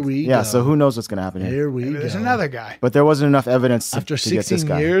here trial. we Yeah, go. so who knows what's going to happen here. Here we go. there's another guy. But there wasn't enough evidence After to get this 16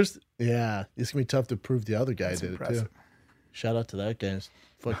 guy. years, yeah, it's going to be tough to prove the other guy did it impressive. too. Shout out to that guy. It's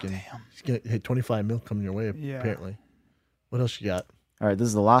fucking, he's going to hit 25 mil coming your way, Yeah. apparently. What else you got? All right, this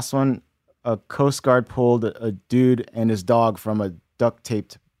is the last one. A Coast Guard pulled a dude and his dog from a duct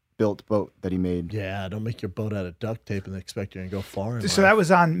taped built boat that he made. Yeah, don't make your boat out of duct tape and expect you're going to go far in So life. that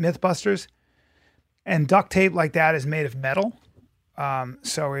was on Mythbusters, and duct tape like that is made of metal.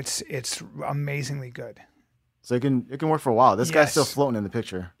 So it's amazingly good. So it can work for a while. This guy's Yes. still floating in the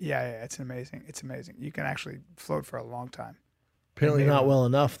picture. Yeah, it's amazing. It's amazing. You can actually float for a long time. Apparently not well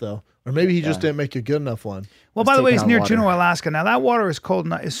enough, though. Or maybe he just didn't make a good enough one. Well, It's by the way, taking it's on near water. Juneau, Alaska. Now that water is cold.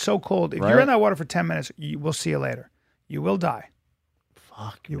 Is so cold. If you're Right. in that water for 10 minutes, we'll see you later. You will die.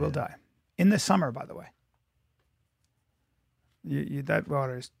 Fuck, You man. will die. In the summer, by the way. That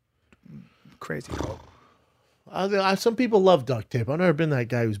water is crazy cold. Some people love duct tape. I've never been that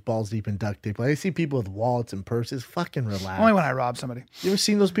guy who's balls deep in duct tape. Like, I see people with wallets and purses. Fucking relax. Only when I rob somebody. You ever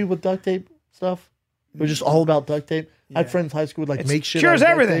seen those people with duct tape stuff? They're just all about duct tape. I had friends in high school would like make shit. Cures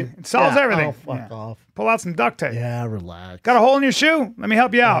out of duct everything. tape. It solves Yeah. everything. Oh, fuck Yeah. off. Pull out some duct tape. Yeah, relax. Got a hole in your shoe? Let me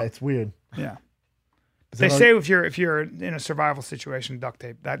help you Yeah, out. it's weird. Yeah. Is They that say if you're in a survival situation, duct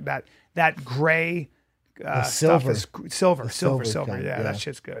tape that gray stuff silver. is silver. silver kind, Yeah, yeah. that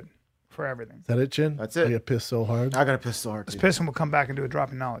shit's good for everything. Is that it, Chin? That's it. I get pissed so hard. I got to piss so hard. Let's Too. piss and we'll come back and do a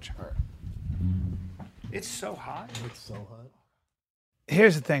drop in knowledge. It's so hot. It's so hot.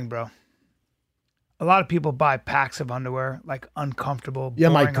 Here's the thing, bro. A lot of people buy packs of underwear, like uncomfortable, Yeah,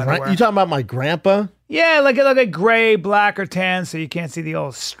 boring underwear. you talking about my grandpa? Yeah, like a gray, black, or tan, so you can't see the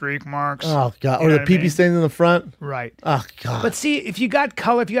old streak marks. Oh God, You or know the what I pee-pee mean? stains in the front. Right. Oh God. But see, if you got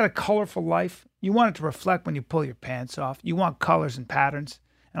color, if you got a colorful life, you want it to reflect when you pull your pants off. You want colors and patterns.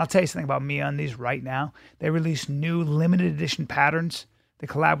 And I'll tell you something about MeUndies right now. They release new limited edition patterns. They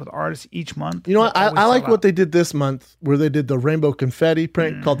collab with artists each month. You know what? They always I like sell what out. they did this month, where they did the rainbow confetti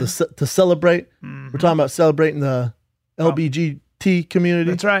print called To Celebrate. We're talking about celebrating the LBGT community.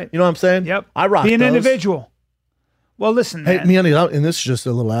 That's right. You know what I'm saying? Yep. I rock Be an those. individual. Well, listen, Hey, man. MeUndies, and this is just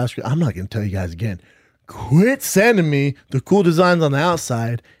a little ask. I'm not going to tell you guys again. Quit sending me the cool designs on the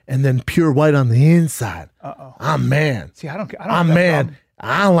outside and then pure white on the inside. I'm man. See, I don't I'm have that man. problem.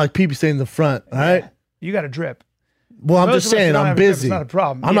 I don't like pee-pee stain in the front. All right. You got a drip. Well, I'm Those just of us who saying, don't I'm have a drip, busy. it's not a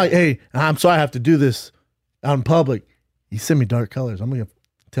problem. I'm Yeah. like, hey, I'm sorry I have to do this out in public. You send me dark colors. I'm going to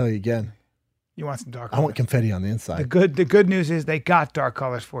tell you again. You want some dark I colors. want confetti on the The inside. good news is they got dark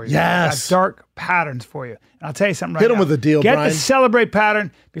colors for you. Yes. They got dark patterns for you. And I'll tell you something right Hit 'em now. with a deal, Get Bryan. the Celebrate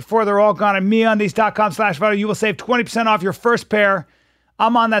pattern before they're all gone at MeUndies.com/vital. You will save 20% off your first pair.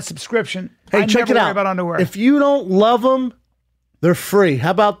 I'm on that subscription. Hey, I check never it worry out. about underwear. If you don't love them, they're free.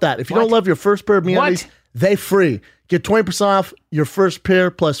 How about that? If you don't What? love your first pair of MeUndies, What? they free. Get 20% off your first pair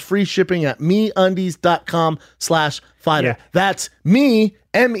plus free shipping at MeUndies.com/fighter. Yeah. That's me,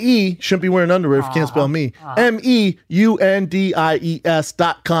 M-E, shouldn't be wearing underwear if you can't spell me.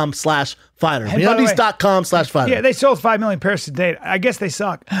 MEUNDIES.com/fighter. And by the way- MeUndies.com/fighter. yeah, they sold 5 million pairs to date. I guess they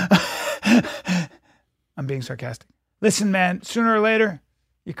suck. I'm being sarcastic. Listen, man, sooner or later,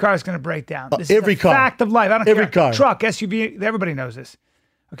 your car's going to break down. This every is a car. fact of life. I don't Every care. car. Truck, SUV, everybody knows this.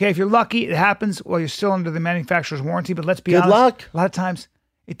 Okay, if you're lucky, it happens while you're still under the manufacturer's warranty. But let's be Good honest, luck. a lot of times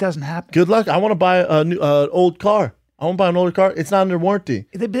it doesn't happen. Good luck. I want to buy a new old car. I want to buy an older car. It's not under warranty.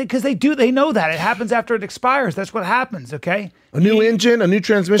 Because they know that. It happens after it expires. That's what happens, okay? A new engine, a new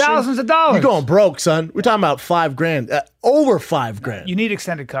transmission. Thousands of dollars. You're going broke, son. We're talking about $5,000. Over $5,000. You need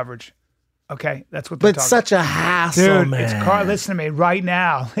extended coverage. Okay? That's what they're But talking such a hassle, about. Dude, man. it's car. Listen to me right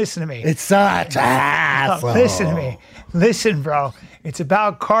now. Listen to me. It's such a hassle. Listen to me. Listen, bro. It's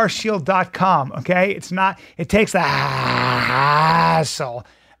about carshield.com, okay? It's not, it takes the hassle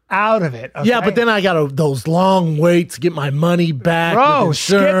out of it. Okay? Yeah, but then I got those long waits to get my money back. Bro, with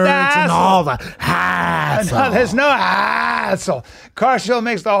skip the insurance and hassle. all the hassle. No, there's no hassle. CarShield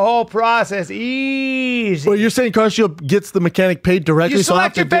makes the whole process easy. Well, you're saying CarShield gets the mechanic paid directly? You so I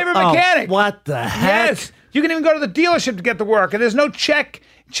have select to your favorite mechanic. What the heck? Yes. You can even go to the dealership to get the work, and there's no checks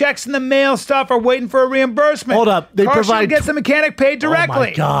in the mail stuff or waiting for a reimbursement. Hold up. They CarShield provide gets the mechanic paid directly. Oh,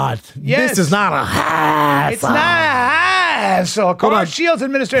 my God. Yes. This is not a hassle. It's not a hassle. on. CarShield's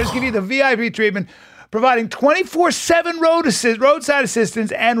administrators give you the VIP treatment, providing 24/7 roadside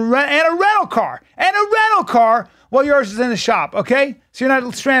assistance and a rental car. And a rental car while yours is in the shop, okay? So you're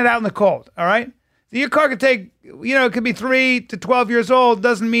not stranded out in the cold, all right? Your car could take, it could be 3 to 12 years old.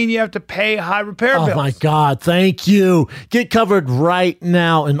 Doesn't mean you have to pay high repair bills. Oh my God, thank you. Get covered right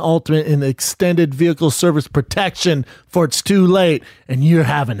now in ultimate and extended vehicle service protection for it's too late and you're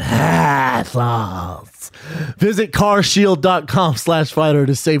having hassles. Visit carshield.com/fighter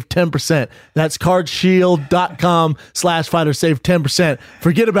to save 10%. That's carshield.com/fighter. Save 10%.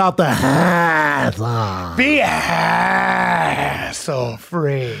 Forget about the hassle. Be hassle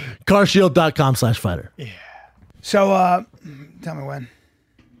free. Carshield.com/fighter. So, tell me when.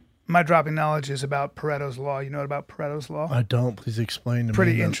 My dropping knowledge is about Pareto's Law. You know about Pareto's Law? I don't. Please explain to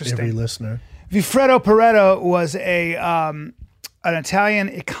Pretty me, interesting. every listener. Vilfredo Pareto was an Italian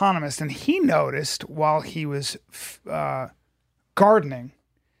economist, and he noticed while he was gardening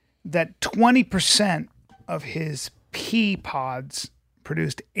that 20% of his pea pods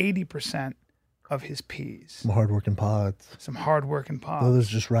produced 80% of his peas. Some hardworking pods. Some hard-working pods. Others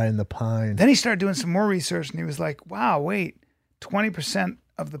just riding the pine. Then he started doing some more research, and he was like, wow, wait, 20%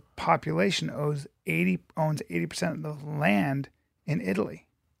 of the population owns 80% of the land in Italy.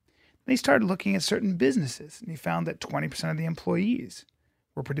 Then he started looking at certain businesses, and he found that 20% of the employees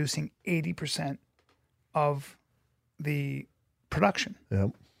were producing 80% of the production.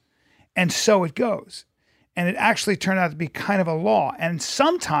 Yep. And so it goes. And it actually turned out to be kind of a law. And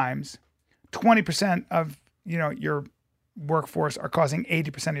sometimes 20% of your workforce are causing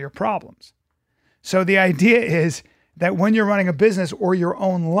 80% of your problems. So the idea is that when you're running a business or your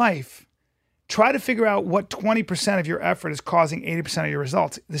own life, try to figure out what 20% of your effort is causing 80% of your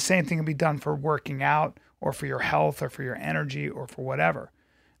results. The same thing can be done for working out or for your health or for your energy or for whatever.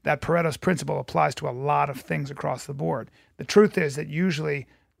 That Pareto's principle applies to a lot of things across the board. The truth is that usually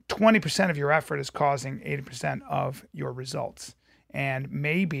 20% of your effort is causing 80% of your results. And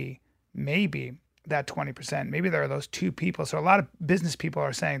maybe that 20%, maybe there are those two people. So a lot of business people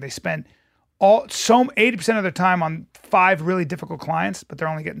are saying they spend 80% of their time on 5 really difficult clients, but they're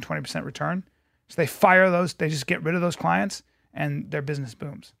only getting 20% return. So they fire those, they just get rid of those clients and their business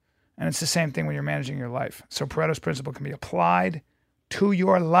booms. And it's the same thing when you're managing your life. So Pareto's principle can be applied to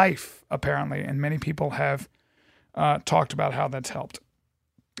your life, apparently. And many people have talked about how that's helped.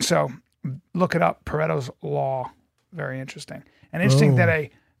 So look it up, Pareto's law. Very interesting. And interesting that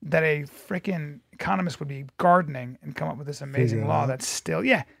a freaking economist would be gardening and come up with this amazing law that's still,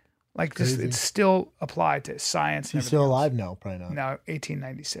 it's still applied to science. He's still alive now, probably not. No,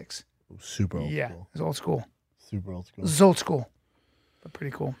 1896. Super old Yeah, school. it's old school. Super old school. It's old school, but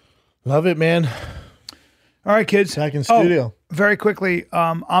pretty cool. Love it, man. All right, kids. Back in studio. Very quickly,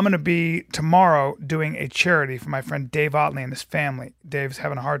 I'm going to be tomorrow doing a charity for my friend Dave Otley and his family. Dave's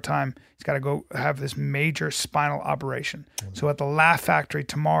having a hard time. He's got to go have this major spinal operation. So at the Laugh Factory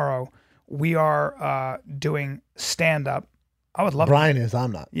tomorrow, we are doing stand-up. I would love Bryan is.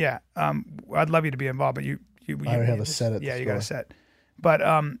 I'm not. Yeah. I'd love you to be involved, but you I already have a set at the Yeah, you store. got a set. But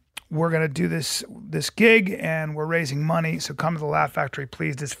we're going to do this gig, and we're raising money. So come to the Laugh Factory,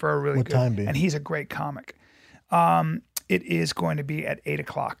 please. It's for a really What good. time be? And he's a great comic. It is going to be at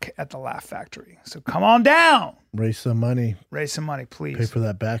 8:00 at the Laugh Factory. So come on down. Raise some money. Raise some money, please. Pay for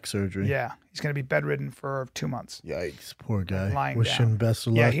that back surgery. Yeah. He's going to be bedridden for 2 months. Yikes. Poor guy. Lying Wish down. him best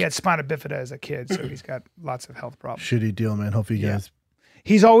of luck. Yeah, he had spina bifida as a kid, so he's got lots of health problems. Shitty deal, man. Hope you guys.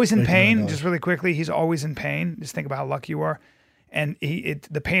 He's always in Make him pain. $1. Just really quickly, he's always in pain. Just think about how lucky you are. And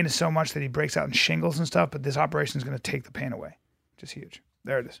the pain is so much that he breaks out in shingles and stuff, but this operation is going to take the pain away. Just huge.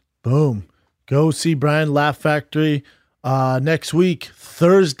 There it is. Boom. Go see Bryan, Laugh Factory. Next week,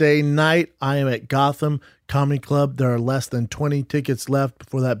 Thursday night, I am at Gotham Comedy Club. There are less than 20 tickets left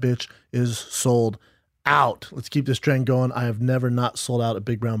before that bitch is sold out. Let's keep this trend going. I have never not sold out a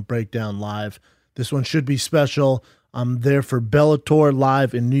Big Brown Breakdown live. This one should be special. I'm there for Bellator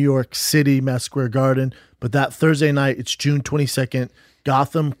live in New York City, Madison Square Garden. But that Thursday night, it's June 22nd,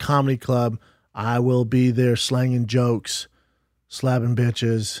 Gotham Comedy Club. I will be there slanging jokes, slapping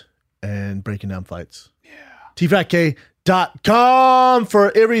bitches, and breaking down fights. Yeah. TFATK.com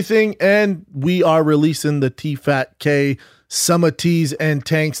for everything. And we are releasing the TFATK Summer Tees and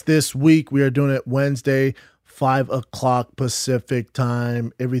Tanks this week. We are doing it Wednesday, 5:00 Pacific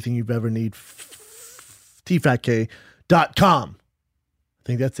time. Everything you've ever need. TFATK.com. I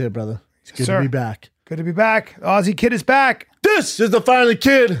think that's it, brother. It's good to be back. Good to be back. The Aussie Kid is back. This is the Finally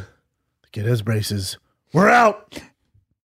Kid. The kid has braces. We're out.